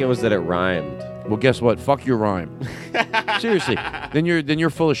 94-year-old? I think it was that it rhymed. Well, guess what? Fuck your rhyme. Seriously, then you're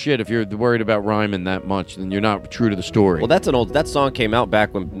full of shit if you're worried about rhyming that much. Then you're not true to the story. Well, that song came out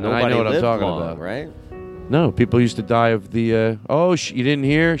back when nobody I know what lived I'm talking long, about, right? No, people used to die of the. You didn't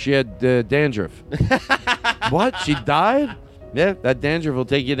hear? She had dandruff. What? She died? Yeah, that dandruff will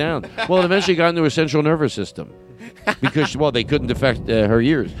take you down. Well, it eventually got into her central nervous system. Because they couldn't affect her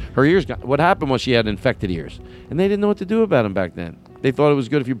ears. Her ears what happened was she had infected ears, and they didn't know what to do about them back then. They thought it was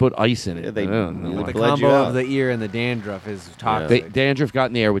good if you put ice in it. The combo of the ear and the dandruff is toxic. Dandruff got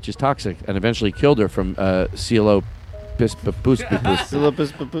in the air, which is toxic, and eventually killed her from I'll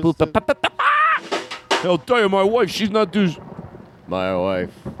tell you, my wife, she's not too. My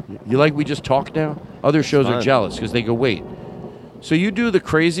wife. You like we just talked now? Other shows are jealous because they go, wait. So you do the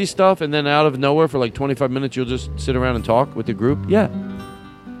crazy stuff, and then out of nowhere for like 25 minutes, you'll just sit around and talk with the group? Yeah,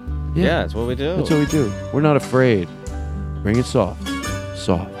 that's what we do. That's what we do. We're not afraid. Bring it soft.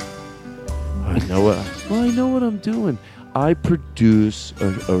 I know what I'm doing. I produce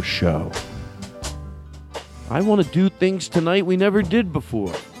a show. I want to do things tonight we never did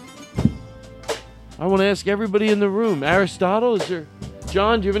before. I want to ask everybody in the room. Aristotle,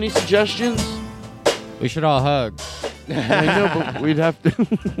 John, do you have any suggestions? We should all hug. I know, but we'd have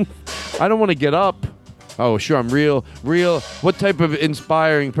to. I don't want to get up. Oh, sure, I'm real. What type of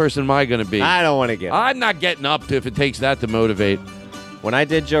inspiring person am I going to be? I don't want to get up. I'm not getting up if it takes that to motivate. When I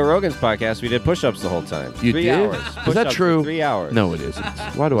did Joe Rogan's podcast, we did push-ups the whole time. You 3 did? hours. Is that true? 3 hours. No, it isn't.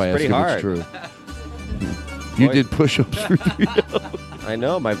 Why do I ask if it's true? You did push-ups for 3 hours. I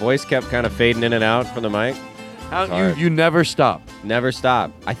know. My voice kept kind of fading in and out from the mic. You never stop. Never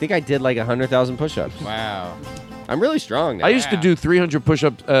stop. I think I did like 100,000 push-ups. Wow. I'm really strong now. I used to do 300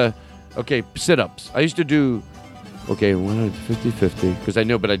 push-ups, sit-ups. I used to do, 50-50, because I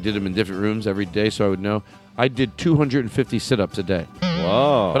know, but I did them in different rooms every day, so I would know. I did 250 sit-ups a day.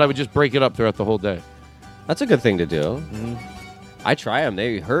 Whoa. But I would just break it up throughout the whole day. That's a good thing to do. Mm-hmm. I try them.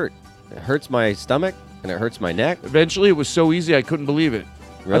 They hurt. It hurts my stomach, and it hurts my neck. Eventually, it was so easy, I couldn't believe it.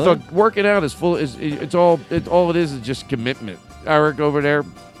 Really? I thought working out is all it is just commitment. Eric over there.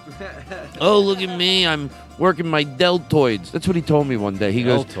 Oh, look at me. I'm working my deltoids. That's what he told me one day. He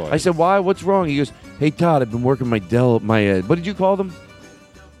goes, I said, why? What's wrong? He goes, hey, Todd, I've been working my what did you call them?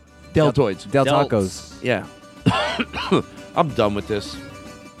 Deltoids. Del tacos. Yeah. I'm done with this.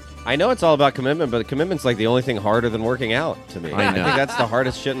 I know it's all about commitment, but commitment's like the only thing harder than working out to me. I know. think that's the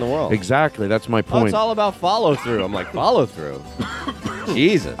hardest shit in the world. Exactly. That's my point. Oh, it's all about follow-through. I'm like, follow-through?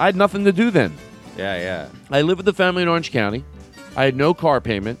 Jesus. I had nothing to do then. Yeah. I lived with the family in Orange County. I had no car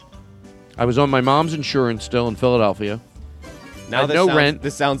payment. I was on my mom's insurance still in Philadelphia. Now rent.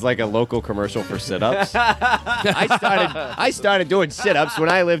 This sounds like a local commercial for sit-ups. I started doing sit-ups when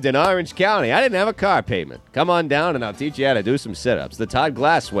I lived in Orange County. I didn't have a car payment. Come on down and I'll teach you how to do some sit-ups. The Todd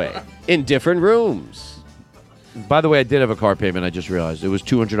Glass way. In different rooms. By the way, I did have a car payment. I just realized it was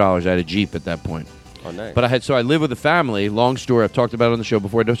 $200. I had a Jeep at that point. Oh, nice. But I lived with a family. Long story. I've talked about it on the show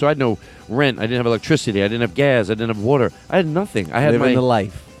before. So I had no rent. I didn't have electricity. I didn't have gas. I didn't have water. I had nothing. I had living the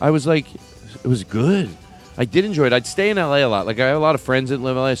life. I was like, it was good. I did enjoy it. I'd stay in L.A. a lot. Like, I have a lot of friends that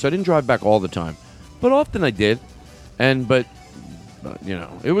live in L.A., so I didn't drive back all the time. But often I did. But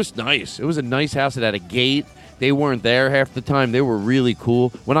it was nice. It was a nice house. It had a gate. They weren't there half the time. They were really cool.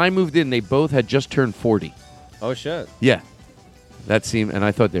 When I moved in, they both had just turned 40. Oh, shit. Yeah. That seemed, and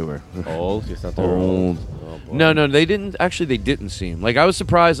I thought they were old. You thought they were old? Oh, no, they didn't. Actually, they didn't seem like. I was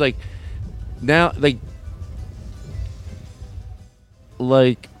surprised. Like now,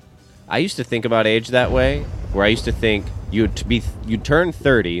 like I used to think about age that way, where I used to think you'd turn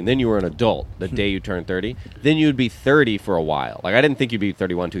 30, and then you were an adult the day you turned 30. Then you'd be 30 for a while. Like I didn't think you'd be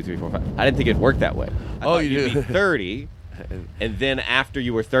 31, 2, 3, 4, 5. I didn't think it'd work that way. I thought you'd be 30, and then after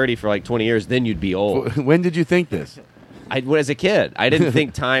you were 30 for like 20 years, then you'd be old. When did you think this? As a kid, I didn't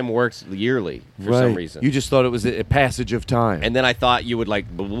think time works yearly for some reason. You just thought it was a passage of time. And then I thought you would like,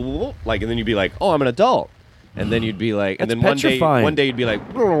 and then you'd be like, oh, I'm an adult. And then you'd be like, and That's then petrifying. one day you'd be like,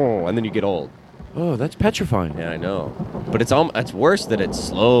 and then you get old. Oh, that's petrifying. Yeah, I know. But it's worse that it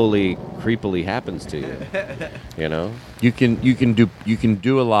slowly, creepily happens to you. You know? You can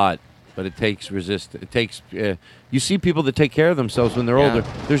do a lot, but it takes resistance. It takes. You see people that take care of themselves when they're older.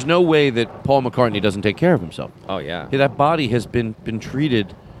 There's no way that Paul McCartney doesn't take care of himself. Oh yeah. That body has been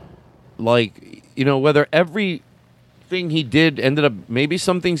treated like, whether everything he did maybe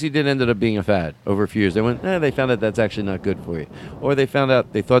some things he did ended up being a fad over a few years. They went, they found out that's actually not good for you, or they found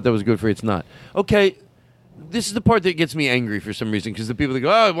out they thought that was good for you. It's not. Okay. This is the part that gets me angry for some reason, because the people that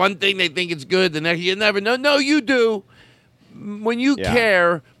go, oh, one thing they think it's good, the next you never know. No, you do. When you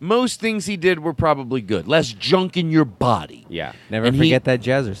care, most things he did were probably good. Less junk in your body. Yeah. Never forget that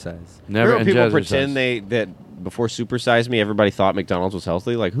jazzercise. Never. Remember people pretend that before Super Size Me, everybody thought McDonald's was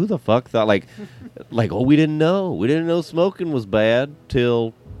healthy. Like, who the fuck thought like, oh, we didn't know. We didn't know smoking was bad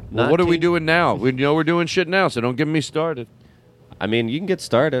till. Well, what are we doing now? We know we're doing shit now, so don't get me started. I mean, you can get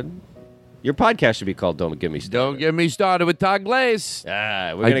started. Your podcast should be called "Don't Get Me Started." Don't get me started with Todd Glaze.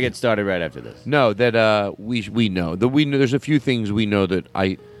 We're gonna get started right after this. No, that we know that we know. There's a few things we know that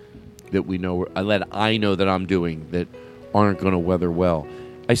I know that I'm doing that aren't going to weather well.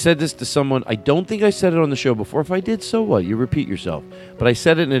 I said this to someone. I don't think I said it on the show before. If I did, so what? You repeat yourself. But I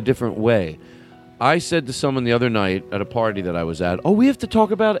said it in a different way. I said to someone the other night at a party that I was at, "Oh, we have to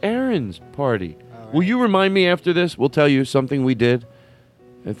talk about Aaron's party. Right. Will you remind me after this? We'll tell you something we did."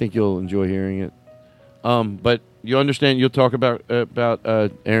 I think you'll enjoy hearing it. But you understand, you'll talk about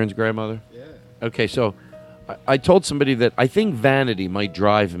Aaron's grandmother? Yeah. Okay, so I told somebody that I think vanity might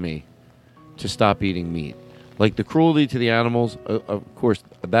drive me to stop eating meat. Like the cruelty to the animals, of course,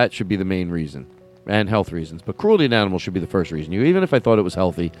 that should be the main reason, and health reasons. But cruelty to animals should be the first reason. Even if I thought it was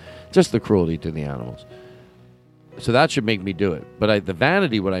healthy, just the cruelty to the animals. So that should make me do it. But the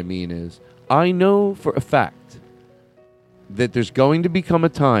vanity, what I mean is, I know for a fact that there's going to become a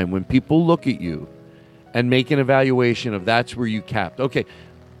time when people look at you and make an evaluation of that's where you capped. Okay,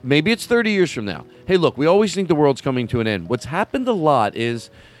 maybe it's 30 years from now. Hey, look, we always think the world's coming to an end. What's happened a lot is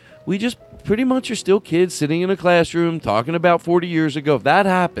we just pretty much are still kids sitting in a classroom talking about 40 years ago. If that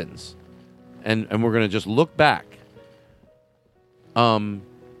happens, and we're going to just look back. What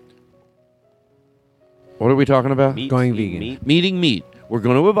are we talking about? Going vegan. Meeting meat. We're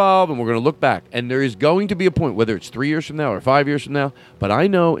going to evolve, and we're going to look back. And there is going to be a point, whether it's 3 years from now or 5 years from now, but I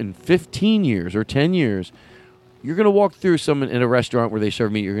know in 15 years or 10 years, you're going to walk through someone in a restaurant where they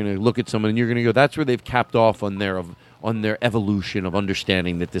serve meat. You're going to look at someone, and you're going to go, that's where they've capped off on their evolution of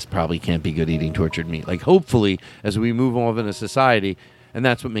understanding that this probably can't be good eating tortured meat. Like, hopefully, as we move on in a society, and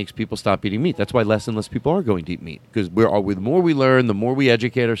that's what makes people stop eating meat. That's why less and less people are going to eat meat. Because the more we learn, the more we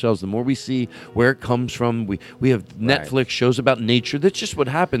educate ourselves, the more we see where it comes from. We have Netflix shows about nature. That's just what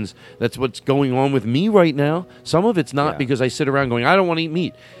happens. That's what's going on with me right now. Some of it's not because I sit around going, I don't want to eat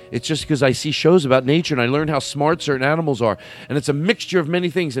meat. It's just because I see shows about nature and I learn how smart certain animals are. And it's a mixture of many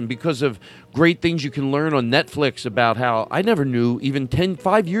things. And because of great things you can learn on Netflix about how I never knew even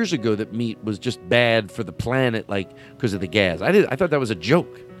 5 years ago that meat was just bad for the planet, like because of the gas. I thought that was a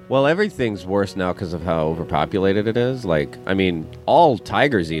joke. Well, everything's worse now because of how overpopulated it is. Like, I mean, all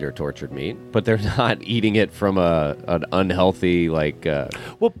tigers eat tortured meat, but they're not eating it from an unhealthy, like...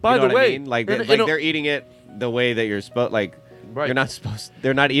 well, by the way... I mean? Like, they're eating it the way that you're supposed... Like, you're not supposed...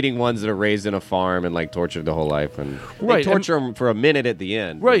 They're not eating ones that are raised in a farm and, like, tortured the whole life. And they torture them for a minute at the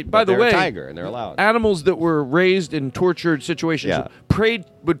end. Right, but by the they're way... a tiger, and they're allowed. Animals that were raised in tortured situations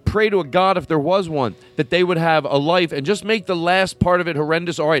would pray to a god, if there was one, that they would have a life and just make the last part of it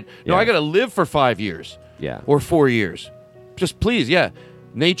horrendous. All right, no, I got to live for 5 years. Yeah. Or 4 years. Just please,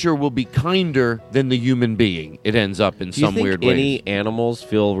 nature will be kinder than the human being. It ends up in some weird way. Do you think any animals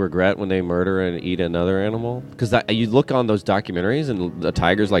feel regret when they murder and eat another animal? Because you look on those documentaries and the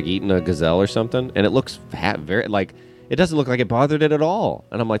tiger's like eating a gazelle or something, and it looks very like it doesn't look like it bothered it at all.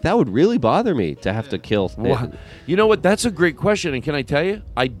 And I'm like, that would really bother me to have to kill. Well, you know what? That's a great question. And can I tell you?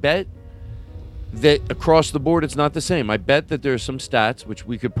 I bet that across the board it's not the same. I bet that there's some stats which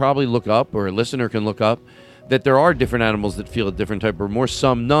we could probably look up, or a listener can look up, that there are different animals that feel a different type of remorse.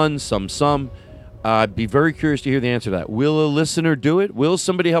 Some none, some. I'd be very curious to hear the answer to that. Will a listener do it? Will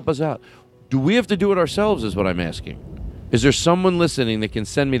somebody help us out? Do we have to do it ourselves is what I'm asking. Is there someone listening that can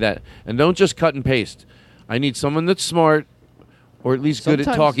send me that? And don't just cut and paste. I need someone that's smart, or at least good at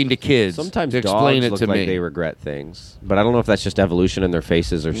Sometimes- talking to kids. Sometimes to explain dogs it look to like me. they regret things, but I don't know if that's just evolution and their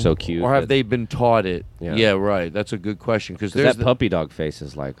faces are so cute. Or have that- they been taught it? Yeah. Yeah, right. That's a good question because 'Cause there's that puppy dog face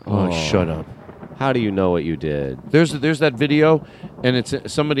is like, Oh, shut up. How do you know what you did? There's that video, and it's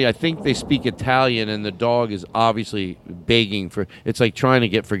somebody. I think they speak Italian, and the dog is obviously begging for. It's like trying to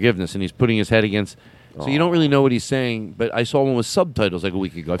get forgiveness, and he's putting his head against. So you don't really know what he's saying. But I saw one with subtitles like a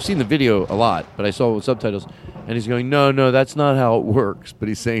week ago. I've seen the video a lot, but I saw one with subtitles, and he's going, "No, that's not how it works." But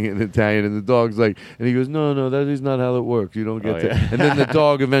he's saying it in Italian, and the dog's like, and he goes, "No, that is not how it works. You don't get Oh, that." yeah. And then the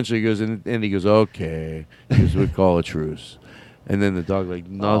dog eventually goes, and he goes, "Okay," he goes, "We call a truce." And then the dog like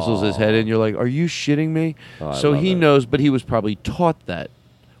nuzzles his head in. You're like, are you shitting me? Oh, I So love he it. knows, but he was probably taught that.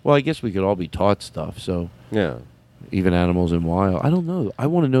 Well, I guess we could all be taught stuff. So Yeah. even animals in wild. I don't know. I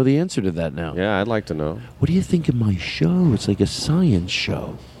want to know the answer to that now. Yeah, I'd like to know. What do you think of my show? It's like a science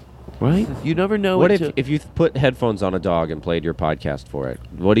show, right? You never know. What until- if you put headphones on a dog and played your podcast for it?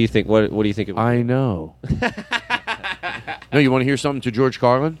 What do you think? What do you think? It would I know. No, you want to hear something to George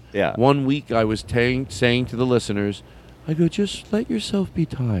Carlin? Yeah. One week I was saying to the listeners, I go, just let yourself be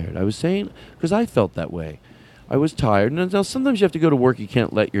tired. I was saying, because I felt that way. I was tired. And now sometimes you have to go to work, you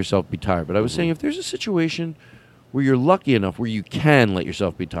can't let yourself be tired. But I was saying, if there's a situation where you're lucky enough where you can let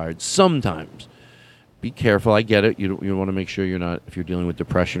yourself be tired, sometimes, be careful. I get it. You want to make sure you're not, if you're dealing with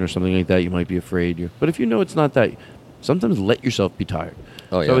depression or something like that, you might be afraid. But if you know it's not that, sometimes let yourself be tired.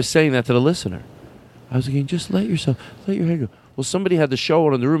 Oh, So yeah. I was saying that to the listener. I was thinking, just let your head go. Well, somebody had the show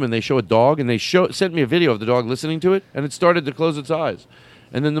on in the room, and they show a dog, and they sent me a video of the dog listening to it, and it started to close its eyes.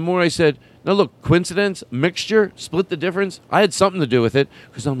 And then the more I said, no, look, coincidence, mixture, split the difference, I had something to do with it,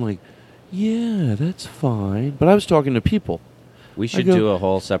 because I'm like, yeah, that's fine. But I was talking to people. We I should go, do a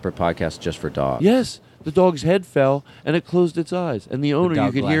whole separate podcast just for dogs. Yes, the dog's head fell, and it closed its eyes. And the owner, you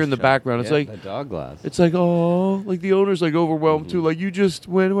dog could hear glass in the show. background, it's Yeah, like, the dog glass. It's like, oh, like the owner's like overwhelmed too. Like, you just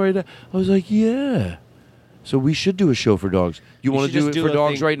went right down. I was like, yeah. So we should do a show for dogs. You We want to should do just it do for a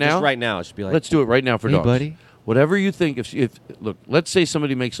dogs thing right now? just right now. It should be like, let's do it right now for hey, dogs. buddy. Whatever you think. If look, let's say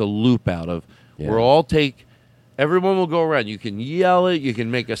somebody makes a loop out of. Yeah. We'll all take. Everyone will go around. You can yell it. You can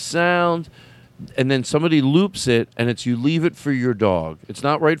make a sound, and then somebody loops it, and it's you leave it for your dog. It's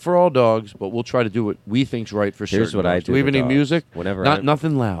not right for all dogs, but we'll try to do what we think's right for Here's certain what I dogs. do Do we have to any dogs. music? Whenever not I'm-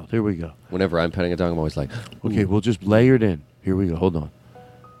 nothing loud. Here we go. Whenever I'm petting a dog, I'm always like, Okay, we'll just layer it in. Here we go. Hold on.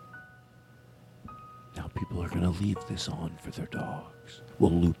 Now people are going to leave this on for their dogs.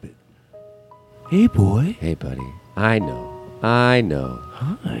 We'll loop it. Hey, boy. Hey, buddy. I know. Hi.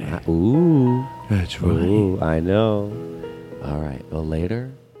 Ooh. That's right. Ooh, I know. All right. Well,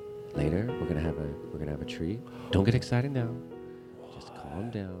 later, we're gonna have a treat. Don't get excited now. Just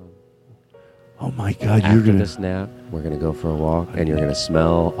calm down. Oh my God, After you're going this nap, we're gonna go for a walk, and you're gonna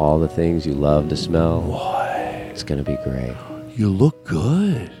smell all the things you love to smell. What? It's gonna be great. You look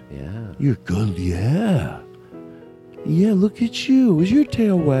good. Yeah. You're good, yeah. Yeah, look at you. Is your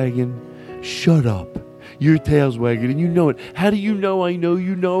tail wagging? Shut up. Your tail's wagging and you know it. How do you know I know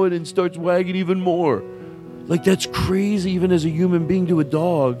you know it and starts wagging even more? Like, that's crazy even as a human being to a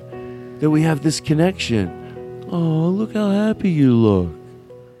dog that we have this connection. Oh, look how happy you look.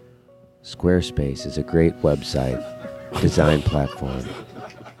 Squarespace is a great website design platform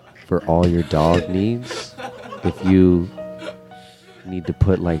for all your dog needs. If you need to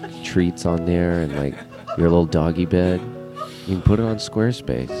put like treats on there and like your little doggy bed, you can put it on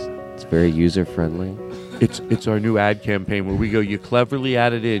Squarespace. It's very user friendly. It's our new ad campaign where we go, you cleverly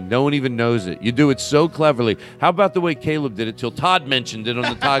add it in. No one even knows it. You do it so cleverly. How about the way Caleb did it till Todd mentioned it on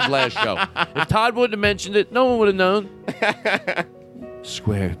the Todd Glass show? If Todd wouldn't have mentioned it, no one would have known.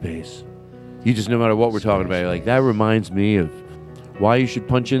 Squarespace. You just, no matter what we're talking about, you're like, that reminds me of why you should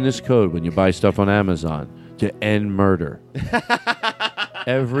punch in this code when you buy stuff on Amazon to end murder.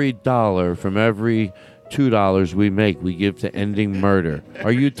 Every dollar from every $2 we make, we give to ending murder.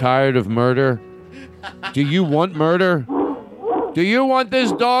 Are you tired of murder? Do you want murder? Do you want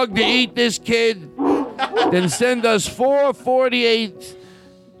this dog to eat this kid? Then send us $4.48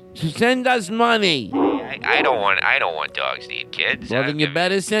 to send us money. I don't want dogs to eat kids. Well, then you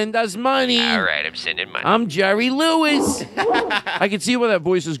better send us money. All right, I'm sending money. I'm Jerry Lewis. I can see why that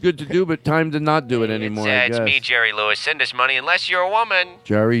voice is good to do, but time to not do it anymore, I It's guess. me, Jerry Lewis. Send us money unless you're a woman.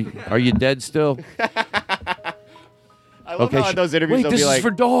 Jerry, are you dead still? I love how in those interviews wait, they'll this be is like,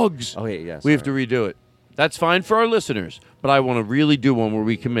 for dogs. Oh, yeah, We have to redo it. That's fine for our listeners, but I want to really do one where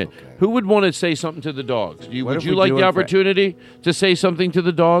we commit. Who would want to say something to the dogs? What Would if you we like do the it for- opportunity to say something to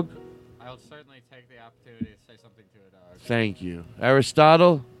the dog? I'll certainly take the opportunity to say something to a dog. Thank you.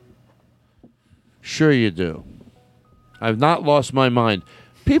 Aristotle? Sure you do. I've not lost my mind.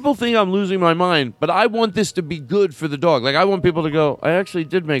 people think I'm losing my mind, but I want this to be good for the dog. Like, I want people to go, I actually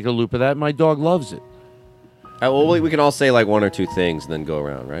did make a loop of that. My dog loves it. Well, we can all say like one or two things and then go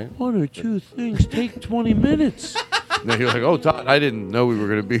around, right? One or two things take 20 minutes. Now you're like, oh, Todd, I didn't know we were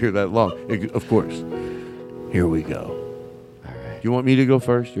going to be here that long. Of course. Here we go. All right. Do you want me to go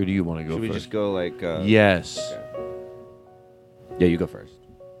first, or do you want to go Should first? we just go like... yes. Okay. Yeah, you go first.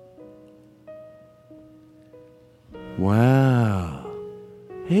 Wow.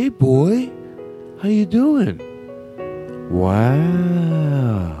 Hey, boy. How you doing?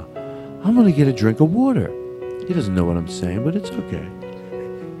 Wow. I'm going to get a drink of water. He doesn't know what I'm saying, but it's okay.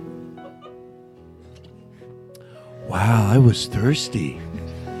 Wow, I was thirsty.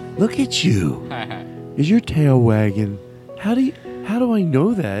 Look at you. Is your tail wagging? How do I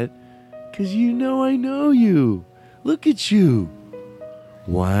know that? 'Cause you know I know you. Look at you.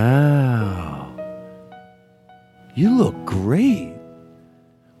 Wow. You look great.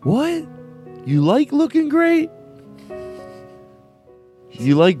 What? You like looking great?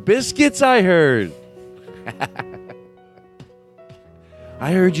 You like biscuits, I heard.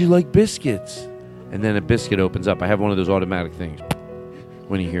 I heard you like biscuits. And then a biscuit opens up. I have one of those automatic things.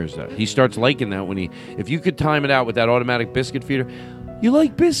 When he hears that, he starts liking that. If you could time it out with that automatic biscuit feeder, you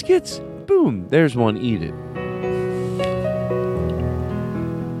like biscuits? Boom, there's one. Eat it.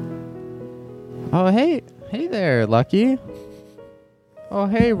 Oh, hey there, Lucky. Oh,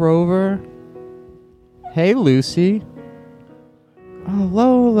 hey, Rover. Hey, Lucy. Oh,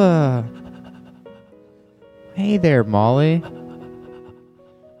 Lola. Hey there, Molly.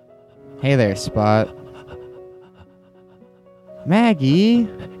 Hey there, Spot. Maggie.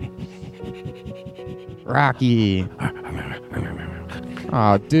 Rocky.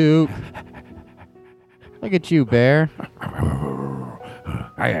 Aw, Duke. Look at you, Bear.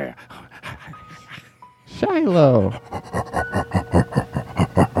 Shiloh.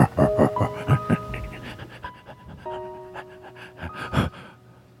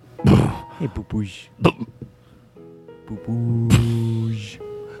 Hey, Boo-Boosh. Boo-Boosh.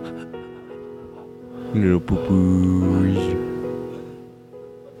 Little Boo-Boosh.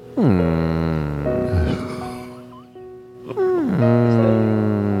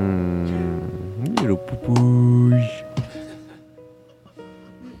 Little Boo-Boosh.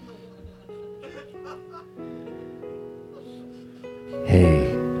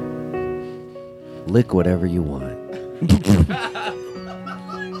 Hey, lick whatever you want.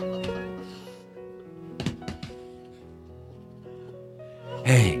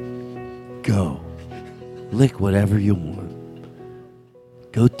 Hey, go. Lick whatever you want.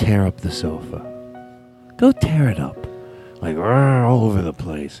 Go tear up the sofa. Go tear it up. Like, all over the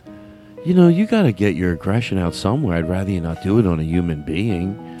place. You know, you got to get your aggression out somewhere. I'd rather you not do it on a human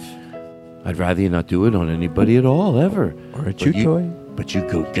being. I'd rather you not do it on anybody at all, ever. Or a chew toy. But you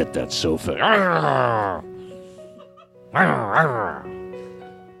go get that sofa.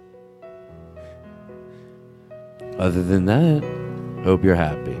 Other than that, hope you're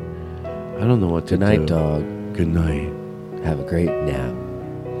happy. I don't know what to do. Good night, dog. Good night. Have a great nap.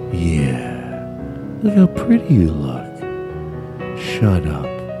 Yeah. Look how pretty you look. Shut up.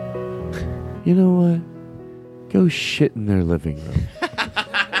 You know what? Go shit in their living room.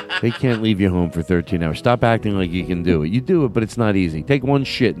 They can't leave you home for 13 hours. Stop acting like you can do it. You do it, but it's not easy. Take one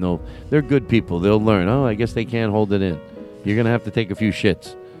shit and they're good people. They'll learn. Oh, I guess they can't hold it in. You're going to have to take a few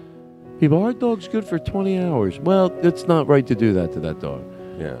shits. People, our dog's good for 20 hours. Well, it's not right to do that to that dog.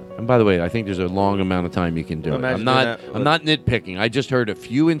 Yeah. And by the way, I think there's a long amount of time you can do it. I'm not nitpicking. I just heard a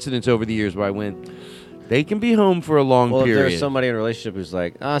few incidents over the years where I went, they can be home for a long period. If there's somebody in a relationship who's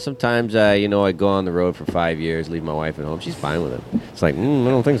like, sometimes, I go on the road for 5 years, leave my wife at home. She's fine with it. It's like, I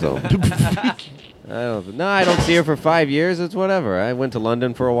don't think so. I don't see her for 5 years. It's whatever. I went to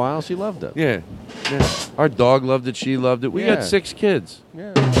London for a while. She loved it. Yeah. Our dog loved it. She loved it. We got 6 kids.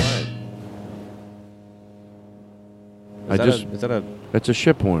 Yeah, all right. That's a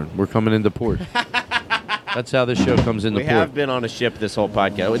ship horn. We're coming into port. That's how this show comes into port. port. We have been on a ship this whole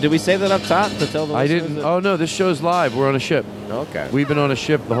podcast. Did we say that up top to tell the I didn't. Oh, no. This show's live. We're on a ship. Okay. We've been on a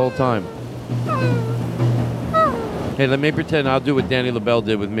ship the whole time. Hey, let me pretend I'll do what Danny LaBelle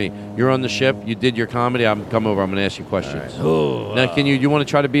did with me. You're on the ship. You did your comedy. I'm come over. I'm going to ask you questions. Right. Now, can you want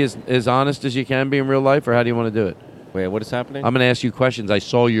to try to be as honest as you can be in real life, or how do you want to do it? Wait, what is happening? I'm going to ask you questions. I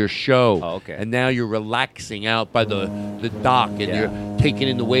saw your show. Oh, okay. And now you're relaxing out by the dock, and you're taking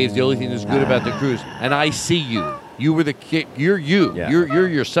in the waves. The only thing that's good about the cruise. And I see you. You were the kid. You're you. Yeah. You're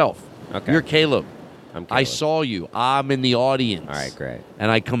yourself. Okay. You're Caleb. I'm Caleb. I saw you. I'm in the audience. All right, great.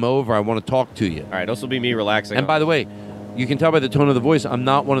 And I come over. I want to talk to you. All right, this will be me relaxing. And by the way, you can tell by the tone of the voice, I'm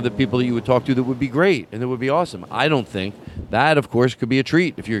not one of the people that you would talk to that would be great and that would be awesome. I don't think. That, of course, could be a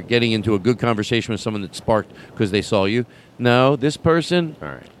treat if you're getting into a good conversation with someone that sparked because they saw you. No, this person, all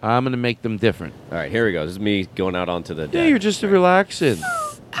right, I'm going to make them different. All right, here we go. This is me going out onto the deck. Yeah, you're just relaxing.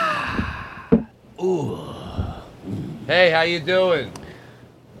 Ooh. Hey, how you doing?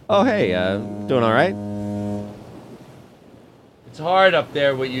 Oh, hey, doing all right? It's hard up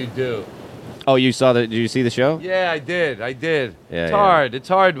there what you do. Oh, you saw the? Did you see the show? Yeah, I did. Yeah, It's hard. It's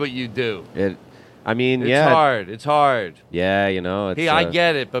hard what you do. I mean, It's yeah. hard. It's hard. Yeah, you know. It's, I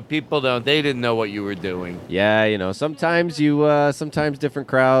get it, but people don't. They didn't know what you were doing. Yeah, you know. Sometimes sometimes different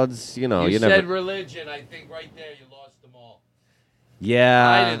crowds. You know, you never. said religion. I think right there you lost them all. Yeah.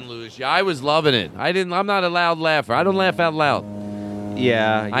 I didn't lose you. I was loving it. I'm not a loud laugher. I don't laugh out loud.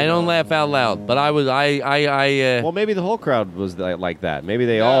 Yeah. I don't laugh out loud, but I was. Well, maybe the whole crowd was like that. Maybe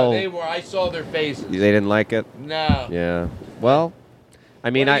they all. They were. I saw their faces. They didn't like it. No. Yeah. Well, I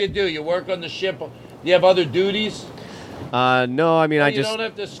mean, what do? You work on the ship. Do you have other duties? No, I mean, I You just. don't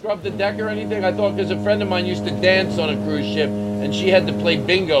have to scrub the deck or anything? I thought because a friend of mine used to dance on a cruise ship, and she had to play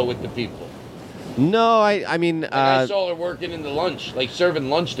bingo with the people. No, I mean. I saw her working in the lunch, like serving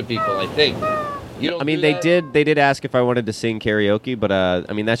lunch to people, I think. You don't I mean, do they that? did ask if I wanted to sing karaoke, but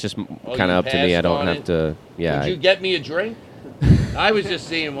I mean, that's just kind you of up to me. I passed don't on have it? to. Yeah. Would you get me a drink? I was just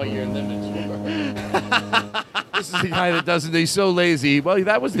seeing what your limits were. This is the guy that doesn't. He's so lazy. Well,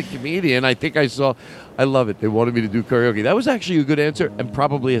 that was the comedian. I think I saw. I love it. They wanted me to do karaoke. That was actually a good answer, and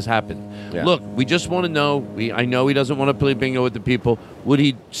probably has happened. Yeah. Look, we just want to know. I know he doesn't want to play bingo with the people. Would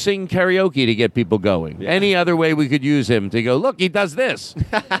he sing karaoke to get people going? Any other way we could use him to go? Look, he does this.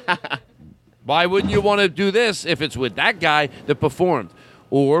 Why wouldn't you want to do this if it's with that guy that performed?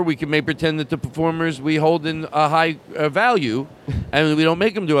 Or we can make pretend that the performers we hold in a high value, and we don't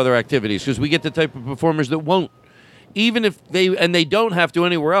make them do other activities because we get the type of performers that won't. Even if they don't have to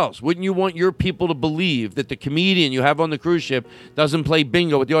anywhere else. Wouldn't you want your people to believe that the comedian you have on the cruise ship doesn't play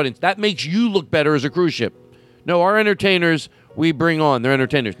bingo with the audience? That makes you look better as a cruise ship. No, our entertainers we bring on, they're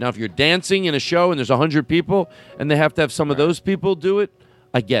entertainers. Now, if you're dancing in a show and there's 100 people and they have to have some of those people do it,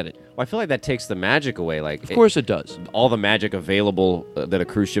 I get it. Well, I feel like that takes the magic away. Like, of course it does. All the magic available that a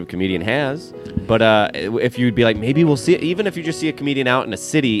cruise ship comedian has. But if you'd be like, maybe we'll see, even if you just see a comedian out in a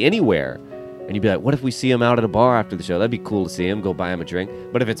city anywhere, and you'd be like, what if we see him out at a bar after the show? That'd be cool to see him, go buy him a drink.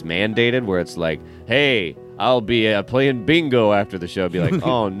 But if it's mandated where it's like, hey, I'll be playing bingo after the show, I'd be like,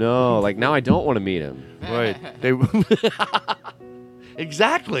 oh no, like now I don't want to meet him. Right.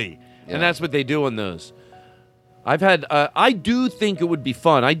 Exactly. Yeah. And that's what they do on those. I've had, I do think it would be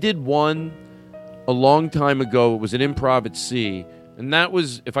fun. I did one a long time ago. It was an improv at sea. And that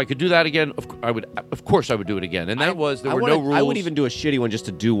was, if I could do that again, of course I would do it again. And that was, there were no rules. I would even do a shitty one just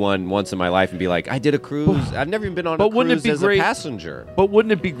to do one once in my life and be like, I did a cruise. I've never even been on a cruise as a passenger. But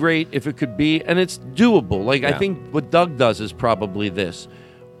wouldn't it be great if it could be, and it's doable. Like, I think what Doug does is probably this.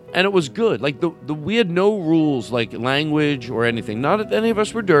 And it was good. Like, we had no rules, like language or anything. Not that any of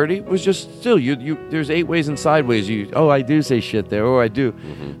us were dirty. It was just still, there's 8 ways and sideways. I do say shit there. Oh, I do.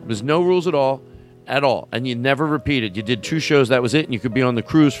 Mm-hmm. There's no rules at all. And you never repeated. You did 2 shows, that was it. And you could be on the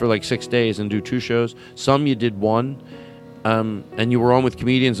cruise for like 6 days and do 2 shows. Some you did 1. And you were on with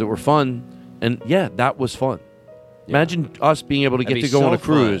comedians that were fun. And yeah, that was fun. Yeah. Imagine us being able to get to go on a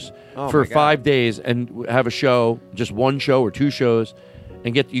cruise for 5 days and have a show, just 1 show or 2 shows.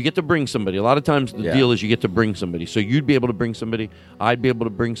 And you get to bring somebody. A lot of times the deal is you get to bring somebody. So you'd be able to bring somebody. I'd be able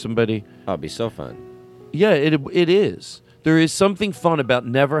to bring somebody. Oh, it'd be so fun. Yeah, it is. There is something fun about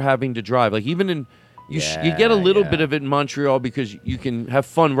never having to drive. Like even in, you get a little bit of it in Montreal because you can have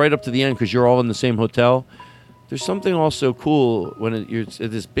fun right up to the end because you're all in the same hotel. There's something also cool when you're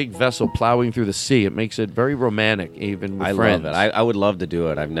this big vessel plowing through the sea. It makes it very romantic, even with friends. Love it. I would love to do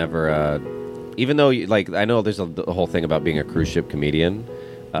it. I've never... even though, I know there's a whole thing about being a cruise ship comedian.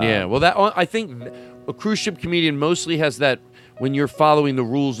 Well, I think a cruise ship comedian mostly has that when you're following the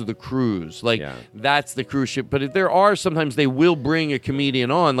rules of the cruise. That's the cruise ship. But if there are, sometimes they will bring a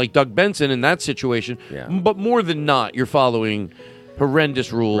comedian on, like Doug Benson in that situation. Yeah. But more than not, you're following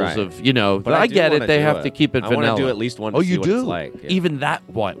horrendous rules of, But I get it. They have to keep it vanilla. I want to do at least one to see what it's like. Yeah. Even that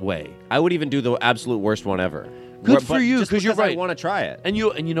way. I would even do the absolute worst one ever. Good for you, because you're right. I want to try it. And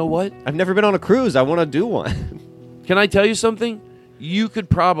you know what? I've never been on a cruise. I want to do one. Can I tell you something? You could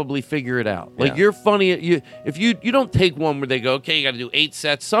probably figure it out. Like, you're funny. If you don't take one where they go, okay, you got to do 8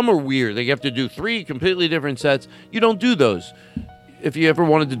 sets. Some are weird. They have to do 3 completely different sets. You don't do those. If you ever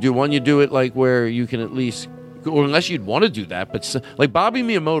wanted to do one, you do it like where you can at least, or unless you'd want to do that. But like Bobby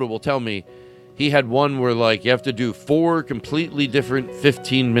Miyamoto will tell me, he had one where like you have to do 4 completely different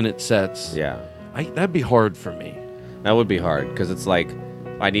 15-minute sets. Yeah. That'd be hard for me. That would be hard because it's like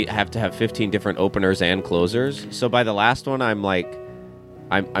I have to have 15 different openers and closers. So by the last one, I'm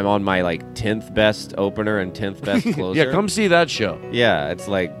on my like 10th best opener and 10th best closer. Yeah, come see that show. Yeah, it's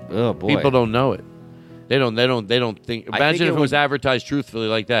like, oh boy, people don't know it. They don't think. Imagine if it was advertised truthfully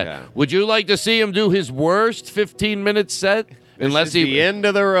like that. Yeah. Would you like to see him do his worst 15-minute set? Unless is the end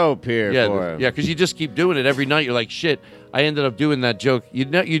of the rope here for him. Yeah, because you just keep doing it every night. You're like, shit, I ended up doing that joke.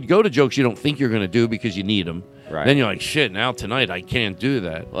 You'd go to jokes you don't think you're going to do because you need them. Right. Then you're like, shit, now tonight I can't do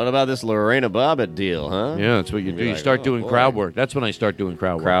that. What about this Lorena Bobbitt deal, huh? Yeah, that's what you do. You like, start doing boy. crowd work. That's when I start doing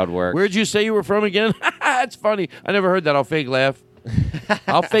crowd work. Where'd you say you were from again? That's funny. I never heard that. I'll fake laugh.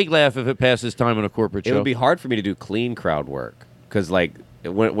 I'll fake laugh if it passes time on a corporate show. It would be hard for me to do clean crowd work because, like,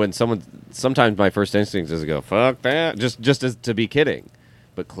 when someone, sometimes my first instinct is to go, fuck that, just as to be kidding.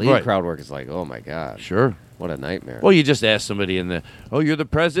 But clean crowd work is like, oh my god, sure, what a nightmare. Well, you just ask somebody in the, oh, you're the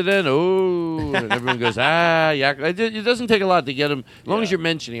president, oh, and everyone goes, yeah. It doesn't take a lot to get them. As long as you're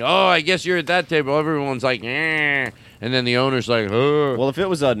mentioning, oh, I guess you're at that table. Everyone's like, and then the owner's like, oh. Well, if it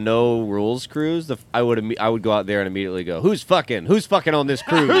was a no rules cruise, I would go out there and immediately go, who's fucking on this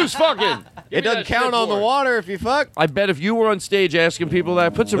cruise? Who's fucking? It doesn't count on the water if you fuck. I bet if you were on stage asking people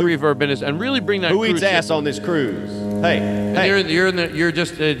that, put some reverb in it and really bring that. Who cruise eats ass on this cruise? Hey, you're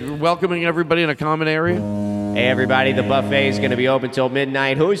just welcoming everybody in a common area. Hey, everybody, the buffet is going to be open till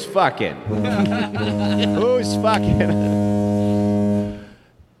midnight. Who's fucking? Who's fucking?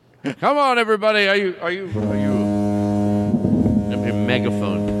 Come on, everybody. Are you? A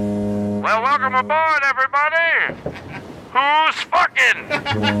megaphone. Well, welcome aboard, everybody. Who's fucking?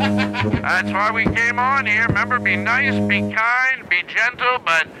 That's why we came on here. Remember, be nice, be kind, be gentle,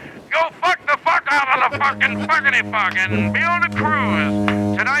 but go fuck the fuck out of the fucking fuckity-fuck and be on a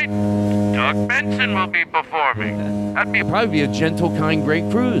cruise. Tonight, Doug Benson will be performing. That'd be probably be a gentle, kind, great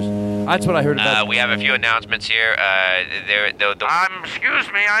cruise. That's what I heard about. We have a few announcements here.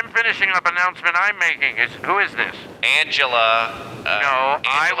 Excuse me, I'm finishing up announcement I'm making. Who is this? Angela.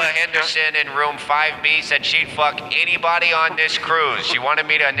 Angela Henderson in room 5B said she'd fuck anybody on this cruise. She wanted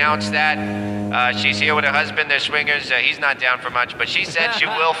me to announce that. She's here with her husband. They're swingers. He's not down for much, but she said she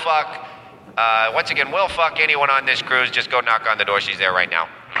will fuck. Once again, will fuck anyone on this cruise. Just go knock on the door. She's there right now.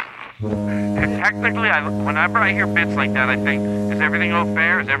 Technically, whenever I hear bits like that, I think, is everything all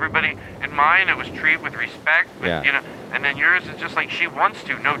fair? Is everybody in mine? It was treated with respect, but, yeah. And then yours is just like she wants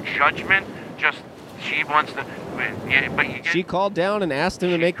to, no judgment, just she wants to. But you get, she called down and asked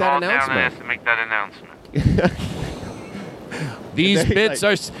him to make that announcement. Down and asked to make that announcement. These bits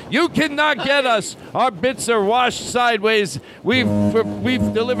are. You cannot get us. Our bits are washed sideways. We've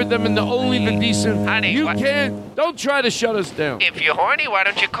delivered them in only the decent. Honey, you can't. Don't try to shut us down. If you're horny, why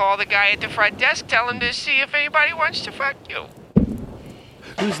don't you call the guy at the front desk? Tell him to see if anybody wants to fuck you.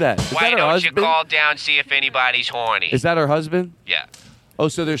 Who's that? Is Why that her don't husband? you call down, see if anybody's horny? Is that her husband? Yeah. Oh,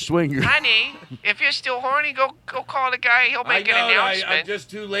 so they're swingers. Honey, if you're still horny, go call the guy. He'll make an announcement. I'm just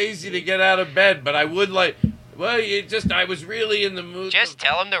too lazy to get out of bed, but I would like. Well, I was really in the mood. Just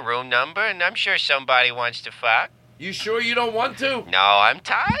tell him the room number, and I'm sure somebody wants to fuck. You sure you don't want to? No, I'm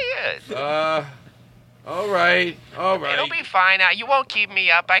tired. All right. It'll be fine. You won't keep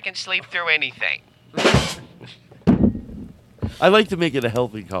me up. I can sleep through anything. I like to make it a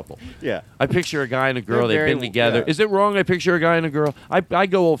healthy couple. Yeah. I picture a guy and a girl. They're They've been together. yeah. Is it wrong I picture a guy and a girl? I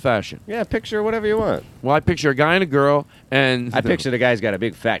go old-fashioned. Yeah, picture whatever you want. Well, I picture a guy and a girl, and... I picture the guy's got a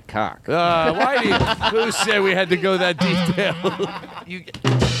big fat cock. Why do you... Who said we had to go that detail?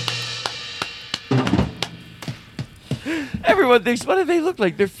 Everyone thinks, what do they look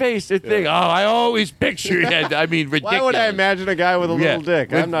like? Their face, their thing. Oh, I always picture it. I mean, ridiculous. Why would I imagine a guy with a little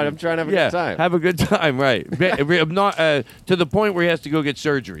dick? I'm trying to have a good time. Have a good time, right. I'm not, to the point where he has to go get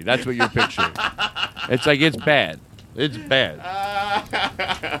surgery. That's what you're picturing. It's like, it's bad. It's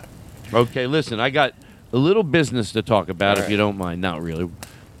bad. Okay, listen, I got a little business to talk about, if you don't mind. Not really.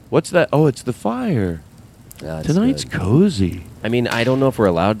 What's that? Oh, it's the fire. Tonight's cozy. I mean, I don't know if we're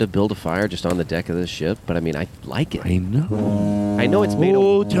allowed to build a fire just on the deck of this ship, but I mean, I like it. I know it's made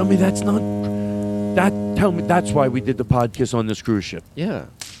of... tell me that's not... Tell me that's why we did the podcast on this cruise ship. Yeah.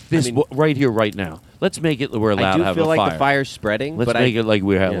 This right here, right now. Let's make it we're allowed to have a fire. I do feel like the fire's spreading. Let's make it like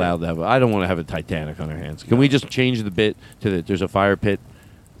we're allowed to have I don't want to have a Titanic on our hands. Can we just change the bit to there's a fire pit?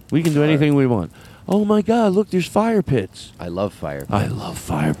 We can do anything we want. Oh my God! Look, there's fire pits. I love fire pits. I love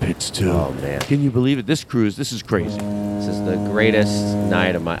fire pits too. Oh man! Can you believe it? This cruise, this is crazy. This is the greatest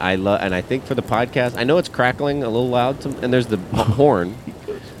night of my. I love, and I think for the podcast, I know it's crackling a little loud, and there's the horn,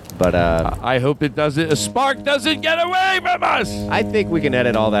 But I hope it doesn't. A spark doesn't get away from us. I think we can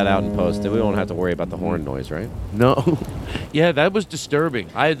edit all that out and post it. We won't have to worry about the horn noise, right? No. Yeah, that was disturbing.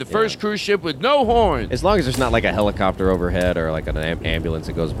 I had the first cruise ship with no horn. As long as there's not like a helicopter overhead or like an ambulance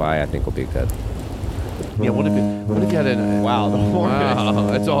that goes by, I think we'll be good. Yeah, what if you had a... Wow, the horn.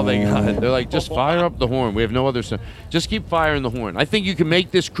 Wow, that's all they got. They're like, just fire up the horn. We have no other sound. Just keep firing the horn. I think you can make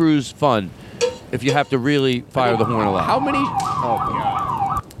this cruise fun if you have to really fire the horn a lot. How many... Oh, God.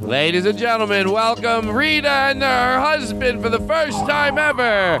 Ladies and gentlemen, welcome Rita and her husband for the first time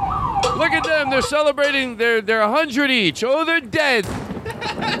ever. Look at them. They're celebrating. They're 100 each. Oh, they're dead.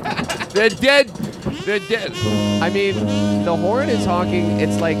 They're dead. They're dead. I mean, the horn is honking.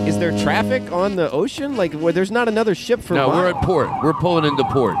 It's like, is there traffic on the ocean? Like, where there's not another ship for No, miles? we're at port. We're pulling into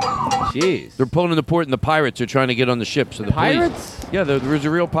port. Jeez. They're pulling into port, and the pirates are trying to get on the ship. So the Pirates? Police, yeah, there's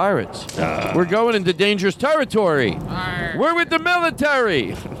real pirates. We're going into dangerous territory. We're with the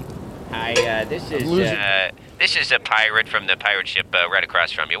military. Hi, this is a pirate from the pirate ship right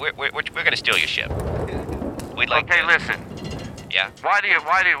across from you. We're going to steal your ship. We'd like Okay, to... listen. Yeah. What do you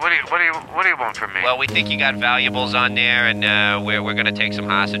want from me? Well, we think you got valuables on there, and we're going to take some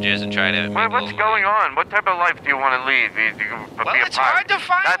hostages and try to... What's going on? What type of life do you want to lead? Well, it's hard to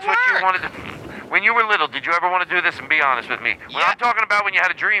find That's what you wanted to... When you were little, did you ever want to do this? And be honest with me. Well, I'm talking about when you had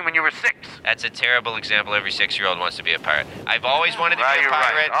a dream when you were 6. That's a terrible example. Every 6-year-old wants to be a pirate. I've always wanted to be a you're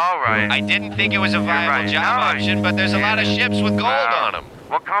pirate. Right. All right. I didn't think it was a viable job No, option, but there's a lot of ships with gold on them.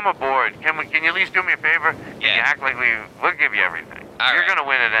 Well, come aboard. Can you at least do me a favor? Can you act like we'll give you everything. You're going to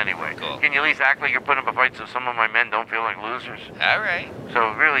win it anyway. Cool. Can you at least act like you're putting up a fight so some of my men don't feel like losers? All right.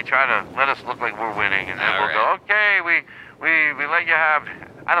 So really try to let us look like we're winning, and then All we'll go, okay, we let you have...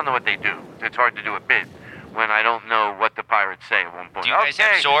 I don't know what they do. It's hard to do a bid when I don't know what the pirates say at one point. Do you guys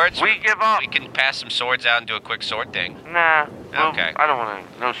have swords? We give up. We can pass some swords out and do a quick sword thing. Nah. Okay. I don't want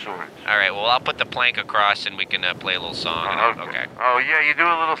to... No swords. All right, well, I'll put the plank across and we can play a little song. Okay. Oh, yeah, you do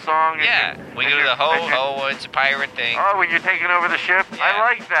a little song? Yeah, we do the ho-ho, it's a pirate thing. Oh, when you're taking over the ship? Yeah. I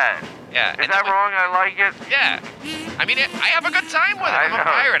like that. Yeah. Is that wrong? I like it? Yeah. I mean, I have a good time with it. I'm a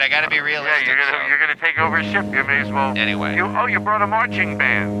pirate. I got to be realistic. Yeah, you're gonna take over a ship. You may as well... Anyway. You brought a marching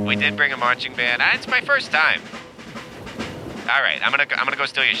band. We did bring a marching band. It's my first time. All right, I'm gonna go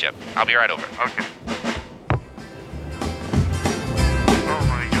steal your ship. I'll be right over. Okay.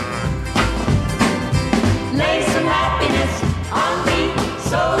 Lay some happiness on me,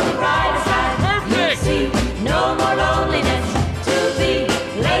 so the brighter side you'll see. No more loneliness to be.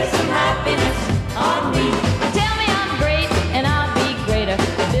 Lay some happiness on me. Tell me I'm great and I'll be greater.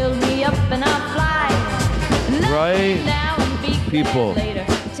 Build me up and I'll fly. Right? Now and be People. later.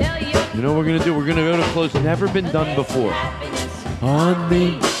 Tell you You know what we're going to do? We're going to go to close. Never been done before. On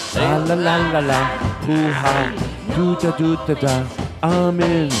me. La la la la la. Hoo-ha. Do-da-do-da-da. I'm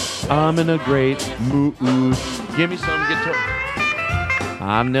in a great mood. Give me some guitar.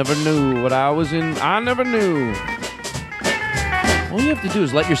 I never knew what I was in. I never knew. All you have to do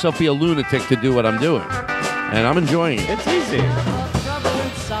is let yourself be a lunatic to do what I'm doing. And I'm enjoying it. It's easy. trouble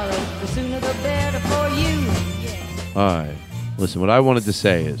and sorrow, the sooner the better for you. All right. Listen, what I wanted to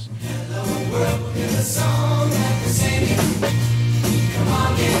say is...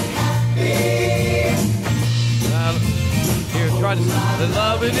 Here, try to... The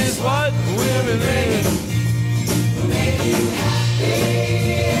loving is what women in.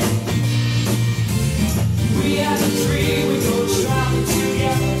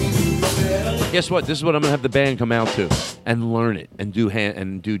 Guess what? This is what I'm gonna have the band come out to and learn it and do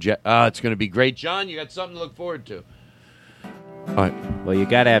it's gonna be great. John, you got something to look forward to. All right. Well, you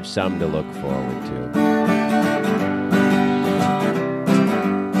got to have something to look forward to.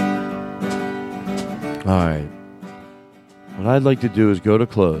 All right. What I'd like to do is go to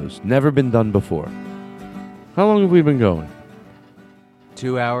close. Never been done before. How long have we been going?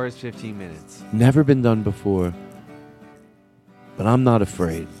 2 hours, 15 minutes. Never been done before. But I'm not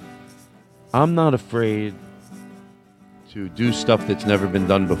afraid. I'm not afraid to do stuff that's never been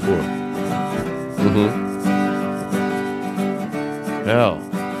done before. Hell,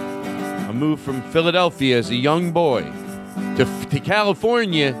 I moved from Philadelphia as a young boy to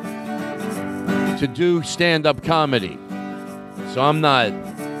California to do stand-up comedy. So I'm not,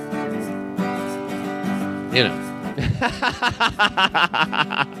 you know.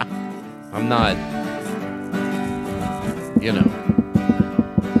 I'm not, you know.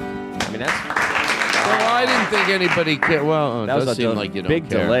 I mean, that's... Well, I didn't think anybody cared. Well, That it was does a seem like you don't big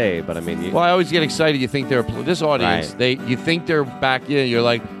care. delay, but I mean... Well, I always get excited. You think they're this audience. Right. You think they're back. Yeah, you're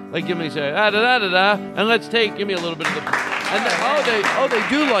like give me say da da da da, and let's give me a little bit of the. And then, they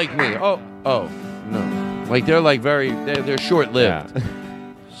do like me. Oh no, like they're like they're short lived.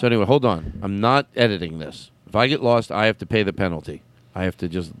 So anyway, hold on. I'm not editing this. If I get lost, I have to pay the penalty. I have to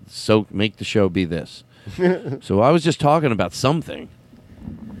just make the show be this. So I was just talking about something.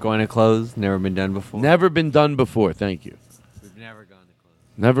 Going to close, never been done before. Never been done before. Thank you. We've never gone to close.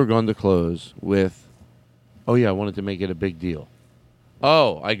 Never gone to close with. Oh yeah, I wanted to make it a big deal.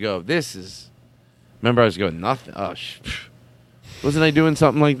 Oh, I go. This is. Remember, I was going nothing. Oh, wasn't I doing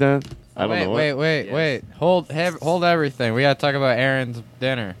something like that? I don't know. Wait. Hold everything. We got to talk about Aaron's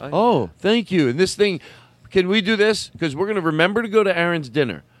dinner. Oh, thank you. And this thing, can we do this? Because we're going to remember to go to Aaron's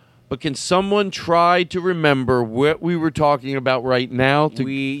dinner. But can someone try to remember what we were talking about right now?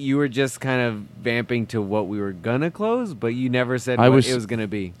 You were just kind of vamping to what we were gonna close, but you never said it was gonna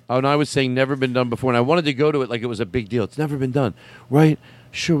be. Oh, and I was saying never been done before, and I wanted to go to it like it was a big deal. It's never been done, right?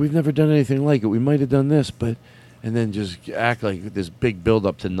 Sure, we've never done anything like it. We might have done this, but and then just act like this big build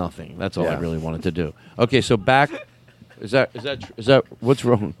up to nothing. That's all I really wanted to do. Okay, so back. Is that what's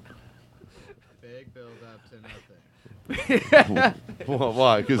wrong? Well,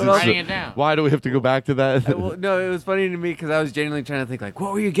 why? Because writing it down. Why do we have to go back to that? No, it was funny to me because I was genuinely trying to think like,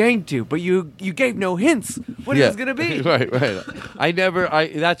 what were you getting to? But you gave no hints what it was gonna be. Right.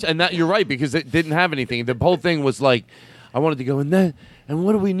 You're right because it didn't have anything. The whole thing was like, I wanted to go and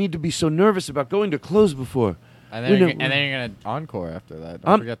what do we need to be so nervous about going to close before? And then you're gonna encore after that.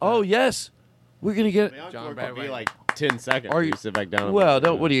 Don't forget that. Oh yes, we're gonna get. The encore could be like 10 seconds. Are you sit back down? Well,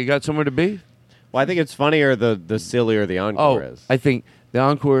 what do you got somewhere to be? Well, I think it's funnier the sillier the encore is. I think the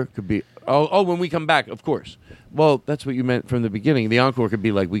encore could be. When we come back, of course. Well, that's what you meant from the beginning. The encore could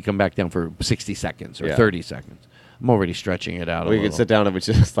be like we come back down for 60 seconds or 30 seconds. I'm already stretching it out. We could sit down if it's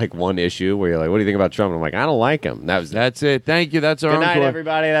just like one issue where you're like, "What do you think about Trump?" And I'm like, "I don't like him." That's it. Thank you. That's our Good night, encore.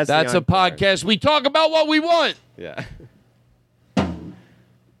 everybody. That's a podcast. We talk about what we want. Yeah. I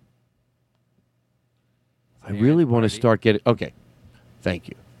really want to start getting. Okay. Thank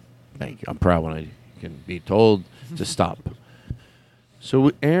you. I'm proud when I can be told to stop.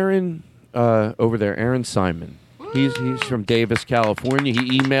 So Aaron, over there, Aaron Simon. He's from Davis, California.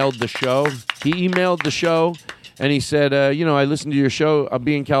 He emailed the show. And he said, I listened to your show. I'll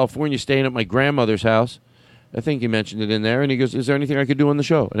be in California staying at my grandmother's house. I think he mentioned it in there. And he goes, is there anything I could do on the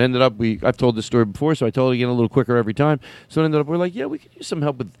show? And ended up, I've told this story before, so I told it again a little quicker every time. So it ended up, we're like, yeah, we could use some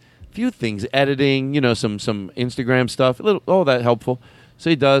help with a few things. Editing, some Instagram stuff. All that helpful. So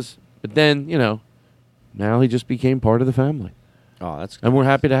he does. But then, now he just became part of the family. Oh, that's good. And we're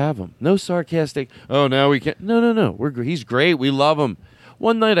happy to have him. No sarcastic, now we can't. No. He's great. We love him.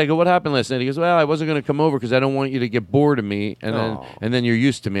 One night I go, what happened last night? He goes, well, I wasn't going to come over because I don't want you to get bored of me. And then you're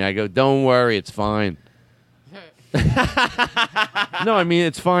used to me. I go, don't worry, it's fine. No, I mean,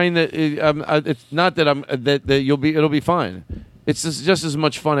 it's fine. That it's not that it'll be fine. It's just as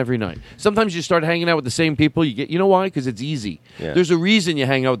much fun every night. Sometimes you start hanging out with the same people. You know why? Because it's easy. Yeah. There's a reason you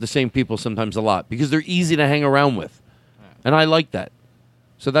hang out with the same people sometimes a lot because they're easy to hang around with, and I like that.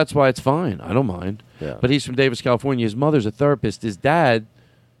 So that's why it's fine. I don't mind. Yeah. But he's from Davis, California. His mother's a therapist. His dad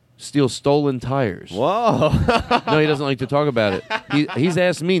steals stolen tires. Whoa! No, he doesn't like to talk about it. He's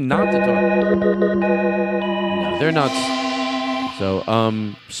asked me not to talk. No, they're not.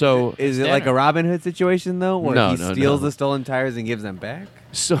 So is it like a Robin Hood situation though, where he steals the stolen tires and gives them back?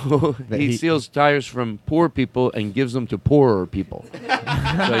 So he steals tires from poor people and gives them to poorer people.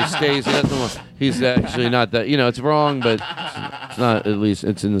 So he stays. He's actually not that. It's wrong, but it's not. At least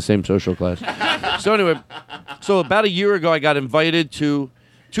it's in the same social class. So anyway, about a year ago, I got invited to.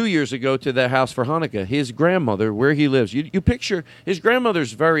 2 years ago to their house for Hanukkah. His grandmother, where he lives, you picture his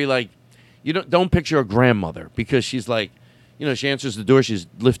grandmother's very like, you don't picture a grandmother because she's like, she answers the door, she's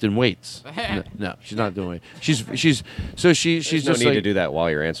lifting weights. No, she's not doing it. She's There's just no need like, to do that while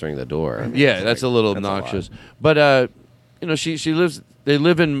you're answering the door. Yeah, that's a little obnoxious. But she lives. They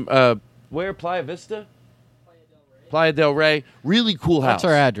live in where Playa Vista, Playa del Rey. Really cool house.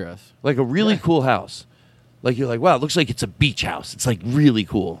 That's our address. Like a really cool house. Like you're like, wow, it looks like it's a beach house. It's like really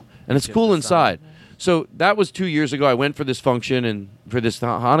cool. And it's cool inside. So that was 2 years ago. I went for this function and for this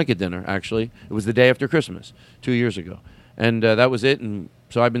Hanukkah dinner, actually. It was the day after Christmas, 2 years ago. And that was it. And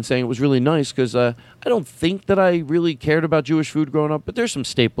so I've been saying it was really nice because I don't think that I really cared about Jewish food growing up, but there's some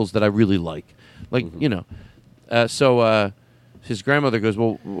staples that I really like. Like, So his grandmother goes,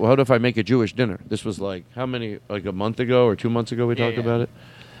 well, what if I make a Jewish dinner? This was like, how many, like a month ago or 2 months ago we talked about it?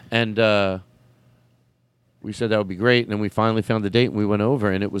 And we said that would be great, and then we finally found the date, and we went over,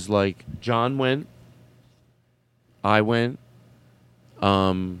 and it was like John went, I went,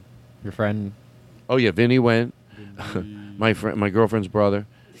 your friend. Oh yeah, Vinny went, my girlfriend's brother,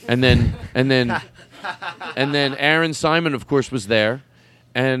 and then Aaron Simon, of course, was there,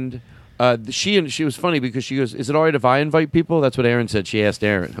 and She was funny because she goes, "Is it all right if I invite people?" That's what Aaron said. She asked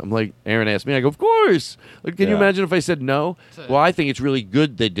Aaron. I'm like, Aaron asked me. I go, "Of course." Like, can you imagine if I said no? Well, I think it's really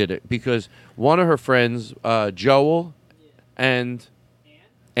good they did it because one of her friends, Joel, and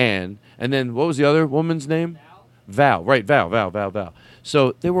Anne, and then what was the other woman's name? Val. Right, Val.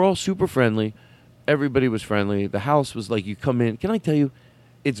 So they were all super friendly. Everybody was friendly. The house was like, you come in. Can I tell you?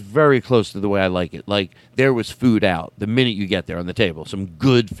 It's very close to the way I like it. Like, there was food out the minute you get there on the table. Some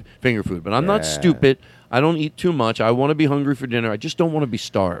good finger food. But I'm not stupid. I don't eat too much. I want to be hungry for dinner. I just don't want to be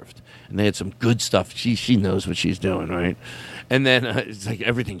starved. And they had some good stuff. She knows what she's doing, right? And then it's like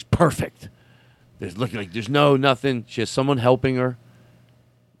everything's perfect. There's looking like there's nothing. She has someone helping her,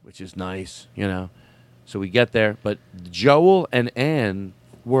 which is nice, you know. So we get there. But Joel and Anne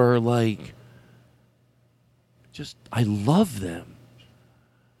were like, I love them.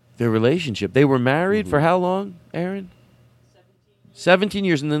 Their relationship. They were married for how long, Aaron? 17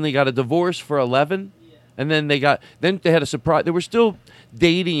 years, and then they got a divorce for 11. And then they had a surprise. They were still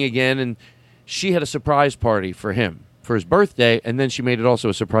dating again, and she had a surprise party for him for his birthday, and then she made it also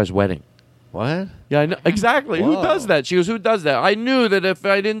a surprise wedding. What? Yeah, I know exactly. Whoa. Who does that? She goes, "Who does that?" I knew that if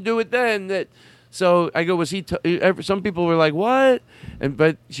I didn't do it then, that. So I go, "Was he?" Some people were like, "What?"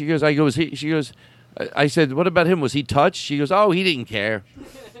 But she goes, "I go, was he?" She goes, "I said, what about him? Was he touched?" She goes, "Oh, he didn't care."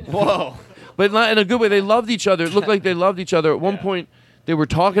 Whoa. But not in a good way. They loved each other. It looked like they loved each other. At one point, they were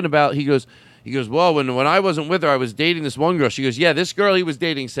talking about, he goes, well, when I wasn't with her, I was dating this one girl. She goes, yeah, this girl he was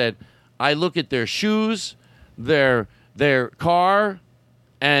dating said, I look at their shoes, their car,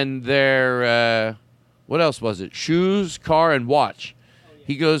 and their, what else was it? Shoes, car, and watch.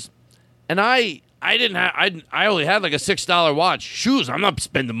 He goes, and I only had like a $6 watch. Shoes, I'm not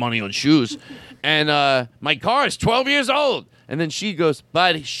spending money on shoes. And my car is 12 years old. And then she goes,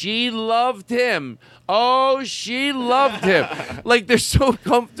 but she loved him. Oh, she loved him. Like, they're so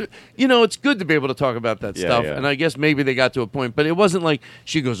comfortable. You know, it's good to be able to talk about that stuff. Yeah. And I guess maybe they got to a point. But it wasn't like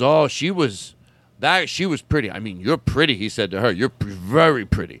she goes, oh, she was pretty. I mean, you're pretty, he said to her. You're very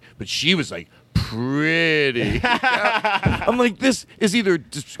pretty. But she was like, pretty. I'm like, this is either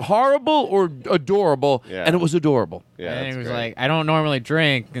just horrible or adorable. Yeah. And it was adorable. Yeah, and he was like, I don't normally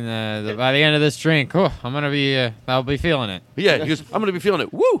drink, and by the end of this drink, I'll be feeling it. Yeah, he goes, I'm going to be feeling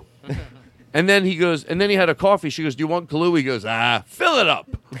it. Woo! And then he goes, and then he had a coffee. She goes, do you want Kahlua? He goes, fill it up.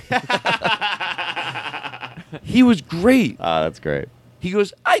 He was great. That's great. He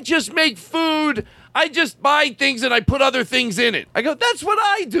goes, I just make food. I just buy things and I put other things in it. I go, that's what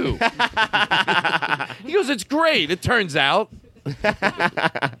I do. He goes, it's great, it turns out.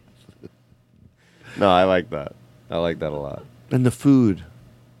 No, I like that. I like that a lot. And the food.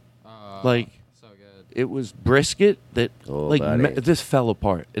 Like, so good. It was brisket that, this fell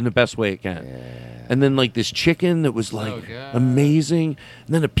apart in the best way it can. Yeah. And then, like, this chicken that was, like, amazing.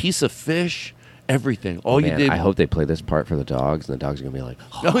 And then a piece of fish. Everything. All you did. I hope they play this part for the dogs, and the dogs are going to be like,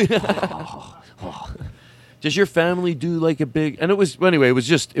 oh, yeah. Does your family do like a big? And it was anyway. It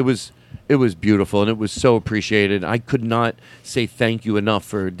was beautiful, and it was so appreciated. I could not say thank you enough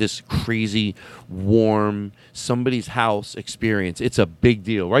for this crazy, warm somebody's house experience. It's a big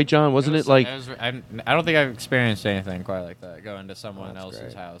deal, right, John? Wasn't it like? I don't think I've experienced anything quite like that. Going to someone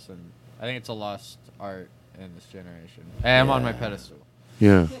else's house, and I think it's a lost art in this generation. Hey, I'm on my pedestal.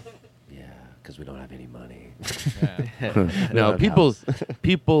 Yeah. Because we don't have any money. No, people,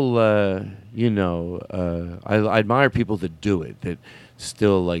 I admire people that do it. That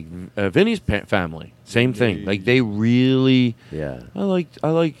still like Vinny's family, same thing. Like they really, I like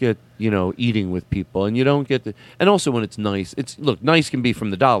eating with people, and you don't get the. And also when it's nice, nice can be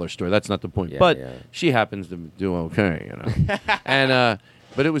from the dollar store. That's not the point. But she happens to do okay, and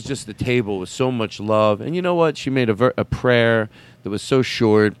but it was just the table with so much love, and you know what? She made a prayer that was so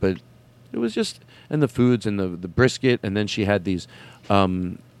short, but. It was just, and the foods and the brisket, and then she had these, what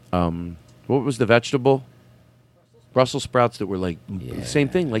was the vegetable? Brussels sprouts that were like same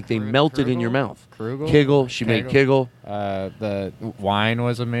thing, like they melted in your mouth. Kiggle. She made kiggle. The wine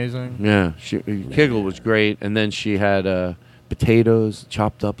was amazing. Yeah, kiggle was great, and then she had potatoes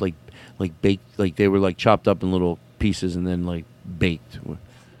chopped up like baked, like they were like chopped up in little pieces and then like baked. It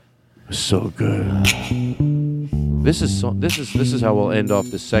was so good. This is how we'll end off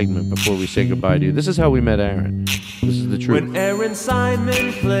this segment before we say goodbye to you. This is how we met Aaron. This is the truth. When Aaron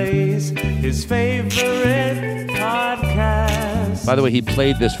Simon plays his favorite podcast. By the way, he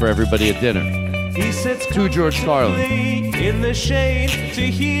played this for everybody at dinner. He sits to George Carlin in the shade to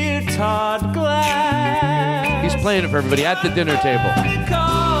hear Todd Glass. He's playing it for everybody at the dinner table.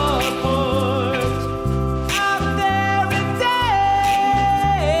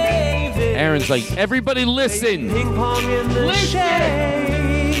 Aaron's like, everybody listen. Ping pong in the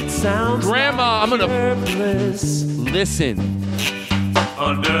shades. sounds Grandma, I'm gonna purposeless. listen.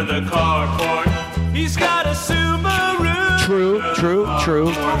 Under the carport, he's got a Subaru. True.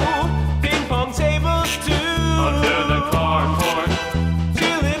 Ping pong tables too. Under the carport,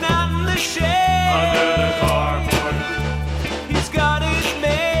 chilling out in the shade. Under the carport, he's got it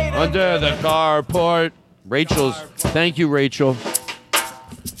made. Under the carport. Thank you, Rachel.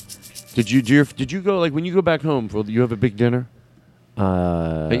 Did you go, like, when you go back home, you have a big dinner?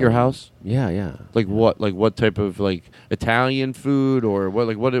 At your house? Yeah. Like what? Like what type of, like, Italian food, or what?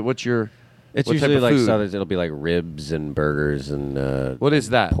 Like what's your? It's what usually type of like food? Southern. It'll be like ribs and burgers and. What is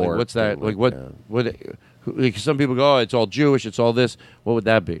that? Pork Like, what's that? and Like what? Like, some people go, oh, it's all Jewish. It's all this. What would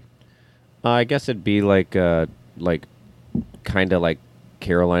that be? I guess it'd be like kind of like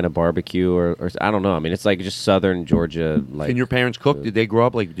Carolina barbecue or I don't know. I mean, it's like just Southern Georgia. Like, Can your parents cook? Did they grow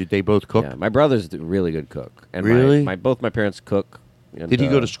up like? Did they both cook? Yeah, my brother's a really good cook. And Really? both my parents cook. And, Did he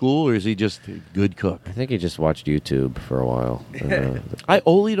go to school, or is he just a good cook? I think he just watched YouTube for a while. I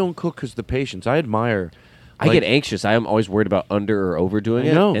only don't cook because the patience. I admire. I get anxious. I am always worried about under or overdoing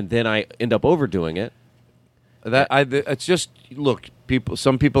I it, know. and then I end up overdoing it. It's just, look, people.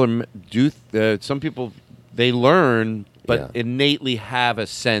 Some people some people they learn, but innately have a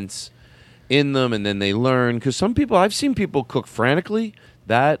sense in them, and then they learn. Because some people, I've seen people cook frantically.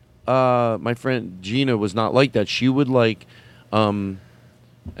 That my friend Gina was not like that. She would like. And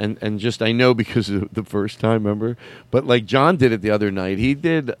just I know because of the first time, remember? But like John did it the other night. He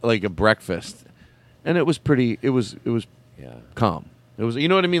did like a breakfast, and it was pretty. It was calm. It was, you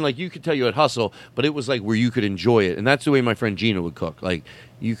know what I mean? Like, you could tell you had hustle, but it was like where you could enjoy it, and that's the way my friend Gina would cook. Like,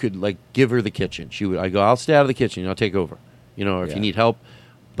 you could like give her the kitchen. I go, I'll stay out of the kitchen. I'll take over. You know, or if you need help.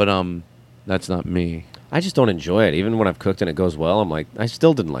 But that's not me. I just don't enjoy it. Even when I've cooked and it goes well, I'm like, I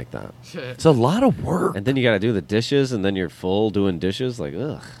still didn't like that. It's a lot of work. And then you got to do the dishes, and then you're full doing dishes. Like,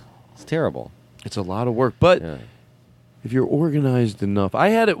 ugh, it's terrible. It's a lot of work. But if you're organized enough, I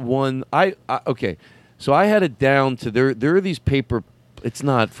had it okay. So I had it down to there are these paper. It's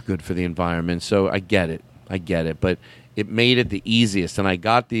not good for the environment, so I get it. But it made it the easiest, and I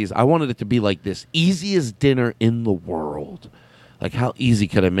got these. I wanted it to be like this easiest dinner in the world. Like, how easy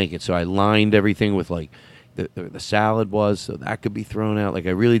could I make it? So I lined everything with, like, the salad was, so that could be thrown out. Like, I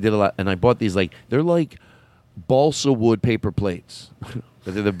really did a lot. And I bought these, like, they're like balsa wood paper plates.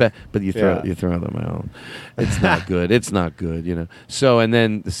 But they're the best. But you throw them out. It's not good. It's not good, you know. So, and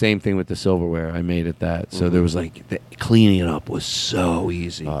then the same thing with the silverware. I made it that. So there was, like, cleaning it up was so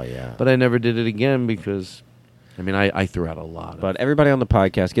easy. Oh, yeah. But I never did it again because... I mean, I threw out a lot. But everybody on the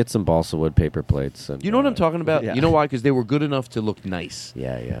podcast, get some balsa wood paper plates. And, you know what I'm talking about? yeah. You know why? Because they were good enough to look nice.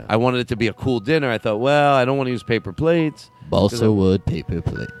 Yeah. I wanted it to be a cool dinner. I thought, well, I don't want to use paper plates. Balsa wood paper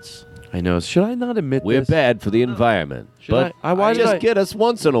plates. I know. Should I not admit We're this? bad for the environment. Should but why did just I- get us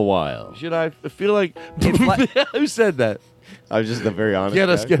once in a while. Should I feel like... Who said that? I was just the very honest Get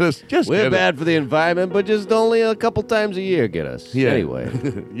us, guy. get us. Just We're get bad for the environment, but just only a couple times a year get us. Yeah. Anyway.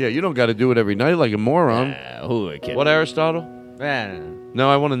 Yeah, you don't got to do it every night like a moron. Who are kidding? What, Aristotle? No,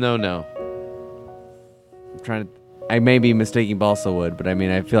 I want to know now. I'm trying to. I may be mistaking balsa wood, but I mean,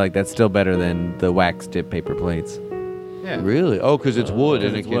 I feel like that's still better than the wax tip paper plates. Yeah. Really? Oh, because it's wood.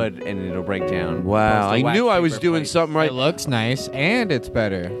 Because and it's it can... wood and it'll break down. Wow, I Opposed to wax knew I was paper doing plates. something right. It looks nice, and it's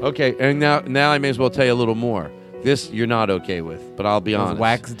better. Okay, and now I may as well tell you a little more. This you're not okay with, but I'll be Those honest.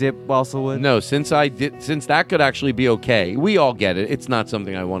 wax dip balsa wood? No, since that could actually be okay. We all get it. It's not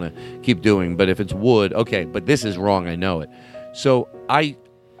something I want to keep doing, but if it's wood, okay, but this is wrong, I know it. So I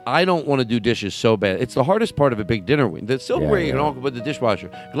don't want to do dishes so bad. It's the hardest part of a big dinner. The silverware you can all put in the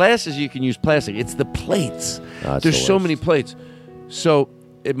dishwasher. Glasses you can use plastic. It's the plates. There's so many plates. So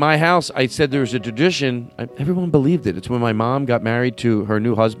at my house, I said there was a tradition. Everyone believed it. It's when my mom got married to her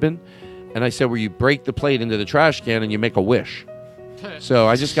new husband. And I said, where you break the plate into the trash can and you make a wish. So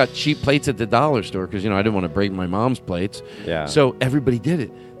I just got cheap plates at the dollar store because, I didn't want to break my mom's plates. Yeah. So everybody did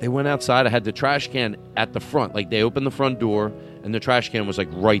it. They went outside. I had the trash can at the front. Like, they opened the front door, and the trash can was, like,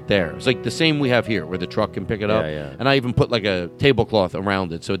 right there. It was like the same we have here where the truck can pick it up. Yeah. And I even put, like, a tablecloth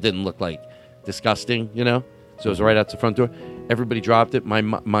around it so it didn't look, like, disgusting, So it was right out the front door. Everybody dropped it. My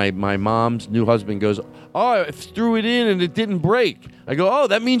mom's new husband goes, oh, I threw it in and it didn't break. I go, oh,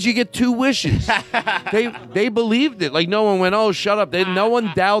 that means you get 2 wishes. They believed it. Like, no one went, oh, shut up. No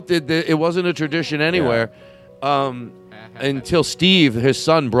one doubted that it wasn't a tradition anywhere. Until Steve, his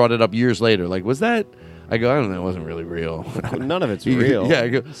son, brought it up years later. Like, was that? I go, I don't know. It wasn't really real. None of it's real. Yeah. I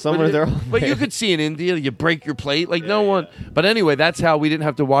go, Somewhere they're all but you could see in India, you break your plate. Like, no one. But anyway, that's how we didn't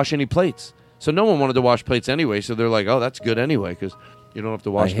have to wash any plates. So no one wanted to wash plates anyway. So they're like, oh, that's good anyway because you don't have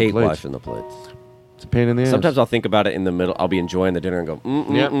to wash I hate the plates. washing the plates. It's a pain in the ass. Sometimes I'll think about it in the middle. I'll be enjoying the dinner and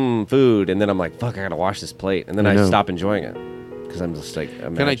go, food. And then I'm like, fuck, I got to wash this plate. And then I know. stop enjoying it. Because I'm just like,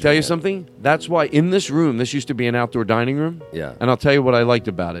 Can I tell you something? That's why in this room, this used to be an outdoor dining room. Yeah. And I'll tell you what I liked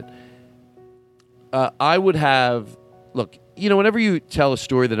about it. I would have, look, whenever you tell a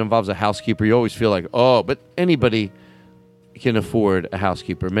story that involves a housekeeper, you always feel like, oh, but anybody can afford a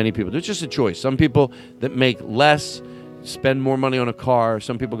housekeeper. Many people. It's just a choice. Some people that make less spend more money on a car.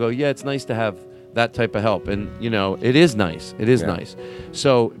 Some people go, yeah, it's nice to have that type of help. And, it is nice. It is nice.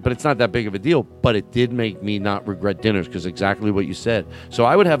 So, but it's not that big of a deal. But it did make me not regret dinners because exactly what you said. So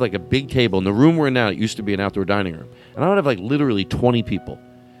I would have like a big table. In the room we're in now, it used to be an outdoor dining room. And I would have like literally 20 people.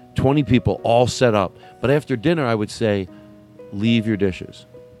 20 people all set up. But after dinner, I would say, leave your dishes.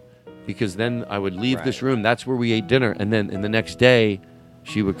 Because then I would leave this room. That's where we ate dinner. And then in the next day,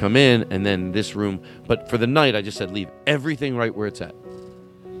 she would come in and then this room. But for the night, I just said, leave everything right where it's at.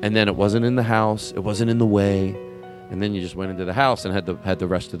 And then it wasn't in the house. It wasn't in the way. And then you just went into the house and had the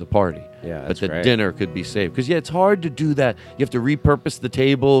rest of the party. Yeah, but that's the great. dinner could be saved. Because, it's hard to do that. You have to repurpose the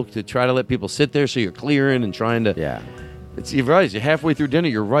table to try to let people sit there so you're clearing and trying to. Yeah. You're right. You're halfway through dinner.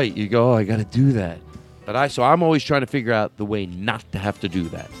 You're right. You go, oh, I got to do that. So I'm always trying to figure out the way not to have to do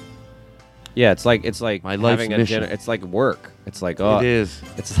that. Yeah, it's like my life's having a mission. dinner. It's like work. It's like, oh, It is.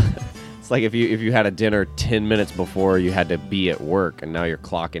 It's like if you had a dinner 10 minutes before you had to be at work, and now you're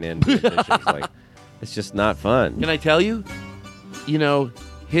clocking in. To the dishes. Like, it's just not fun. Can I tell you?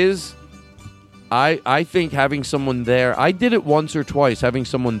 I think having someone there. I did it once or twice. Having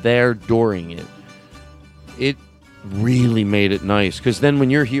someone there during it really made it nice. Because then when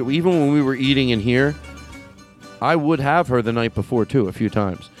you're here, even when we were eating in here, I would have her the night before too, a few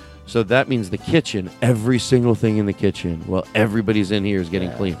times. So that means the kitchen, every single thing in the kitchen, well, everybody's in here is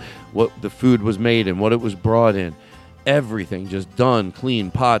getting clean. What the food was made in, what it was brought in, everything just done, clean,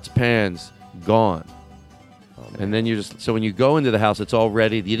 pots, pans, gone. And then so when you go into the house, it's all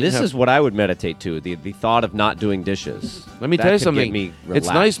ready. This is what I would meditate to, the thought of not doing dishes. Let me That tell you could something. get me It's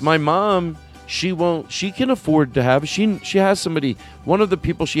relaxed. nice. My mom, she can afford to have. She has somebody. One of the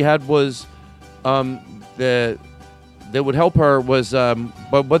people she had was, that would help her was,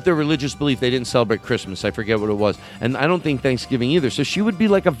 but what their religious belief, they didn't celebrate Christmas. I forget what it was, and I don't think Thanksgiving either. So she would be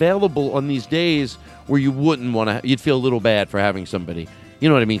like available on these days where you wouldn't want to. You'd feel a little bad for having somebody. You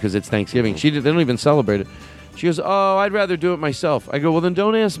know what I mean? Because it's Thanksgiving. They don't even celebrate it. She goes, oh, I'd rather do it myself. I go, well, then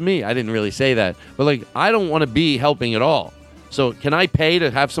don't ask me. I didn't really say that. But, like, I don't want to be helping at all. So can I pay to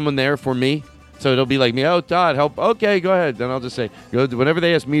have someone there for me? So it'll be like me, oh, Todd, help. Okay, go ahead. Then I'll just say, whenever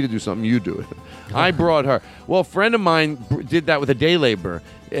they ask me to do something, you do it. I brought her. Well, a friend of mine did that with a day laborer.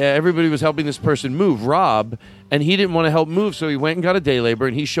 Everybody was helping this person move, Rob, and he didn't want to help move, so he went and got a day laborer,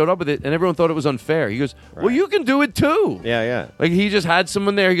 and he showed up with it, and everyone thought it was unfair. He goes, well, you can do it too. Yeah. Like, he just had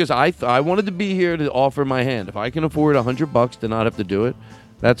someone there. He goes, I wanted to be here to offer my hand. If I can afford $100 to not have to do it,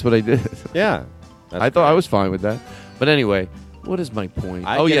 that's what I did. Yeah. I thought I was fine with that. But anyway, what is my point?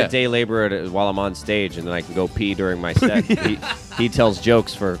 I get a day laborer while I'm on stage, and then I can go pee during my set. he tells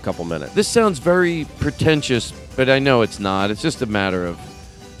jokes for a couple minutes. This sounds very pretentious, but I know it's not. It's just a matter of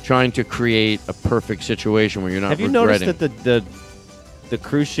trying to create a perfect situation where you're not Have you regretting. noticed that the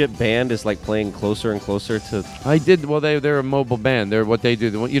cruise ship band is like playing closer and closer to? I did. Well, they're a mobile band. They're what they do.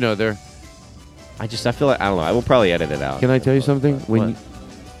 They're. I feel like I don't know. I will probably edit it out. Can I tell you something? What?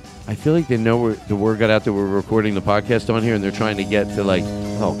 I feel like they know the word got out that we're recording the podcast on here, and they're trying to get to like,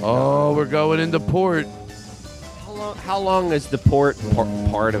 we're going into port. How long is the port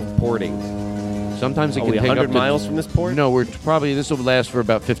part of porting? Sometimes it can take 100 up to miles from this port. No, this will last for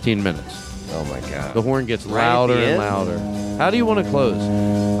about 15 minutes. Oh my god! The horn gets Right at louder the and end? louder. How do you want to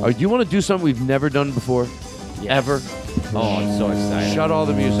close? Do you want to do something we've never done before? Yes. Ever? Oh, I'm so excited! Shut all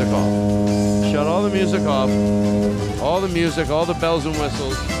the music off. Shut all the music off. All the music, all the bells and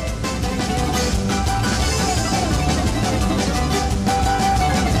whistles.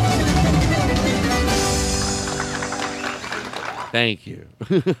 Thank you.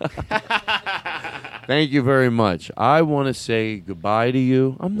 Thank you very much. I want to say goodbye to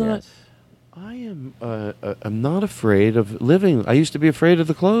you. I'm not. I'm not afraid of living. I used to be afraid of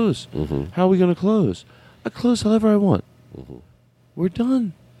the close. Mm-hmm. How are we going to close? I close however I want. Mm-hmm. We're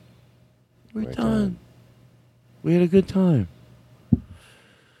done. We're done. We had a good time. All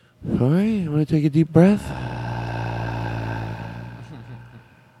right, you want to take a deep breath?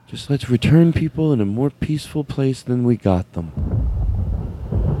 Just let's return people in a more peaceful place than we got them.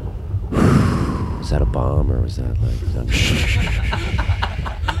 Was that a bomb or was that like?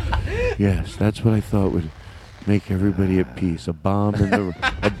 Yes, that's what I thought would make everybody at peace. A bomb in the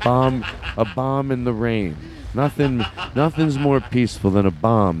a bomb in the rain. Nothing's more peaceful than a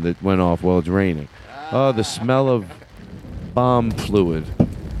bomb that went off while it's raining. Oh, the smell of bomb fluid.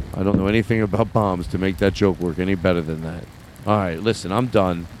 I don't know anything about bombs to make that joke work any better than that. All right, listen, I'm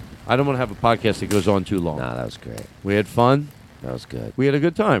done. I don't want to have a podcast that goes on too long. Nah, that was great. We had fun. That was good. We had a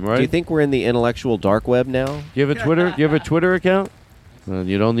good time, right? Do you think we're in the intellectual dark web now? Do you have a Twitter? Do you have a Twitter account?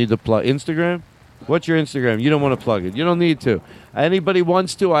 You don't need to plug Instagram. What's your Instagram? You don't want to plug it. You don't need to. Anybody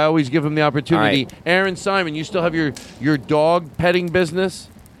wants to, I always give them the opportunity. All right. Aaron Simon, you still have your dog petting business?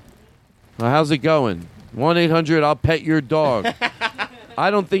 How's it going? 1-800, I'll pet your dog. I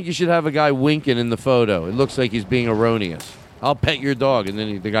don't think you should have a guy winking in the photo. It looks like he's being erroneous. I'll pet your dog, and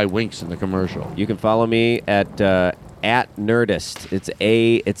then the guy winks in the commercial. You can follow me at Nerdist. It's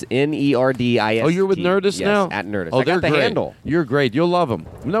Nerdist. Oh, you're with Nerdist yes, now? At Nerdist. Oh, I they're got the great. handle. You're great. You'll love them.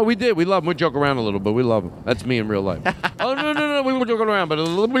 No, we did. We love them. We joke around a little, but we love them. That's me in real life. Oh, no. We were joking around, but...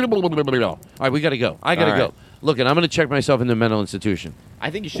 All right, we got to go. I got to go. right. Look, and I'm going to check myself into a mental institution.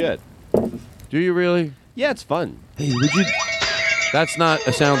 I think you should. Do you really? Yeah, it's fun. Hey, would you... That's not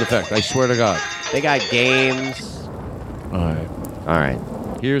a sound effect. I swear to God. They got games. All right.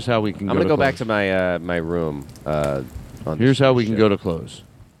 Here's how we can I'm go going to go back close. to my room. Here's how we can go to close.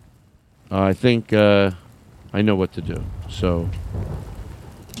 I think I know what to do. So,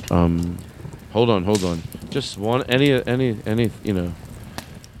 hold on. Just one,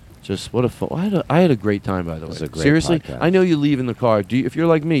 just what a fun. I had a great time, by the way. was a great Seriously, podcast. I know you leave in the car. If you're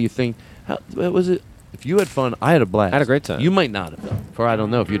like me, you think, how was it? If you had fun, I had a blast. I had a great time. You might not have, for I don't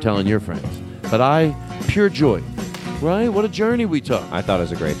know if you're telling your friends, but pure joy. Right? What a journey we took. I thought it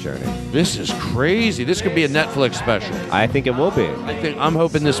was a great journey. This is crazy. This could be a Netflix special. I think it will be. I'm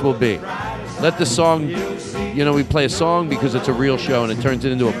hoping this will be. Let the song, we play a song because it's a real show and it turns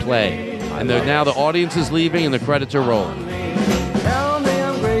it into a play. And now the audience is leaving and the credits are rolling.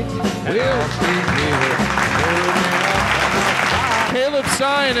 Caleb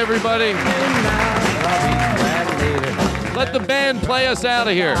Sign, everybody. Let the band play us out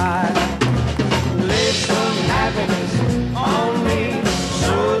of here. Happiness on me,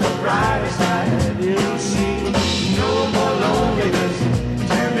 so the brighter side you'll see. No more loneliness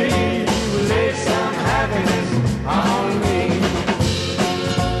to me. Lay some happiness on me.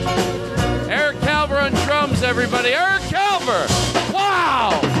 Eric Calver on drums, everybody. Eric Calver!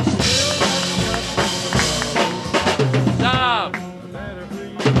 Wow! Stop!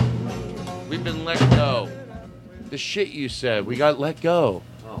 We've been let go. The shit you said, we got let go.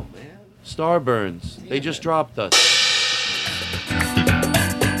 Oh, man. Starburns. They just dropped us.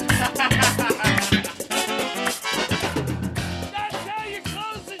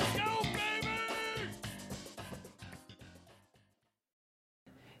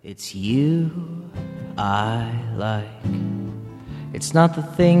 It's you I like. It's not the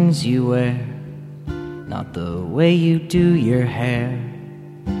things you wear, not the way you do your hair,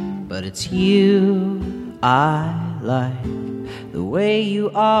 but it's you I like. The way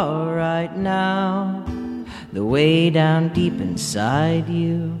you are right now, the way down deep inside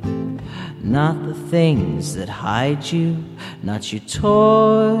you. Not the things that hide you, not your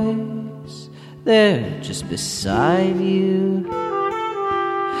toys, they're just beside you.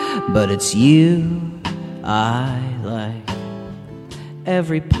 But it's you I like.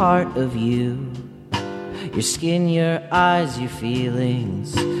 Every part of you, your skin, your eyes, your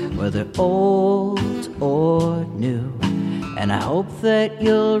feelings, whether old or new. And I hope that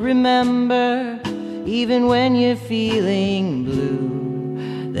you'll remember, even when you're feeling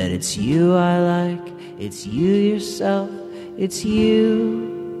blue, that it's you I like, it's you yourself, it's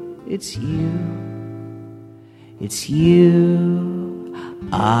you, it's you, it's you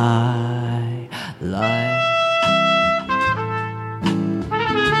I like.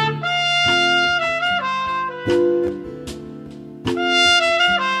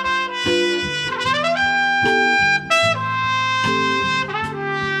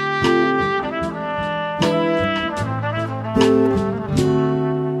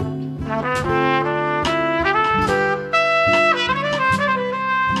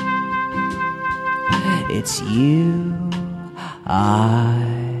 It's you I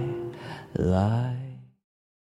like.